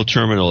 international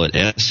terminal at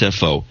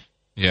SFO.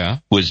 Yeah.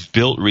 Was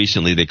built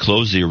recently. They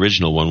closed the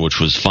original one, which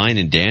was fine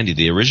and dandy.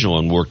 The original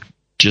one worked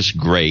just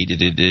great.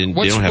 They don't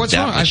have what's that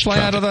wrong? much I fly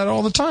traffic. out of that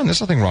all the time.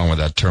 There's nothing wrong with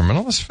that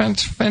terminal. It's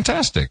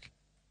fantastic.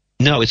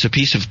 No, it's a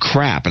piece of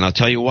crap, and I'll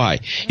tell you why.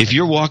 If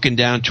you're walking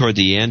down toward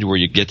the end where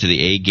you get to the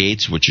A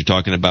gates, which you're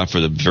talking about for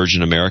the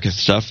Virgin America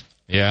stuff,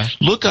 yeah,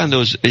 look on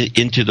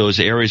into those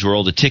areas where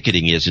all the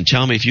ticketing is, and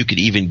tell me if you could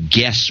even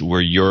guess where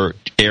your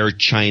Air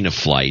China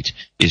flight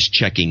is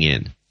checking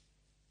in.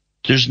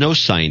 There's no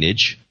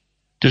signage.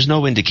 There's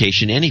no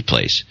indication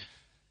anyplace.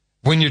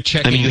 When you're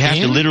checking you have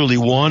in? to literally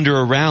wander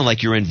around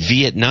like you're in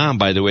Vietnam.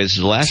 By the way, this is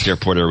the last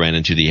airport I ran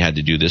into that you had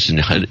to do this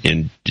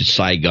in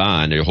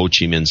Saigon or Ho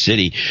Chi Minh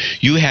City.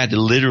 You had to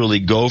literally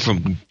go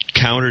from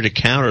counter to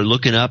counter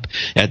looking up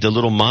at the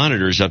little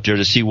monitors up there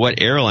to see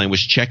what airline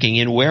was checking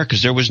in where,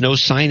 because there was no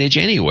signage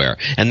anywhere.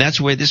 And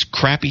that's where this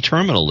crappy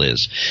terminal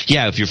is.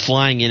 Yeah, if you're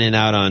flying in and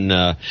out on,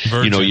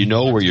 you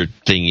know where your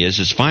thing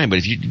is, it's fine. But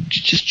if you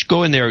just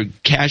go in there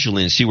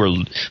casually and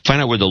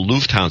find out where the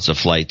Lufthansa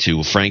flight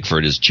to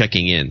Frankfurt is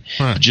checking in.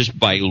 Huh. Just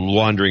by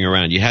wandering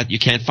around, you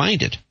can't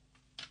find it.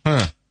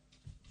 Huh.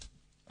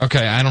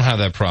 Okay, I don't have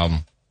that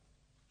problem.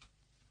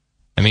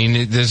 I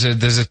mean, there's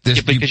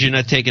because you're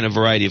not taking a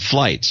variety of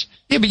flights.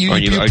 Yeah, but you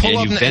pull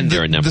up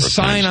the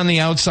sign on the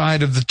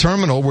outside of the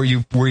terminal where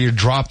you're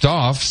dropped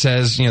off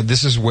says,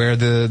 this is where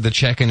the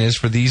check-in is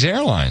for these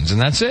airlines,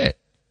 and that's it.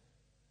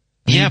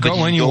 Yeah, but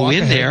you go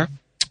in there.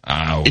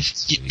 Oh,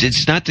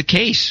 it's not the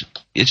case.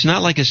 It's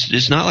not like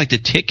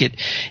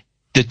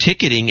the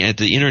ticketing at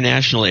the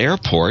international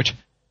airport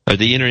or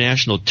the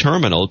international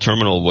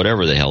terminal,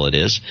 whatever the hell it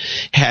is,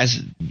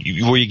 has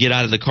where you get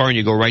out of the car and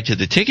you go right to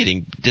the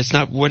ticketing. That's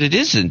not what it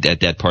is at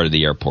that part of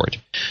the airport.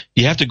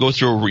 You have to go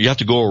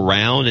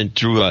around and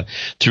through up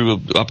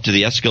to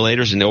the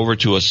escalators and over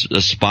to a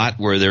spot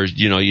where there's,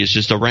 it's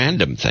just a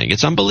random thing.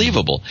 It's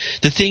unbelievable.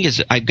 The thing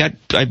is, I'll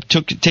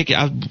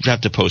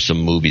have to post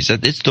some movies.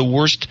 It's the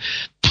worst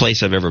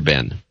place I've ever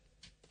been.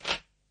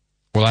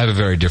 Well, I have a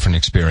very different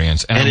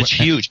experience. And it's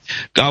huge.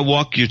 I'll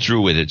walk you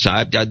through with it. So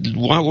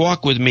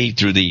walk with me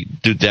through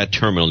that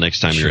terminal next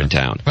time you're in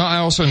town. Well, I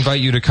also invite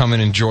you to come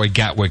and enjoy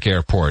Gatwick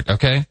Airport,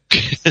 okay?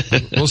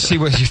 We'll see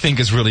what you think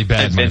is really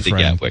bad, my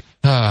friend. Gatwick.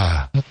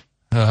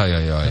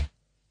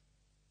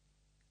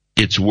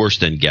 It's worse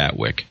than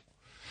Gatwick.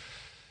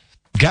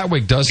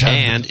 Gatwick does have...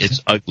 And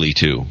it's ugly,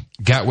 too.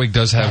 Gatwick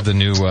does have the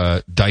new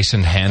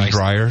Dyson hand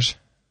dryers.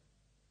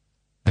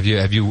 Have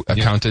you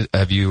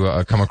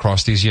come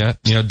across these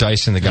yet?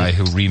 Dyson, the guy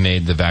who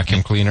remade the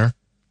vacuum cleaner?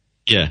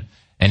 Yeah.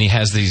 And he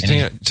has these,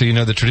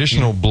 the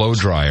traditional blow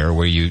dryer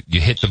where you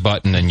hit the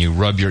button and you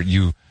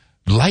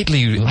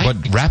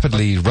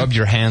rapidly rub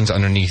your hands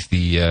underneath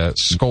the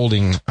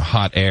scalding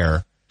hot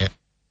air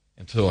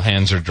until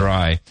hands are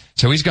dry.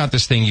 So he's got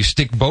this thing, you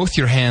stick both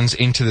your hands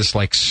into this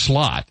like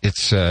slot.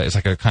 It's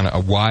like a kind of a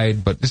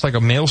wide, but it's like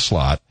a mail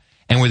slot,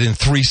 and within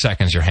 3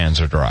 seconds your hands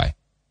are dry.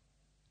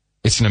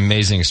 It's an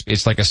amazing,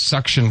 it's like a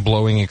suction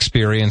blowing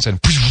experience, and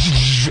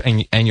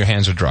your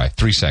hands are dry.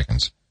 3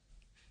 seconds.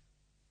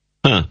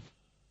 Huh.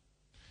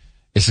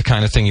 It's the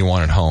kind of thing you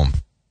want at home.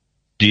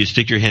 Do you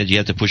stick your hands? You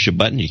have to push a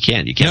button? You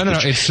can't. No.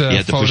 It's you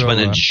have to push a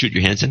button and shoot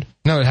your hands in?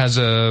 No, it has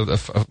a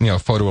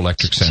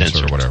photoelectric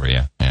sensor or whatever,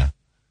 yeah.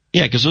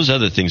 Yeah, because those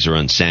other things are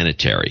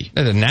unsanitary.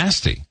 They're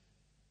nasty.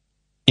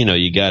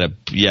 You gotta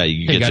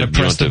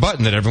press the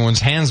button that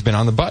everyone's hand's been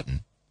on the button.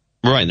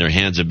 Right, and their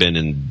hands have been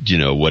in,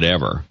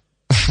 whatever.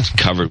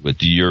 Covered with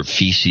your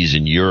feces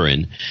and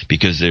urine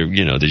because they're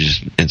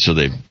and so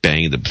they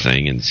bang the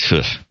thing and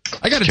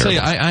I got to tell you,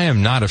 I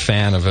am not a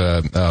fan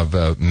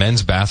of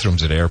men's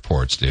bathrooms at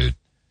airports, dude.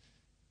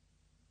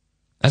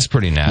 That's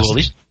pretty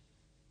nasty.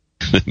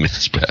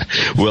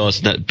 Well,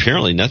 it's not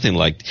apparently nothing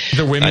like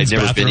the women's I've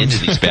never bathrooms. been into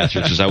these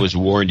bathrooms because I was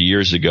warned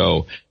years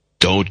ago.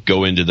 Don't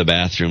go into the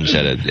bathrooms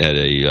at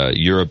a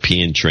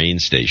European train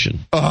station.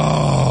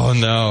 Oh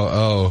no!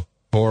 Oh,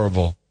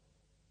 horrible.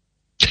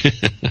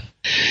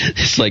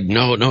 It's like,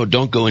 no,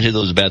 don't go into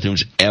those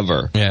bathrooms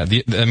ever. Yeah,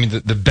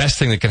 the best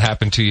thing that could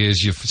happen to you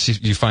is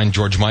you find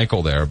George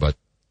Michael there, but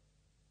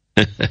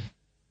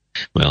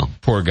well,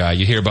 poor guy.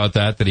 You hear about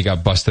that he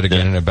got busted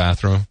again in a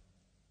bathroom?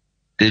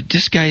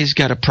 This guy's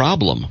got a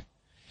problem.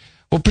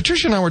 Well,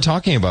 Patricia and I were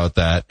talking about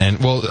that, and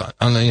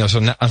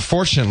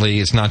unfortunately,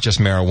 it's not just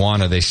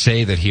marijuana. They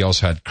say that he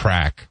also had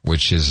crack,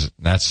 which is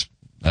that's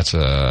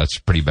a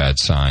pretty bad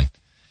sign.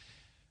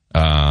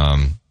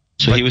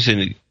 So he was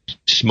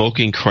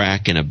smoking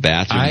crack in a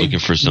bathroom looking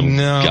for some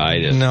guy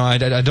to... No, I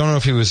don't know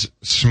if he was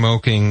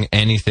smoking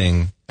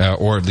anything,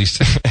 or at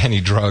least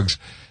any drugs,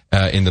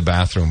 in the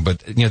bathroom. But,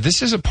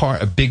 this is a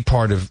big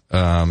part of,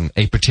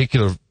 a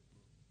particular,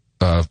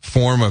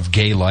 form of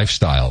gay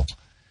lifestyle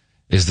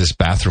is this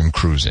bathroom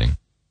cruising.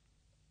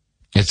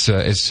 It's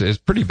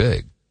pretty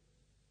big.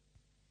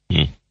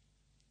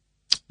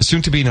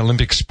 Soon to be an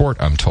Olympic sport,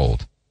 I'm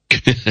told.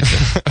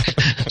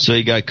 So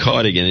he got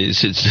caught again.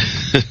 It's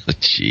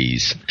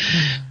jeez.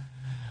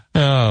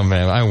 Oh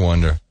man, I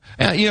wonder.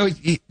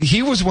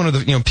 He was one of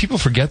the, people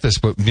forget this,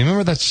 but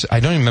remember I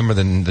don't even remember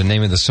the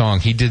name of the song.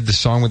 He did the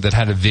song that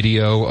had a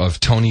video of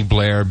Tony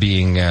Blair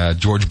being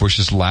George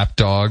Bush's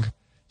lapdog. Do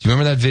you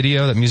remember that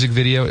video, that music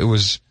video?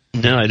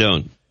 No, I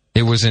don't.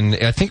 It was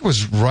I think it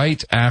was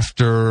right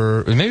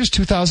after, maybe it was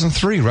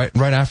 2003, right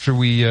after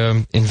we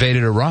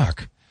invaded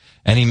Iraq.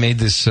 And he made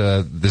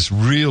this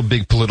real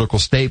big political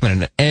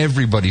statement, and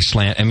everybody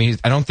I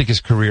don't think his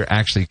career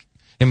actually,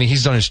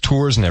 he's done his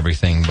tours and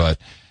everything, but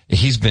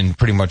he's been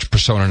pretty much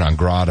persona non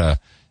grata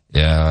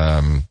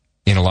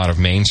in a lot of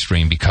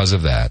mainstream because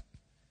of that.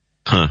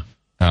 Huh.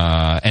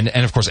 And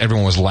of course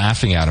everyone was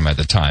laughing at him at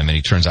the time, and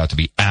he turns out to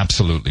be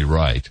absolutely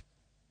right.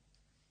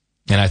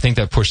 And I think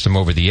that pushed him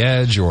over the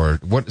edge, or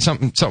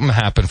something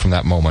happened from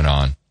that moment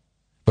on.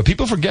 But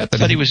people forget that.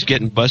 I thought he was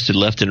getting busted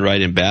left and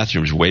right in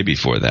bathrooms way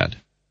before that.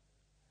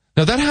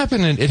 No, that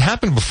happened. It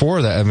happened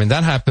before that.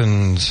 That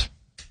happened,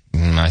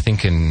 I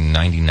think, in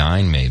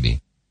 '99,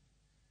 maybe.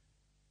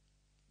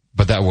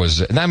 But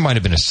that might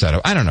have been a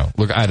setup. I don't know.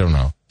 Look, I don't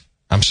know.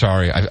 I'm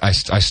sorry. I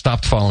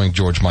stopped following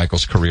George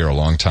Michael's career a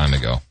long time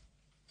ago.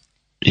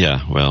 Yeah,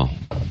 well,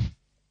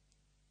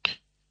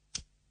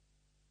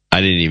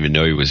 I didn't even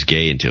know he was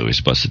gay until he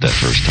was busted that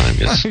first time.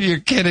 Yes. You're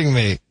kidding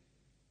me.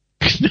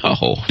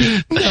 No,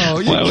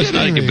 you're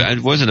kidding me. I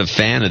wasn't a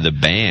fan of the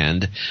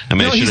band.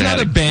 He's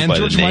not a band.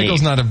 George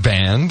Michael's not a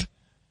band.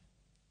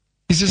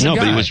 He's just a guy.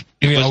 But he wasn't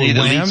he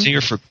the lead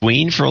singer for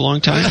Queen for a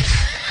long time?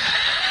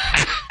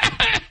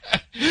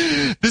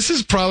 This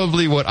is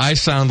probably what I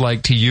sound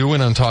like to you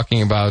when I'm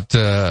talking about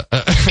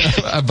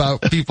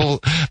people,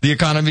 the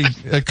economy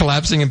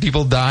collapsing and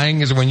people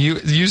dying, is when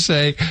you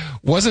say,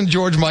 wasn't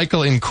George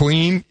Michael in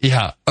Queen?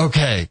 Yeah,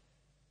 okay.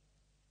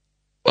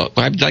 Well,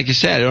 like you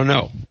said, I don't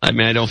know. I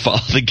don't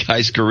follow the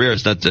guy's career.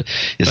 That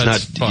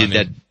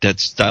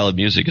style of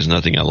music is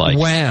nothing I like.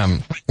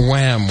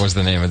 Wham was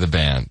the name of the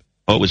band.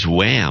 Oh, it was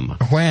Wham.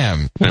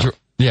 Wham. Well,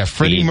 yeah,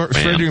 Freddie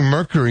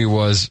Mercury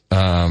was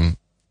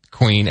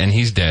Queen, and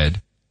he's dead.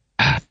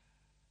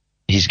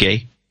 He's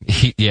gay?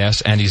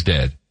 Yes, and he's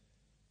dead.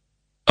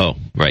 Oh,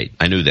 right.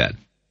 I knew that.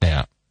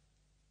 Yeah.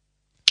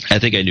 I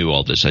think I knew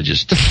all this. I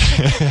just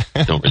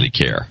don't really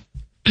care.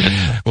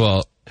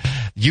 Well,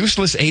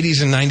 useless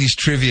 80s and 90s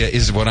trivia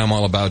is what I'm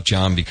all about,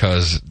 John,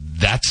 because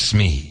that's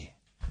me.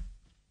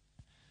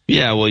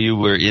 Yeah, well, you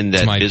were in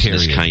that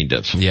business, period. Kind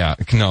of. Yeah,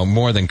 no,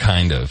 more than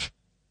kind of.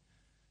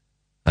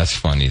 That's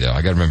funny, though.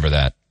 I got to remember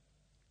that.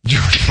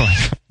 George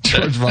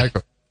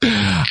Michael.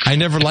 I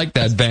never liked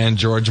that band,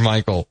 George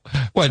Michael.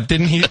 What,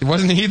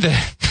 wasn't he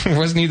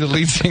the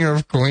lead singer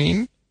of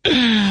Queen?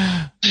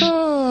 Oh.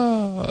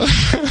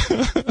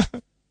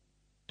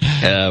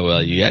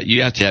 Well,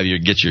 you have to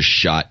get your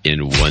shot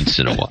in once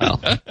in a while.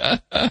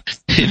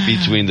 In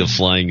between the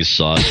flying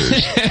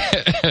saucers.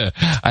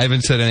 I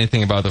haven't said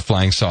anything about the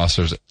flying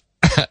saucers.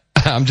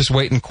 I'm just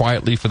waiting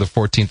quietly for the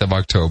 14th of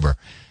October.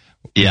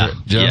 Yeah,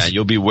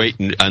 you'll be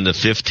waiting on the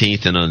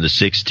 15th and on the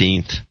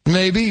 16th.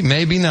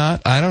 Maybe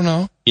not. I don't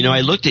know.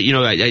 I looked at,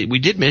 we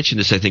did mention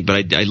this, I think,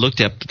 but I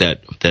looked at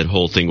that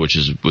whole thing, which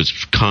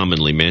was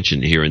commonly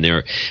mentioned here and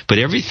there. But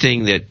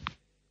everything that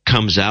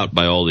comes out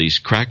by all these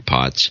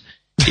crackpots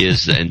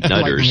and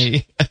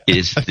nutters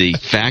is the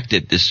fact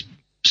that this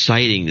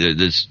sighting,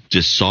 this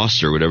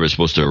saucer, whatever is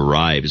supposed to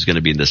arrive, is going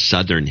to be in the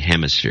southern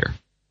hemisphere.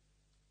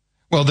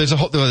 Well, there's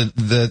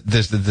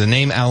there's the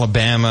name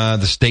Alabama,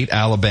 the state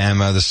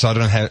Alabama, the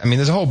southern.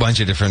 There's a whole bunch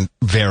of different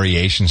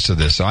variations to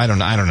this. So I don't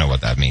know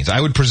what that means.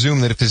 I would presume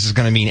that if this is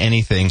going to mean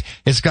anything,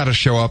 it's got to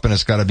show up and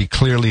it's got to be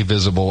clearly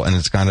visible and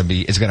it's got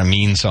to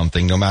mean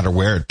something, no matter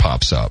where it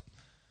pops up.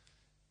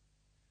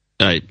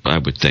 I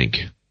would think.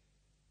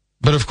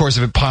 But of course,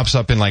 if it pops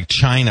up in like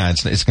China,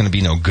 it's going to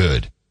be no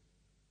good.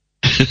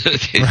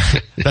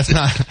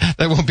 That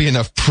won't be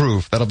enough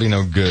proof. That'll be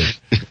no good.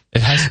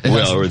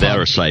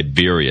 Or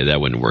Siberia, that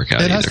wouldn't work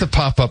out. It has to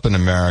pop up in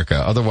America,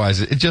 otherwise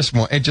it just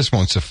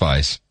won't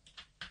suffice.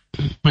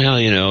 Well,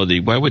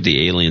 why would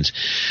the aliens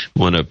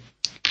want to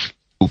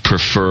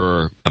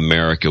prefer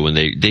America when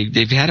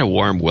they've had a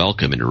warm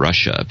welcome in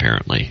Russia,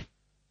 apparently?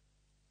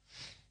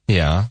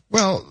 Yeah.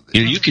 Well,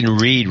 you can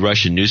read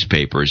Russian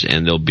newspapers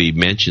and there'll be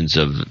mentions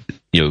of,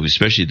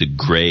 especially the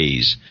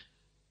Greys,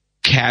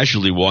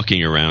 casually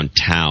walking around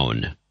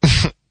town.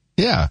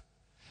 Yeah.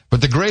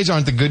 But the Greys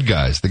aren't the good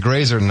guys. The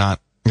Greys are not,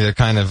 they're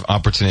kind of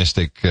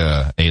opportunistic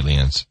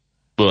aliens.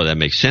 Well, that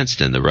makes sense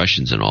then, the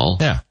Russians and all.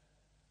 Yeah.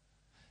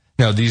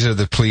 No, these are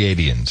the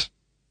Pleiadians.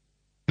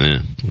 Yeah,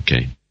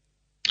 okay.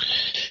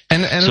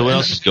 So what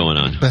else is going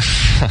on?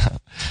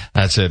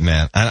 That's it,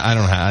 man. I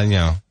don't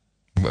have,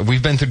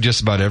 we've been through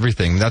just about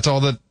everything. That's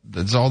all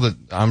that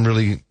I'm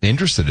really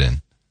interested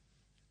in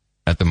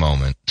at the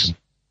moment.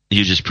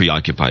 You're just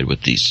preoccupied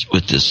with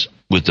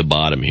the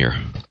bottom here.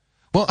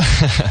 Well,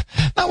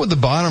 not with the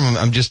bottom.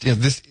 I'm just,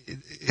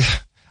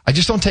 I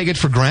just don't take it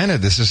for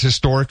granted. This is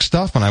historic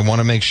stuff, and I want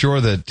to make sure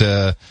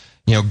that,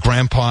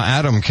 Grandpa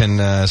Adam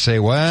can say,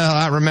 well,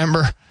 I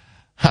remember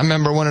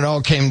when it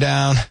all came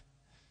down.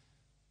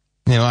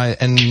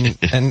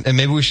 and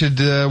maybe we should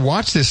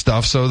watch this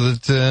stuff so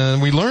that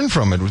we learn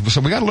from it.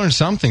 So we got to learn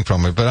something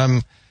from it.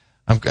 But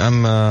what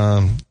am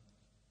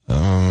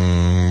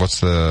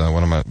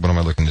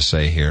I looking to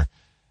say here?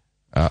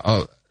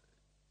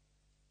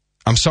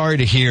 I'm sorry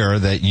to hear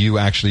that you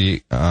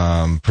actually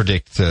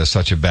predict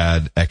such a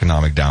bad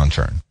economic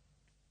downturn.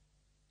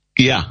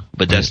 Yeah,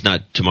 but that's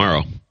not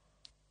tomorrow.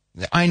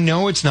 I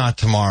know it's not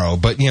tomorrow,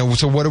 but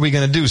so what are we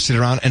going to do? Sit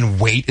around and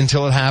wait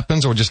until it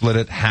happens, or just let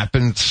it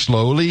happen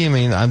slowly? I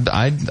mean,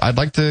 I'd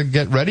like to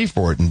get ready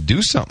for it and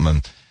do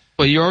something.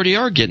 Well, you already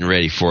are getting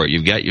ready for it.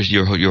 You've got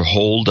your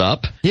holed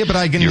up. Yeah,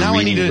 but you're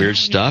reading weird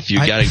stuff.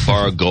 You got to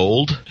borrow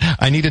gold.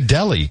 I need a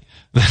deli.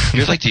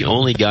 You're like the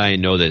only guy I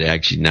know that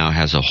actually now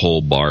has a whole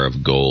bar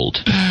of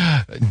gold.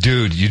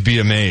 Dude, you'd be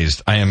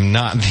amazed. I am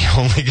not the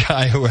only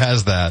guy who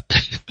has that.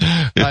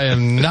 I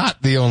am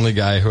not the only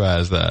guy who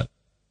has that.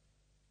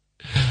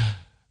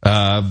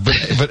 Well.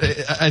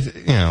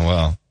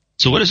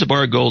 So what does a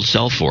bar of gold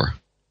sell for?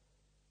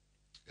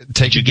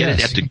 Take a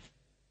guess.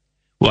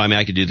 Well, I mean,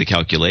 I could do the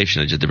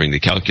calculation. I just have to bring the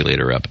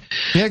calculator up.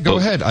 Yeah, go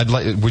ahead.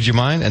 Would you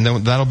mind? And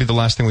then that'll be the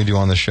last thing we do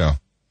on the show.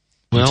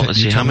 Well,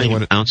 let's see. How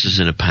many ounces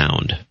in a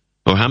pound?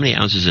 Or how many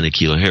ounces in a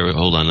kilo? Here,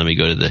 hold on. Let me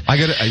go to the... I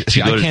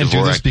can't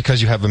do this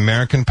because you have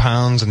American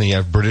pounds, and then you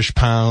have British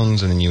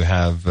pounds, and then you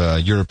have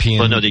European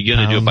Well, no, you're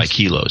going to do it by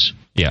kilos.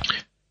 Yeah.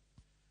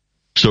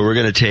 So we're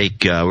going to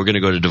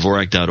go to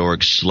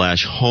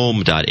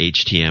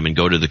Dvorak.org/home.htm and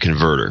go to the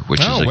converter, which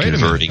is a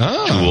converting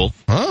tool.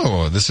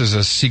 Oh, this is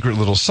a secret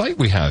little site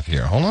we have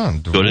here. Hold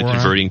on. Go to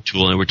converting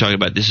tool, and we're talking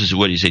about, this is,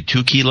 what do you say,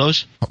 2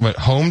 kilos? What,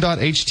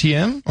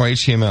 home.htm or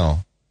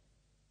HTML?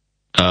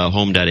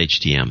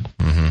 Home.htm.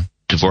 Mm-hmm.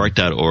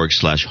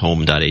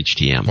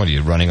 Dvorak.org/home.htm. What are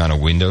you, running on a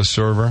Windows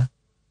server?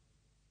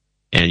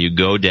 And you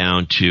go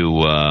down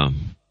to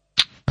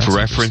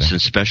preference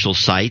and special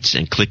sites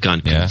and click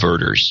on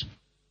converters.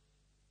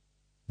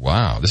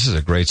 Wow, this is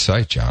a great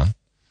site, John.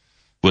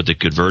 With the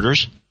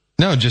converters?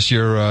 No, just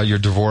your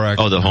Dvorak.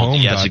 Oh, the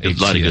home. Yeah, it's a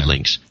lot of good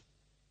links.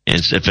 And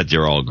in fact,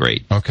 they're all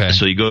great. Okay.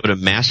 So you go to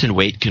mass and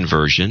weight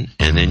conversion,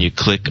 and then you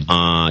click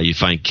you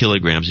find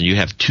kilograms, and you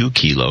have 2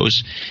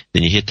 kilos.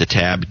 Then you hit the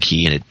tab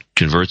key, and it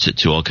converts it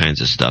to all kinds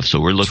of stuff. So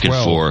we're looking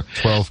for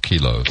 12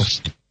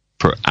 kilos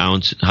per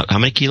ounce. How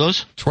many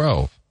kilos?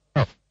 12.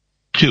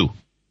 2.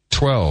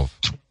 12.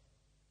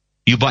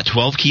 You bought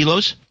 12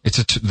 kilos?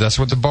 That's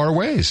what the bar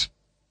weighs.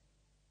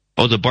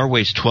 Oh, the bar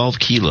weighs 12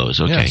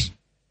 kilos. Okay. Yes.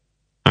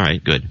 All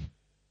right, good.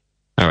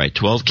 All right,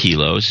 12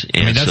 kilos.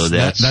 And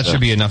that should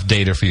be enough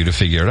data for you to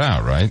figure it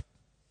out, right?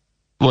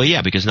 Well,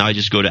 yeah, because now I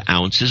just go to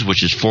ounces,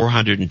 which is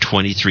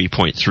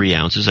 423.3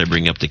 ounces. I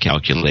bring up the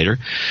calculator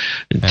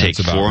and take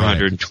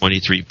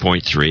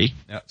 423.3,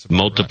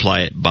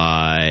 multiply it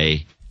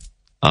by,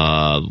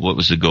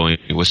 what's the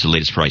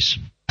latest price?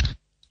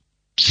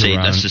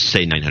 Let's just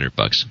say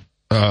 $900.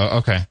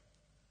 Okay.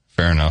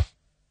 Fair enough.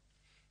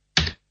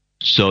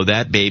 So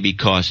that baby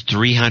cost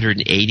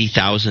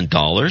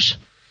 $380,000.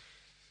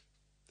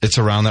 It's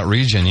around that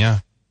region, yeah.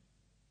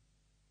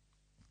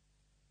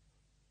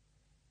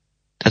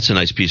 That's a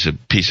nice piece of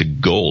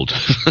gold.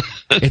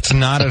 It's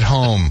not at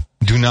home.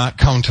 Do not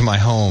come to my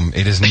home.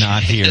 It is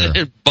not here.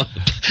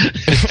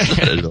 It's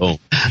not at home.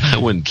 I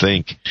wouldn't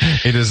think.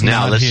 It is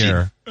not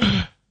here.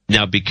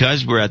 Now,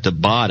 because we're at the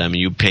bottom,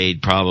 you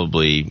paid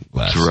probably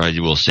less.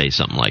 We'll say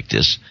something like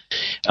this,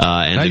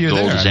 and the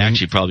gold is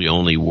actually probably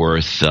only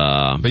worth.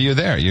 But you're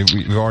there.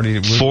 You've already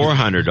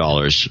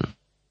 $400.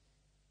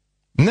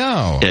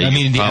 No, yeah, I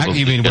mean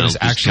what is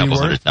actually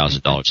worth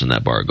 $100,000 in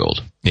that bar of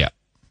gold. Yeah.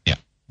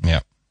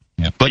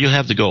 But you'll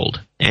have the gold,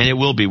 and it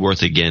will be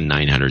worth again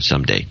 $900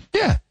 someday.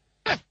 Yeah,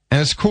 and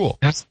it's cool.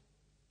 Well,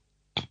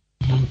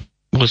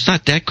 it's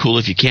not that cool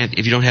if you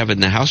don't have it in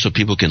the house so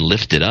people can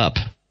lift it up.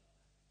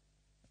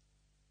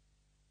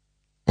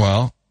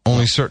 Well,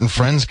 only certain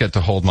friends get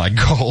to hold my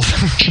gold. I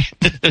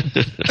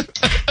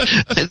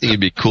think it'd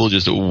be cool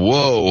just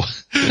whoa.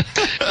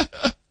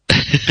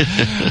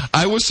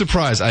 I was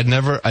surprised. I'd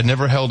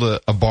never held a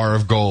bar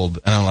of gold,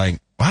 and I'm like,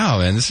 wow,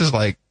 man, this is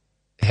like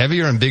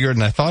heavier and bigger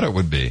than I thought it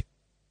would be.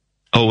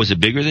 Oh, was it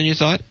bigger than you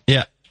thought?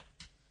 Yeah.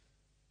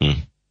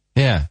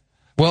 Yeah.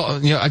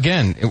 Well,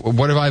 again,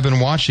 what have I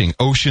been watching?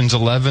 Ocean's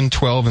 11,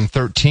 12, and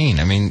 13.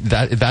 I mean,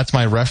 that's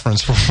my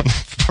reference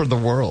for the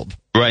world.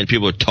 Right,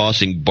 people are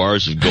tossing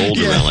bars of gold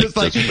around like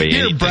that's here,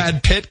 anything.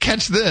 Brad Pitt,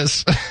 catch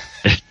this.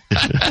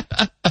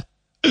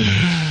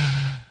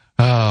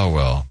 Oh,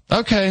 well.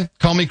 Okay,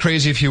 call me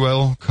crazy if you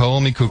will.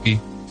 Call me kooky.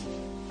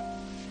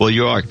 Well,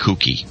 you are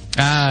kooky.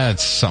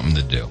 It's something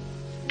to do.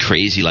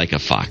 Crazy like a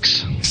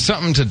fox.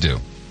 Something to do.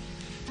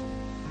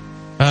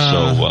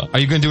 Are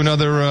you going to do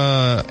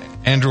another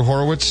Andrew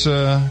Horowitz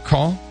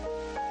call?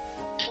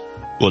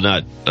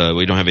 Well,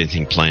 we don't have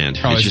anything planned.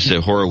 It's just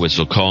that Horowitz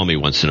will call me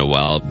once in a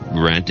while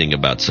ranting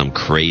about some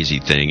crazy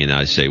thing, and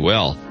I say,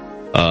 well,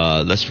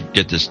 let's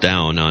get this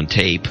down on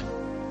tape,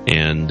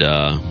 and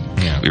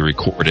we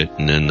record it,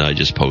 and then I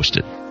just post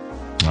it.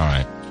 All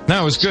right.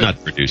 No, it was good. It's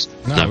not produced.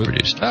 Not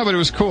produced. No, but it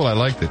was cool. I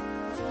liked it.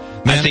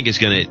 I think it's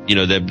going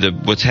to,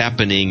 what's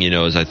happening,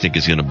 is I think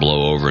it's going to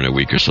blow over in a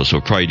week or so. So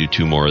we'll probably do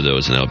 2 more of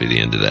those, and that'll be the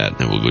end of that.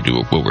 And we'll go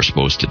do what we're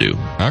supposed to do.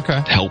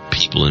 Okay. Help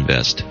people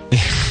invest.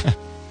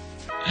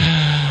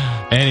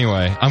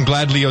 Anyway, I'm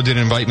glad Leo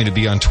didn't invite me to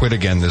be on Twit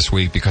again this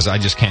week because I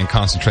just can't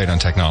concentrate on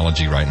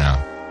technology right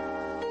now.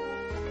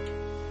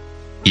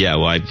 Yeah,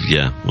 well,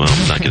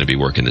 I'm not going to be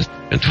working this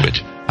on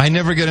Twitch. I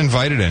never get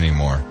invited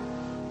anymore.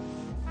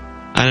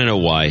 I don't know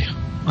why.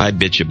 I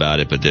bitch about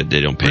it, but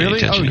they don't pay any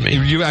attention to me.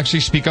 You actually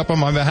speak up on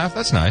my behalf?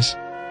 That's nice.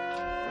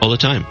 All the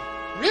time.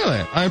 Really?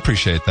 I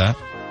appreciate that.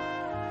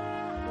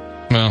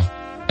 Well,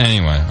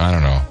 anyway, I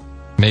don't know.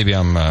 Maybe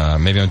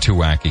I'm too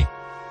wacky.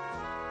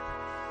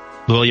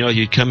 Well,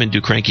 you come and do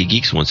Cranky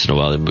Geeks once in a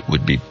while. It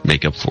would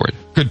make up for it.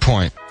 Good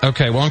point.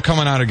 Okay, well, I'm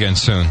coming out again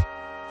soon.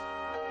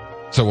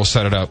 So we'll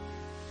set it up.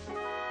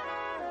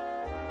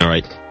 All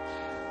right.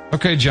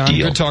 Okay, John,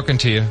 Deal. Good talking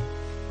to you.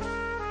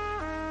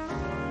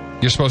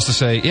 You're supposed to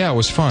say, yeah, it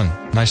was fun.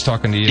 Nice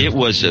talking to you. It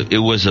was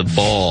a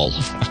ball.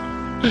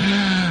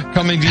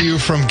 Coming to you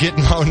from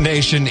Gitmo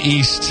Nation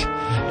East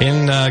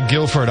in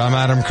Guilford, I'm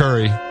Adam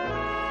Curry.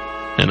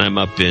 And I'm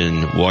up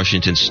in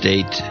Washington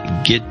State,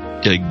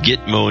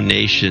 Gitmo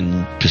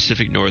Nation,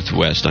 Pacific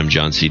Northwest. I'm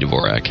John C.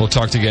 Dvorak. We'll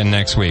talk to you again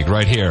next week,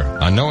 right here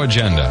on No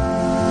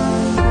Agenda.